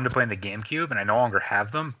lot of fun to play in the GameCube, and I no longer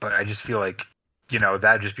have them, but I just feel like,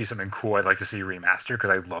 that'd just be something cool I'd like to see remastered, because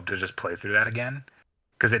I'd love to just play through that again.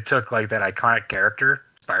 Because it took, like, that iconic character,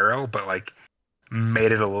 Spyro, but, like,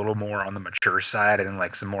 made it a little more on the mature side and,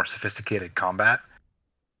 like, some more sophisticated combat.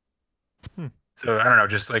 So, I don't know,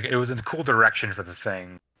 just, like, it was a cool direction for the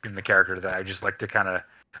thing in the character that I just like to kind of...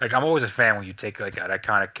 Like, I'm always a fan when you take, like, an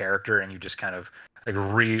iconic character and you just kind of, like,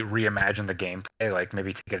 reimagine the gameplay, like,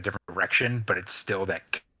 maybe take it a different direction, but it's still that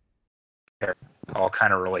character. All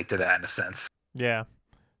kind of relate to that in a sense. Yeah.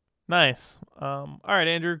 Nice. All right,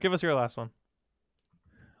 Andrew, give us your last one.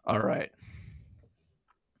 All right.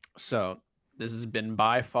 So, this has been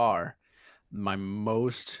by far my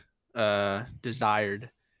most desired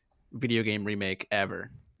video game remake ever.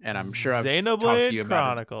 And I'm sure I've talked to you about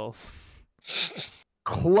Chronicles.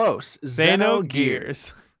 Close.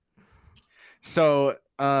 Xenogears. So,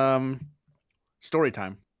 story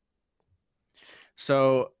time.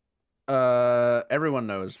 So, everyone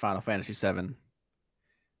knows Final Fantasy VII.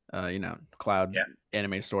 Cloud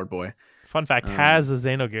anime sword boy. Fun fact, has a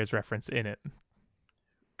Xenogears reference in it.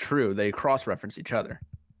 True, they cross-reference each other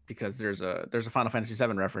because there's a Final Fantasy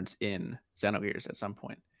VII reference in Xenogears at some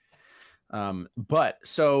point. But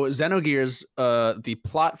so Xenogears, the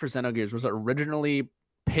plot for Xenogears was originally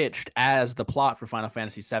pitched as the plot for Final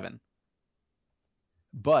Fantasy VII.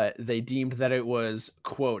 But they deemed that it was,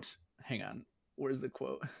 quote, hang on, where's the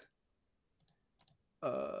quote?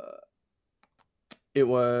 It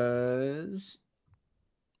was...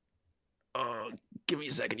 give me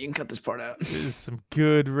a second. You can cut this part out. This is some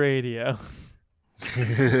good radio.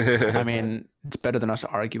 I mean, it's better than us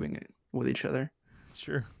arguing it with each other.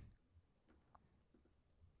 Sure.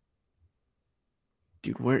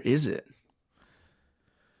 Dude, where is it?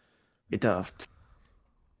 Dude, I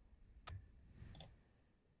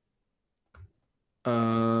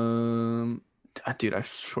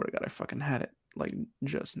swear to God, I fucking had it like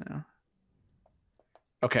just now.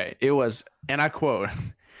 Okay, it was, and I quote,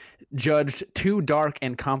 judged too dark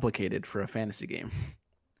and complicated for a fantasy game.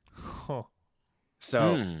 Huh.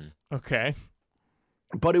 So, okay.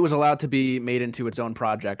 But it was allowed to be made into its own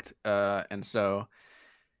project, and so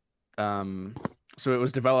it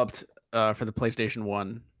was developed for the PlayStation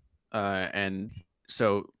 1, and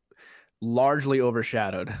so largely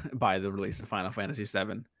overshadowed by the release of Final Fantasy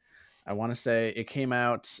VII. I want to say it came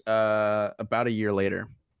out about a year later.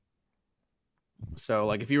 So,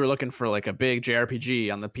 like, if you were looking for like a big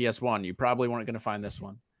JRPG on the PS1, you probably weren't going to find this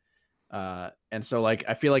one. And so, like,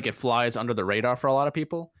 I feel like it flies under the radar for a lot of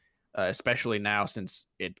people. especially now since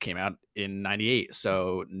it came out in '98.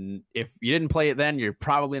 So if you didn't play it then, you're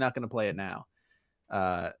probably not going to play it now.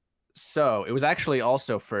 So it was actually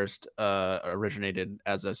also first originated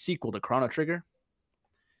as a sequel to Chrono Trigger,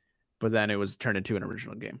 but then it was turned into an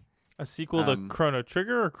original game. A sequel to Chrono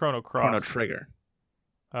Trigger or Chrono Cross? Chrono Trigger.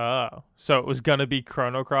 Oh, so it was gonna be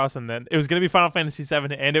Chrono Cross, and then it was gonna be Final Fantasy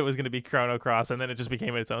VII, and it was gonna be Chrono Cross, and then it just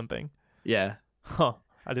became its own thing. Yeah. Huh.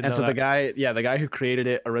 I didn't know so that. the guy who created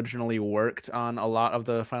it originally worked on a lot of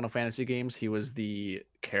the Final Fantasy games. He was the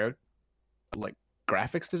graphics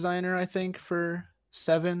designer, I think, for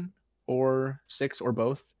 7 or 6 or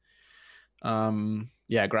both.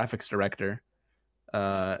 Graphics director.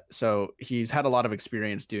 So he's had a lot of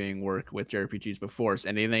experience doing work with JRPGs before,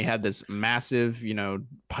 and then they had this massive,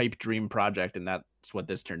 pipe dream project, and that's what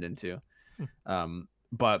this turned into.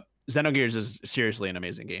 But Xenogears is seriously an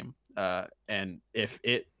amazing game. And if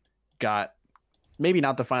it got maybe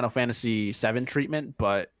not the Final Fantasy VII treatment,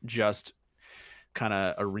 but just kind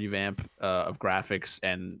of a revamp of graphics,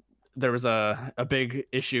 and there was a big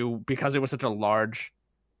issue because it was such a large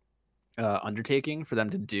undertaking for them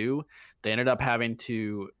to do. They ended up having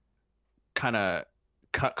to kind of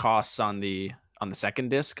cut costs on the second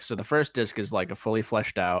disc. So the first disc is like a fully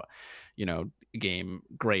fleshed out, game,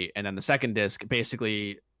 great, and then the second disc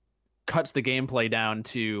basically cuts the gameplay down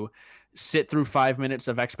to sit through 5 minutes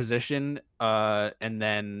of exposition, and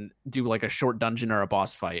then do like a short dungeon or a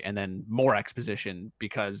boss fight, and then more exposition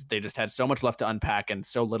because they just had so much left to unpack and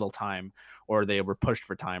so little time, or they were pushed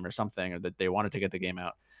for time or something, or that they wanted to get the game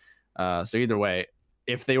out. So either way,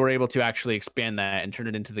 if they were able to actually expand that and turn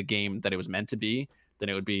it into the game that it was meant to be, then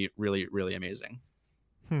it would be really, really amazing.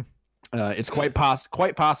 It's quite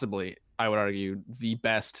possibly, I would argue, the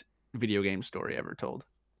best video game story ever told.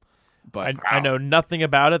 But I know nothing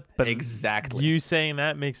about it, but exactly you saying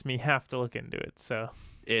that makes me have to look into it. So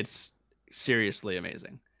it's seriously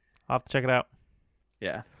amazing. I'll have to check it out.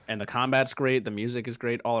 Yeah, and the combat's great, the music is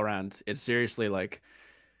great all around. It's seriously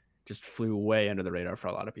just flew way under the radar for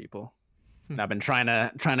a lot of people. And I've been trying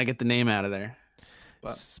to get the name out of there.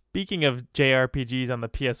 But speaking of JRPGs on the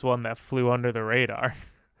PS1 that flew under the radar,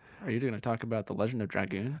 are you going to talk about The Legend of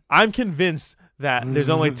Dragoon? I'm convinced that there's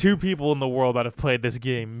only 2 people in the world that have played this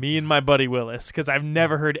game, me and my buddy Willis, because I've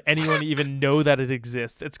never heard anyone even know that it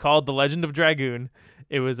exists. It's called The Legend of Dragoon.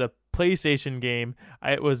 It was a PlayStation game.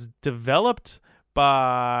 It was developed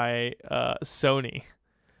by Sony.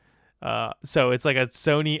 So it's like a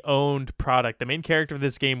Sony-owned product. The main character of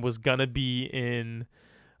this game was going to be in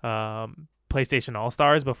PlayStation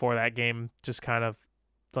All-Stars before that game just kind of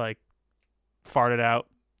farted out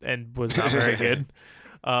and was not very good.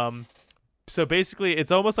 So basically,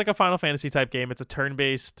 it's almost like a Final Fantasy type game. It's a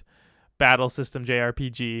turn-based battle system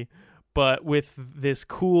JRPG, but with this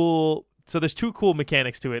cool... So there's 2 cool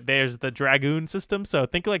mechanics to it. There's the Dragoon system. So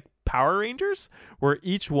think like Power Rangers, where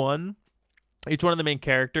each one of the main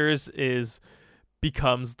characters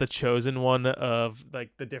becomes the chosen one of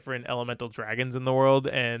the different elemental dragons in the world.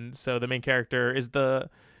 And so the main character is the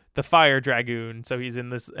Fire Dragoon. So he's in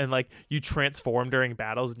this, and you transform during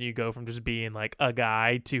battles, and you go from just being a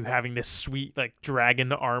guy to having this sweet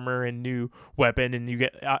dragon armor and new weapon, and you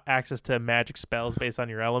get access to magic spells based on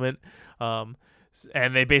your element.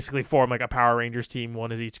 And they basically form a Power Rangers team.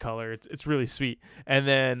 One is each color. It's really sweet. And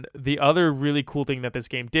then the other really cool thing that this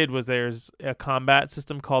game did was there's a combat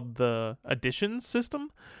system called the Additions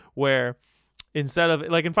system, where instead of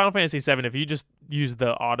in Final Fantasy VII, if you just use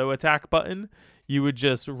the auto attack button, you would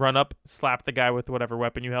just run up, slap the guy with whatever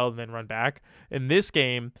weapon you held, and then run back. In this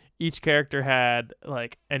game, each character had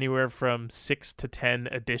anywhere from 6 to 10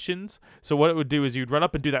 additions. So what it would do is you'd run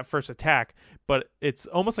up and do that first attack, but it's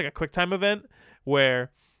almost like a quick time event where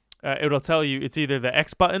it'll tell you it's either the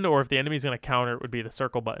X button, or if the enemy's going to counter, it would be the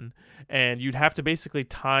circle button. And you'd have to basically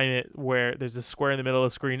time it where there's a square in the middle of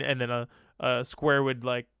the screen, and then a square would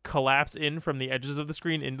collapse in from the edges of the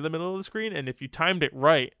screen into the middle of the screen. And if you timed it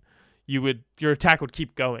right, your attack would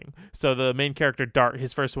keep going. So the main character, Dart,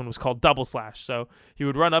 his first one was called Double Slash. So he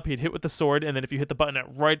would run up, he'd hit with the sword, and then if you hit the button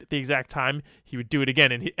at the exact time, he would do it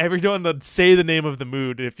again. And everyone would say the name of the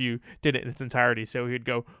mood if you did it in its entirety. So he'd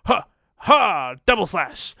go, ha, ha, Double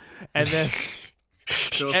Slash. And then...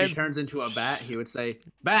 So if he turns into a bat, he would say,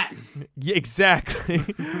 bat! Yeah, exactly.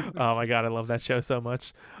 Oh my god, I love that show so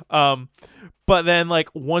much. But then,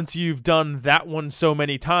 once you've done that one so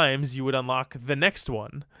many times, you would unlock the next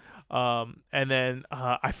one. And then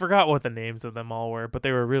I forgot what the names of them all were, but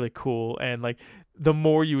they were really cool. And the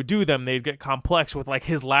more you would do them, they'd get complex, with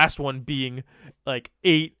his last one being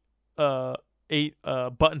 8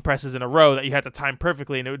 button presses in a row that you had to time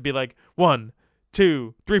perfectly, and it would be 1,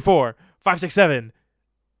 2, 3, 4, 5, 6, 7,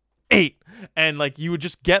 8, and like you would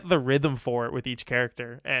just get the rhythm for it with each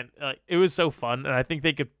character, and it was so fun. And I think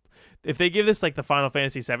they could, if they give this like the Final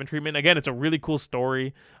Fantasy VII treatment, again, it's a really cool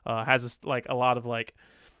story. Has this, like a lot of like,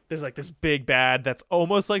 there's like this big bad that's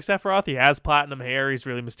almost like Sephiroth. He has platinum hair. He's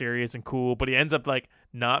really mysterious and cool, but he ends up like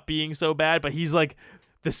not being so bad. But he's like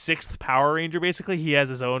the 6th Power Ranger, basically. He has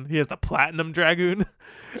the Platinum Dragoon,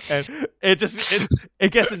 and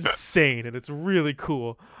it gets insane, and it's really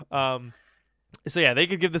cool. So yeah, they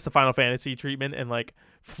could give this a Final Fantasy treatment and like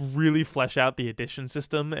really flesh out the addition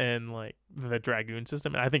system and like the Dragoon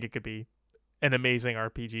system, and I think it could be an amazing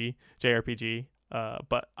JRPG.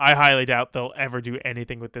 But I highly doubt they'll ever do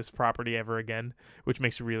anything with this property ever again, which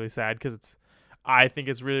makes me really sad because I think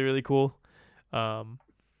it's really, really cool. So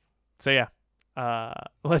yeah,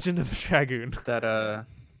 Legend of the Dragoon.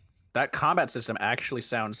 That combat system actually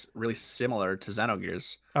sounds really similar to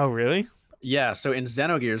Xenogears. Oh, really? Yeah. So in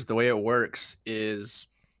Xenogears, the way it works is,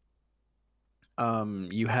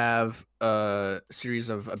 you have a series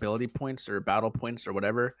of ability points or battle points or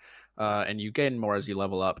whatever, and you gain more as you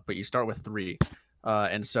level up. But you start with 3,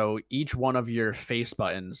 and so each one of your face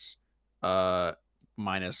buttons,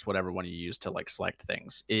 minus whatever one you use to like select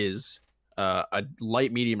things, is a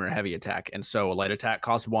light, medium, or heavy attack. And so a light attack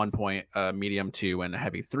costs 1 point, medium 2, and a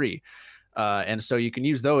heavy 3. And so you can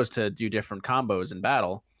use those to do different combos in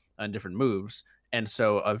battle and different moves. And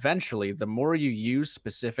so eventually, the more you use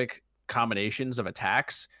specific combinations of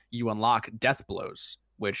attacks, you unlock death blows,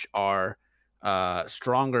 which are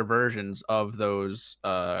stronger versions of those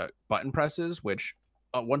button presses, which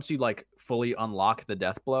once you like fully unlock the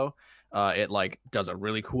death blow, it like does a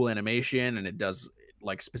really cool animation, and it does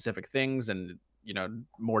like specific things, and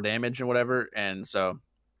more damage and whatever. And so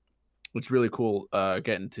it's really cool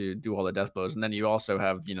getting to do all the death blows. And then you also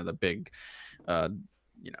have the big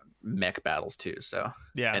mech battles too. So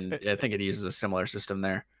yeah, and I think it uses a similar system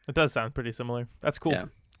there. It does sound pretty similar. That's cool. Yeah.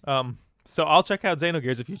 So I'll check out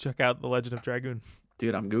Xenogears if you check out The Legend of Dragoon.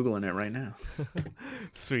 Dude, I'm Googling it right now.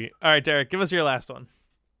 Sweet. All right, Derek, give us your last one.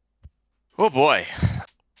 Oh boy.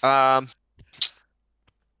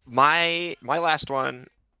 My last one,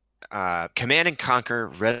 Command and Conquer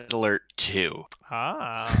Red Alert 2.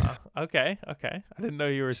 Ah, okay. I didn't know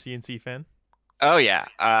you were a CNC fan. Oh yeah,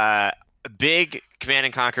 a big Command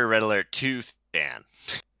and Conquer Red Alert 2 fan.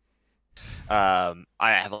 I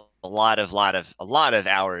have a lot of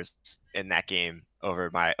hours in that game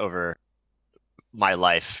over my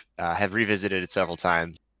life. Have revisited it several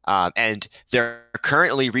times, and they're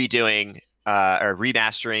currently redoing or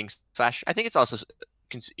remastering / I think it's also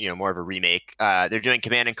more of a remake. They're doing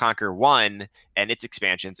Command and Conquer 1 and its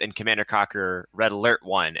expansions, and Command and Conquer Red Alert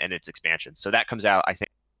 1 and its expansions. So that comes out, I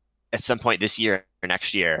think, at some point this year or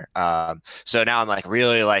next year. So now I'm like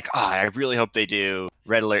really like, I really hope they do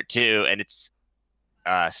Red Alert 2 and its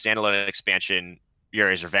standalone expansion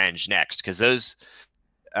Yuri's Revenge next, because those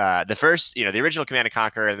the first, the original Command and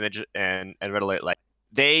Conquer and Red Alert, like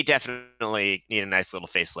they definitely need a nice little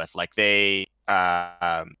facelift. Like they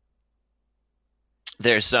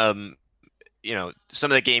there's some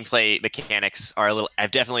some of the gameplay mechanics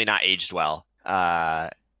have definitely not aged well.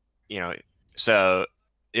 So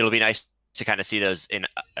it'll be nice to kind of see those in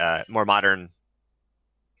more modern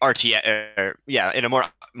RTS, in a more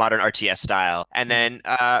modern RTS style. And then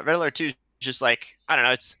Red Alert 2 is just like, I don't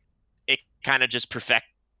know, it kind of just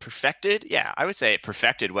perfected. Yeah, I would say it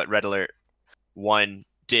perfected what Red Alert 1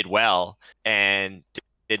 did well, and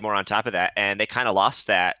did more on top of that. And they kind of lost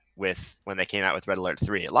that when they came out with Red Alert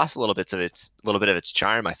 3. It lost a little bit of its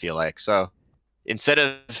charm, I feel like. So instead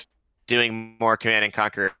of doing more Command and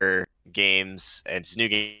Conquer games and new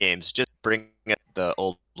games, just bring the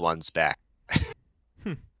old ones back.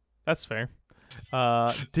 That's fair.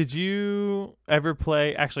 Did you ever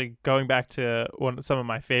play, actually going back to some of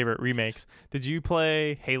my favorite remakes, did you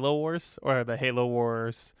play Halo Wars, or the Halo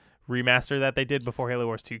Wars remaster that they did before Halo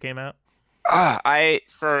Wars 2 came out?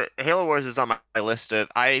 So Halo Wars is on my list of.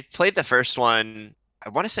 I played the first one. I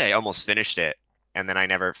want to say I almost finished it, and then I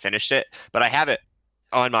never finished it. But I have it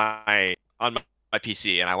on my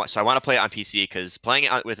PC, and I want to play it on PC, because playing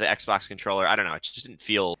it with the Xbox controller, I don't know, it just didn't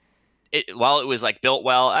feel. While it was like built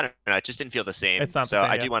well, I don't know, it just didn't feel the same. It's not so the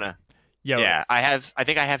same, I do want to. Yeah, I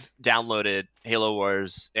think I have downloaded Halo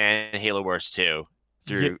Wars and Halo Wars 2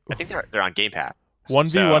 through. I think they're on Game Pass.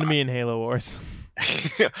 1v1 me in Halo Wars.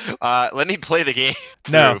 Let me play the game.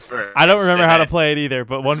 No, I don't remember how to play it either,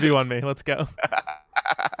 but 1v1 me. Let's go.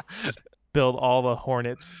 Just build all the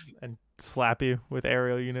Hornets and slap you with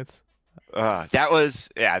aerial units. That was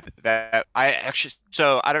that I actually.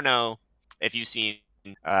 So I don't know if you've seen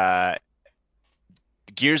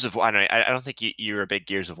Gears of War. I don't think you're a big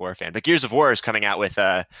Gears of War fan, but Gears of War is coming out with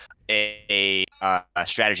a a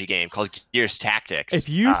strategy game called Gears Tactics. If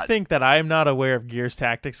you think that I'm not aware of Gears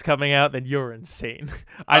Tactics coming out, then you're insane.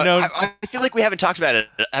 I know. I feel like we haven't talked about it.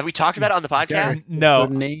 Have we talked about it on the podcast? No.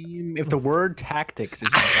 The name, if the word tactics is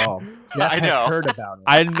involved, Jeff I know. has heard about it.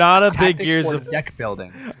 I'm not a big Gears of deck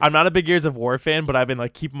building. I'm not a big Gears of War fan, but I've been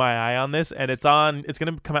like keeping my eye on this, and it's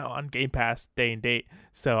gonna come out on Game Pass day and date.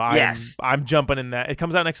 So I'm jumping in that. It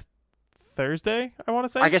comes out next Thursday, I want to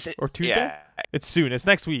say. I guess or Tuesday. Yeah. It's soon. It's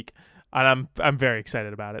next week, and I'm very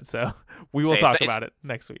excited about it. So we will talk about it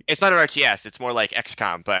next week. It's not an RTS. It's more like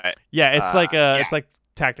XCOM, but yeah, it's it's like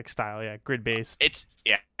tactics style. Yeah, grid based. It's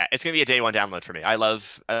gonna be a day one download for me. I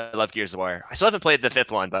love Gears of War. I still haven't played the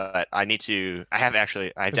 5th one, but I need to. I have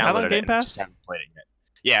actually. I Is downloaded that on Game it. Pass? Just haven't played it yet.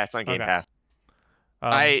 Yeah, it's on Game Pass.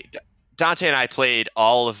 Dante and I played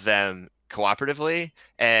all of them cooperatively,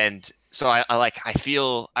 and so I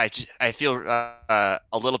feel a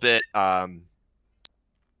little bit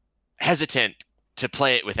hesitant to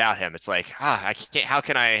play it without him. It's like I can't. How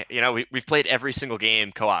can I? We've played every single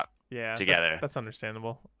game co-op. Yeah, together. That's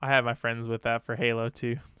understandable. I have my friends with that for Halo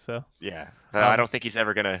too. So yeah, I don't think he's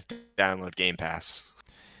ever gonna download Game Pass.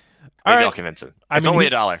 Maybe I'll convince him. It's only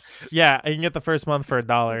 $1. Yeah, you can get the first month for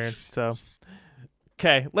 $1. So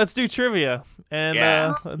okay, let's do trivia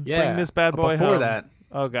and bring this bad boy before home. That,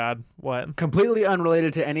 oh God, what? Completely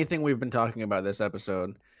unrelated to anything we've been talking about this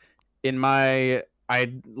episode. I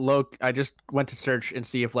just went to search and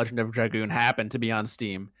see if Legend of Dragoon happened to be on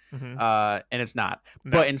Steam, and it's not.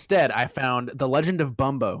 No. But instead, I found The Legend of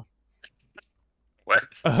Bumbo. What?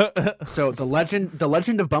 So The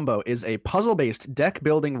Legend of Bumbo is a puzzle-based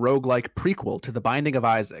deck-building roguelike prequel to The Binding of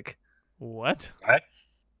Isaac. What?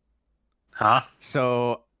 Huh?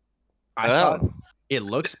 So I thought it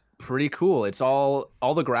looks pretty cool. It's all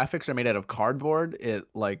the graphics are made out of cardboard. It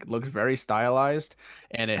looks very stylized,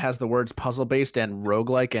 and it has the words puzzle based and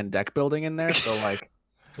roguelike and deck building in there. So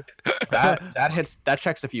that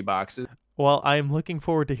checks a few boxes. Well, I'm looking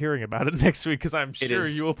forward to hearing about it next week because I'm sure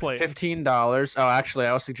you will play it. $15. Oh, actually,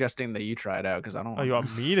 I was suggesting that you try it out because I don't. Oh, you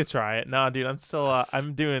want me to try it? No, dude, I'm still.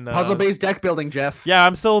 I'm doing puzzle based deck building, Jeff. Yeah,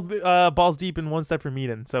 I'm still balls deep in One Step from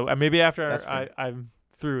Eden. So maybe after I'm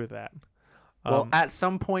through with that. Well, at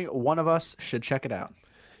some point, one of us should check it out.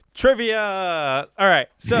 Trivia! All right,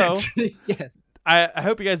 so yes. I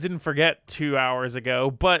hope you guys didn't forget 2 hours ago,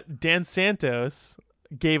 but Dan Santos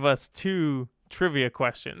gave us 2 trivia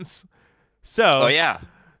questions. So,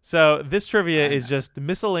 so this trivia is just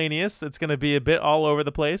miscellaneous. It's going to be a bit all over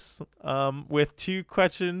the place, with 2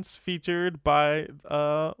 questions featured by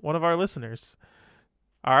one of our listeners.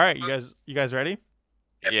 All right, you guys ready?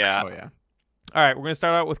 Yeah. Oh yeah. All right, we're going to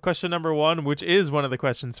start out with question number 1, which is one of the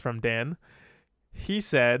questions from Dan. He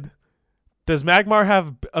said, does Magmar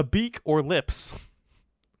have a beak or lips?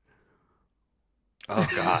 Oh,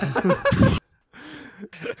 God.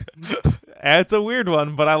 It's a weird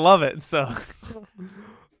one, but I love it. So,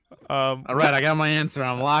 all right, I got my answer.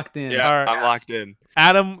 I'm locked in. Yeah, right. I'm locked in.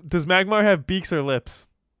 Adam, does Magmar have beaks or lips?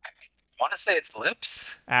 I want to say it's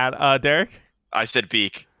lips. Derek? I said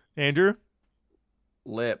beak. Andrew?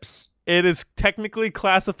 Lips. It is technically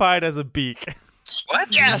classified as a beak.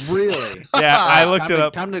 What? Yes. Really? Yeah, I looked it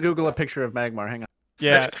up. Time to Google a picture of Magmar. Hang on.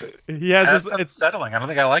 Yeah, he has this. It's settling. I don't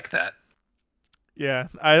think I like that. Yeah,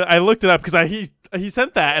 I looked it up because he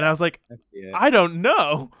sent that, and I was like, I don't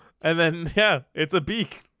know. And then it's a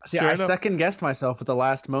beak. See, I second guessed myself at the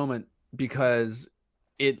last moment because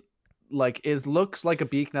it looks like a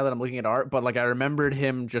beak now that I'm looking at art, but I remembered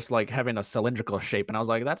him just having a cylindrical shape, and I was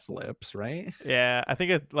like, that's lips, right? Yeah, I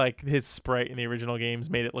think it his sprite in the original games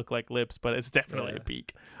made it look like lips, but it's definitely a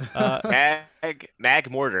beak.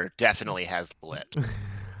 Magmortar definitely has lips.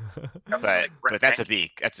 but that's a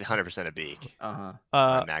beak. That's 100% a beak.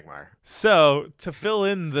 Magmar. So to fill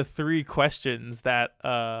in the 3 questions that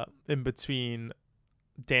in between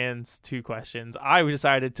Dan's 2 questions, I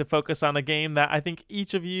decided to focus on a game that I think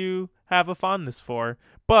each of you have a fondness for,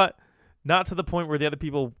 but not to the point where the other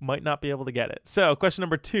people might not be able to get it. So question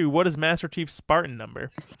number 2, what is Master Chief's Spartan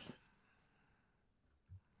number?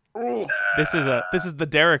 This is the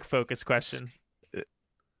Derek focus question.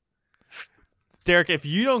 Derek, if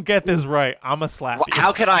you don't get this right, I'm going to slap you.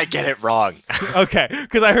 How can I get it wrong? Okay,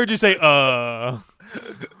 because I heard you say, No,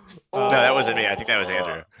 that wasn't me. I think that was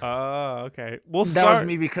Andrew. Okay. That was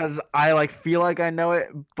me because I feel like I know it,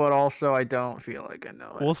 but also I don't feel like I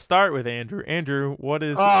know it. We'll start with Andrew. Andrew, what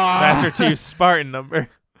is Master Chief's Spartan number?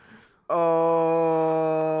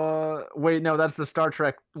 Wait, no, that's the Star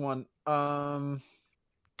Trek one.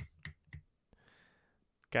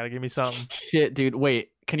 Gotta give me something. Shit, dude.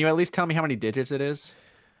 Wait, can you at least tell me how many digits it is?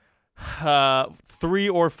 3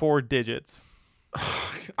 or 4 digits.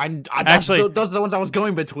 Actually, those are the ones I was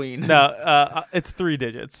going between. No, it's 3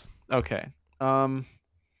 digits. Okay. You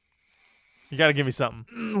got to give me something.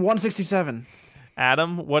 167.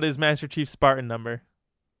 Adam, what is Master Chief's Spartan number?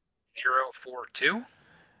 042.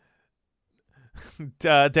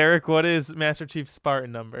 Derek, what is Master Chief's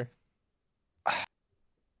Spartan number?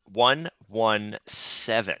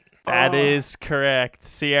 117. That is correct.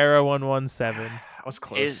 Sierra 117. I was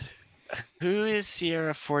close. Who is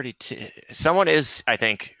Sierra 42? Someone is, I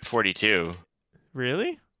think, 42.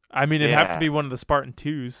 Really? I mean, it'd have to be one of the Spartan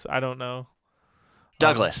 2s. I don't know.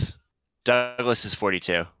 Douglas. Douglas is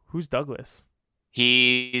 42. Who's Douglas?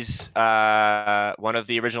 He's one of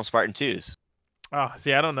the original Spartan 2s. Oh,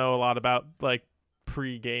 see, I don't know a lot about like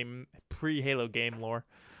pre-Halo game lore.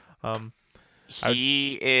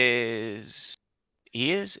 He is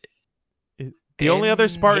the only other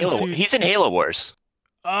Spartan 2. He's in Halo Wars.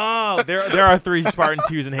 Oh, there are 3 Spartan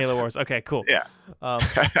 2s in Halo Wars. Okay, cool. Yeah.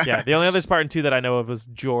 Yeah, the only other Spartan 2 that I know of was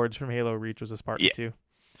George from Halo Reach was a Spartan 2.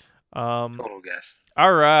 Total guess.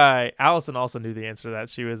 All right. Allison also knew the answer to that.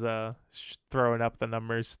 She was throwing up the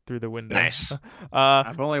numbers through the window. Nice.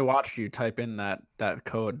 I've only watched you type in that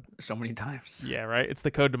code so many times. Yeah, right? It's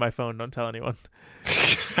the code to my phone. Don't tell anyone.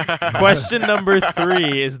 Question number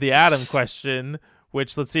 3 is the Adam question,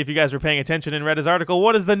 which let's see if you guys were paying attention and read his article.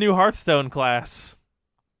 What is the new Hearthstone class?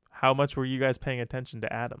 How much were you guys paying attention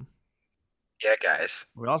to Adam? Yeah, guys.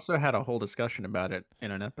 We also had a whole discussion about it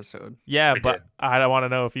in an episode. Yeah, We but did. I want to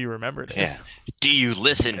know if you remembered it. Yeah. Do you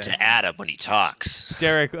listen to Adam when he talks?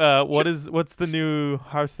 Derek, what's the new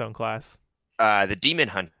Hearthstone class? The Demon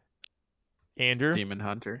Hunt. Andrew? Demon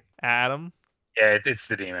Hunter. Adam? Yeah, it's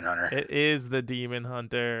the Demon Hunter. It is the Demon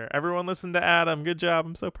Hunter. Everyone listen to Adam. Good job.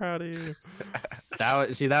 I'm so proud of you.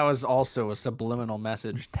 That was also a subliminal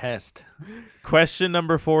message test. Question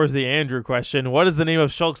number 4 is the Andrew question. What is the name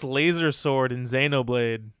of Shulk's laser sword in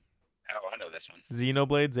Xenoblade? Oh, I know this one.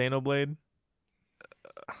 Xenoblade?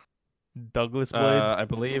 Douglas Blade? I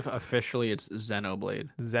believe officially it's Xenoblade.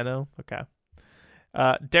 Zeno? Okay.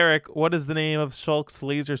 Derek, what is the name of Shulk's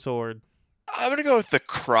laser sword? I'm gonna go with the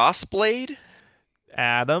Crossblade.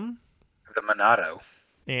 Adam? The Monado.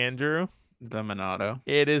 Andrew? The Monado.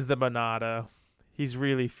 It is the Monado. He's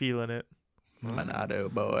really feeling it. Monado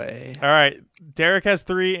boy. All right. Derek has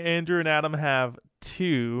 3. Andrew and Adam have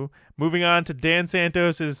 2. Moving on to Dan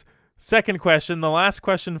Santos's second question, the last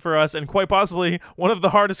question for us, and quite possibly one of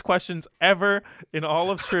the hardest questions ever in all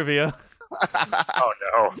of trivia. Oh,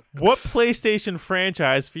 no. What PlayStation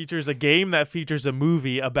franchise features a game that features a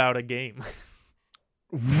movie about a game?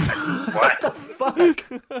 What? The fuck?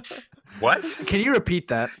 What? Can you repeat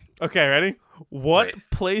that? Okay, ready? What Wait.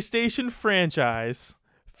 PlayStation franchise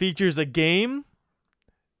features a game?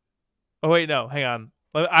 Oh, wait, no. Hang on.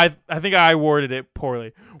 I think I worded it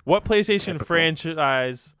poorly. What PlayStation Typical.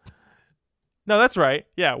 franchise... No, that's right.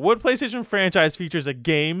 Yeah, what PlayStation franchise features a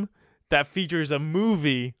game that features a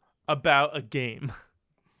movie about a game?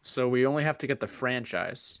 So we only have to get the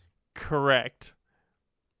franchise. Correct.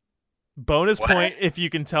 Bonus What? point if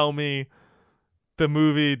you can tell me the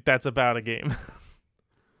movie that's about a game.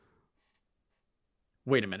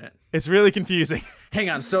 Wait a minute. It's really confusing.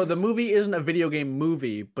 Hang on. So the movie isn't a video game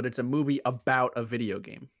movie, but it's a movie about a video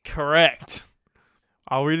game. Correct.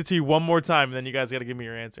 I'll read it to you one more time, and then you guys got to give me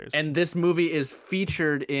your answers. And this movie is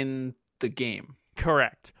featured in the game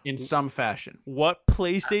Correct. in some fashion. What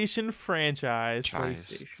PlayStation franchise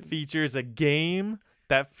PlayStation. features a game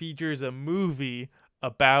that features a movie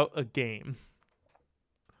about a game?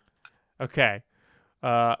 Okay.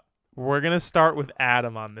 We're going to start with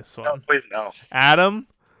Adam on this No, one. please no. Adam,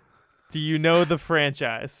 do you know the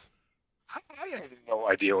franchise? I have no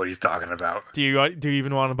idea what he's talking about. Do you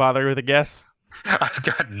even want to bother with a guess? I've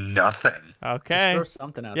got nothing. Okay. Just throw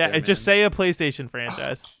something out Yeah, there, just man. say a PlayStation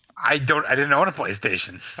franchise. I didn't own a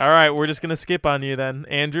PlayStation. All right, we're just going to skip on you then.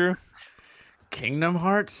 Andrew? Kingdom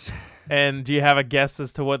Hearts. And do you have a guess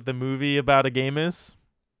as to what the movie about a game is?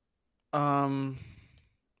 I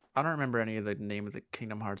don't remember any of the name of the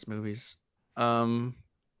Kingdom Hearts movies. No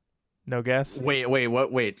guess? Wait,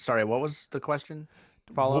 what? Wait, sorry. What was the question?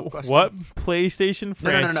 Follow-up question. What PlayStation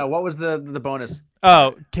franchise? No. What was the bonus?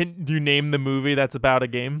 Oh, can you name the movie that's about a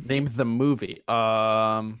game? Name the movie. Here's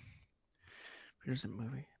a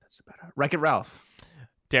movie that's about Wreck-It Ralph.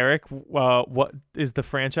 Derek, what is the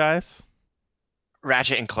franchise?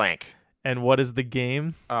 Ratchet and Clank. And what is the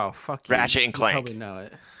game? Oh, fuck you. Ratchet and You Clank. probably know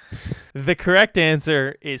it. The correct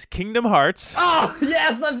answer is Kingdom Hearts. Oh,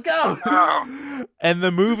 yes, let's go. Oh, And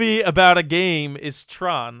the movie about a game is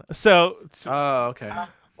Tron. So Oh, okay.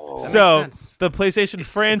 So the PlayStation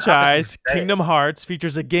franchise Kingdom Hearts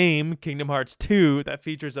features a game, Kingdom Hearts 2, that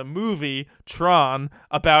features a movie, Tron,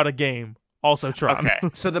 about a game, also Tron. Okay.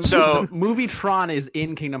 So the movie Tron is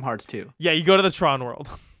in Kingdom Hearts 2. Yeah, you go to the Tron world.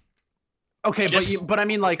 Okay, but I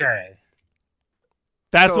mean like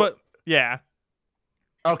that's what. Yeah.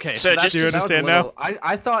 Okay, so do you understand now?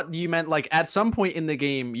 I thought you meant like at some point in the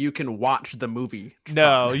game you can watch the movie Tron.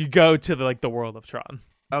 No, you go to the world of Tron.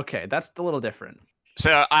 Okay, that's a little different.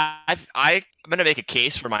 So I'm gonna make a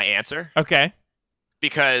case for my answer. Okay.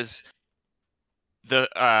 Because the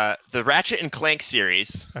Ratchet and Clank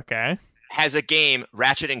series has a game,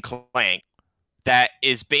 Ratchet and Clank, that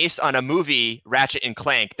is based on a movie, Ratchet and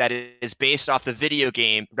Clank, that is based off the video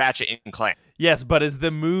game Ratchet and Clank. Yes, but is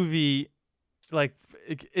the movie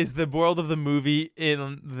is the world of the movie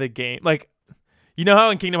in the game? Like, you know how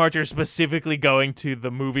in Kingdom Hearts you're specifically going to the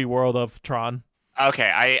movie world of Tron?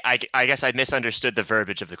 Okay, I guess I misunderstood the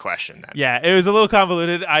verbiage of the question then. Yeah, it was a little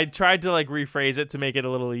convoluted. I tried to rephrase it to make it a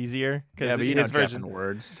little easier because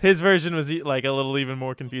his version was a little even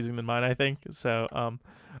more confusing than mine, I think. So,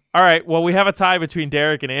 all right. Well, we have a tie between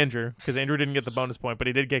Derek and Andrew because Andrew didn't get the bonus point, but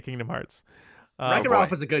he did get Kingdom Hearts. Wreck-It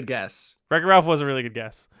Ralph was a good guess. Wreck-It Ralph was a really good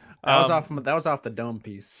guess. That was off the dome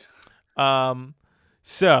piece.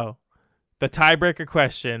 So the tiebreaker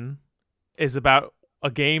question is about a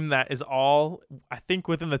game that is all, I think,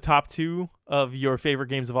 within the top 2 of your favorite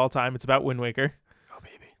games of all time. It's about Wind Waker. Oh,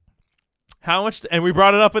 baby. How much, and we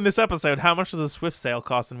brought it up in this episode, how much does a Swift sale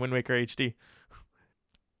cost in Wind Waker HD?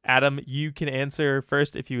 Adam, you can answer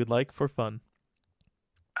first if you would like for fun.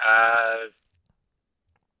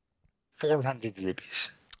 400 rupees.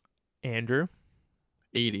 Andrew?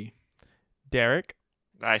 80. Derek?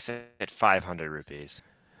 I said 500 rupees.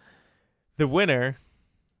 The winner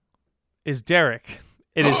is Derek.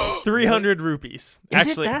 It is 300 rupees. Is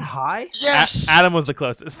it that high? Yes. Adam was the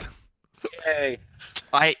closest. Yay.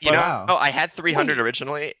 I had 300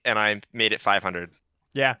 originally, and I made it 500.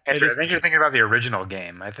 Yeah. I think you're thinking about the original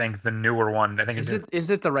game. I think the newer one. I think is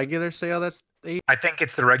it the regular sale that's 80? I think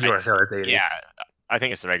it's the regular sale. It's 80. Yeah, I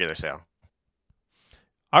think it's the regular sale.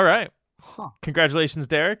 All right. Huh. Congratulations,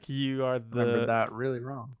 Derek. You are remembered that really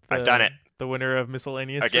wrong. I've done it. The winner of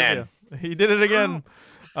miscellaneous again. Trivia. He did it again.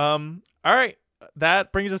 All right.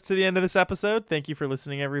 That brings us to the end of this episode. Thank you for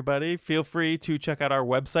listening, everybody. Feel free to check out our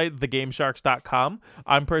website, thegamesharks.com.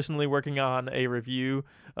 I'm personally working on a review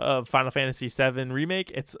of Final Fantasy VII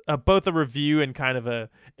Remake. It's both a review and kind of a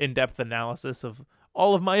in-depth analysis of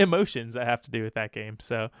all of my emotions that have to do with that game.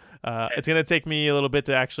 So it's going to take me a little bit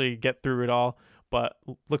to actually get through it all, but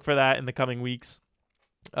look for that in the coming weeks.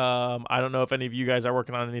 I don't know if any of you guys are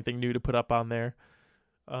working on anything new to put up on there.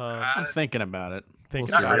 I'm thinking about it.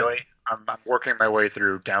 Not really. I'm working my way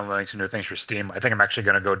through downloading some new things for Steam. I think I'm actually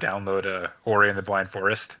going to go download Ori and the Blind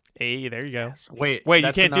Forest. Hey, there you go. Yes. Wait,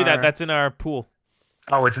 you can't do that. That's in our pool.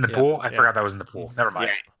 Oh, it's in the pool? I forgot that was in the pool. Never mind.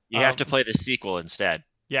 Yeah, you have to play the sequel instead.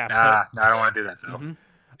 Yeah. No, I don't want to do that, though.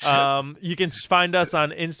 Mm-hmm. You can find us on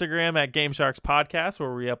Instagram at Game Sharks Podcast,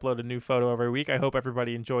 where we upload a new photo every week. I hope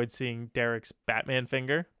everybody enjoyed seeing Derek's Batman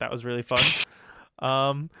finger. That was really fun.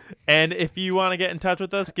 And if you want to get in touch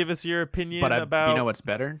with us, give us your opinion about... You know what's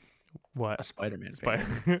better? What? A Spider-Man.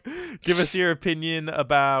 Give us your opinion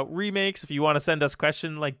about remakes. If you want to send us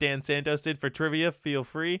questions like Dan Santos did for trivia, feel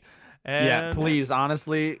free. And... yeah, please,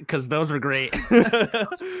 honestly, because those were great.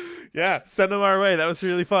 Yeah, send them our way. That was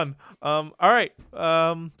really fun. All right.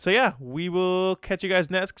 So yeah, we will catch you guys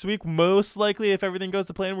next week. Most likely, if everything goes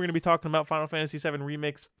to plan, we're going to be talking about Final Fantasy VII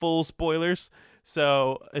Remakes, full spoilers.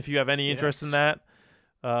 So if you have any interest in that,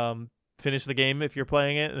 finish the game if you're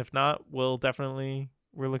playing it. And if not, we're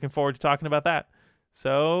looking forward to talking about that.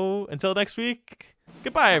 So until next week,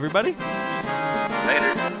 goodbye, everybody.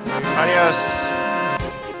 Later. Adios.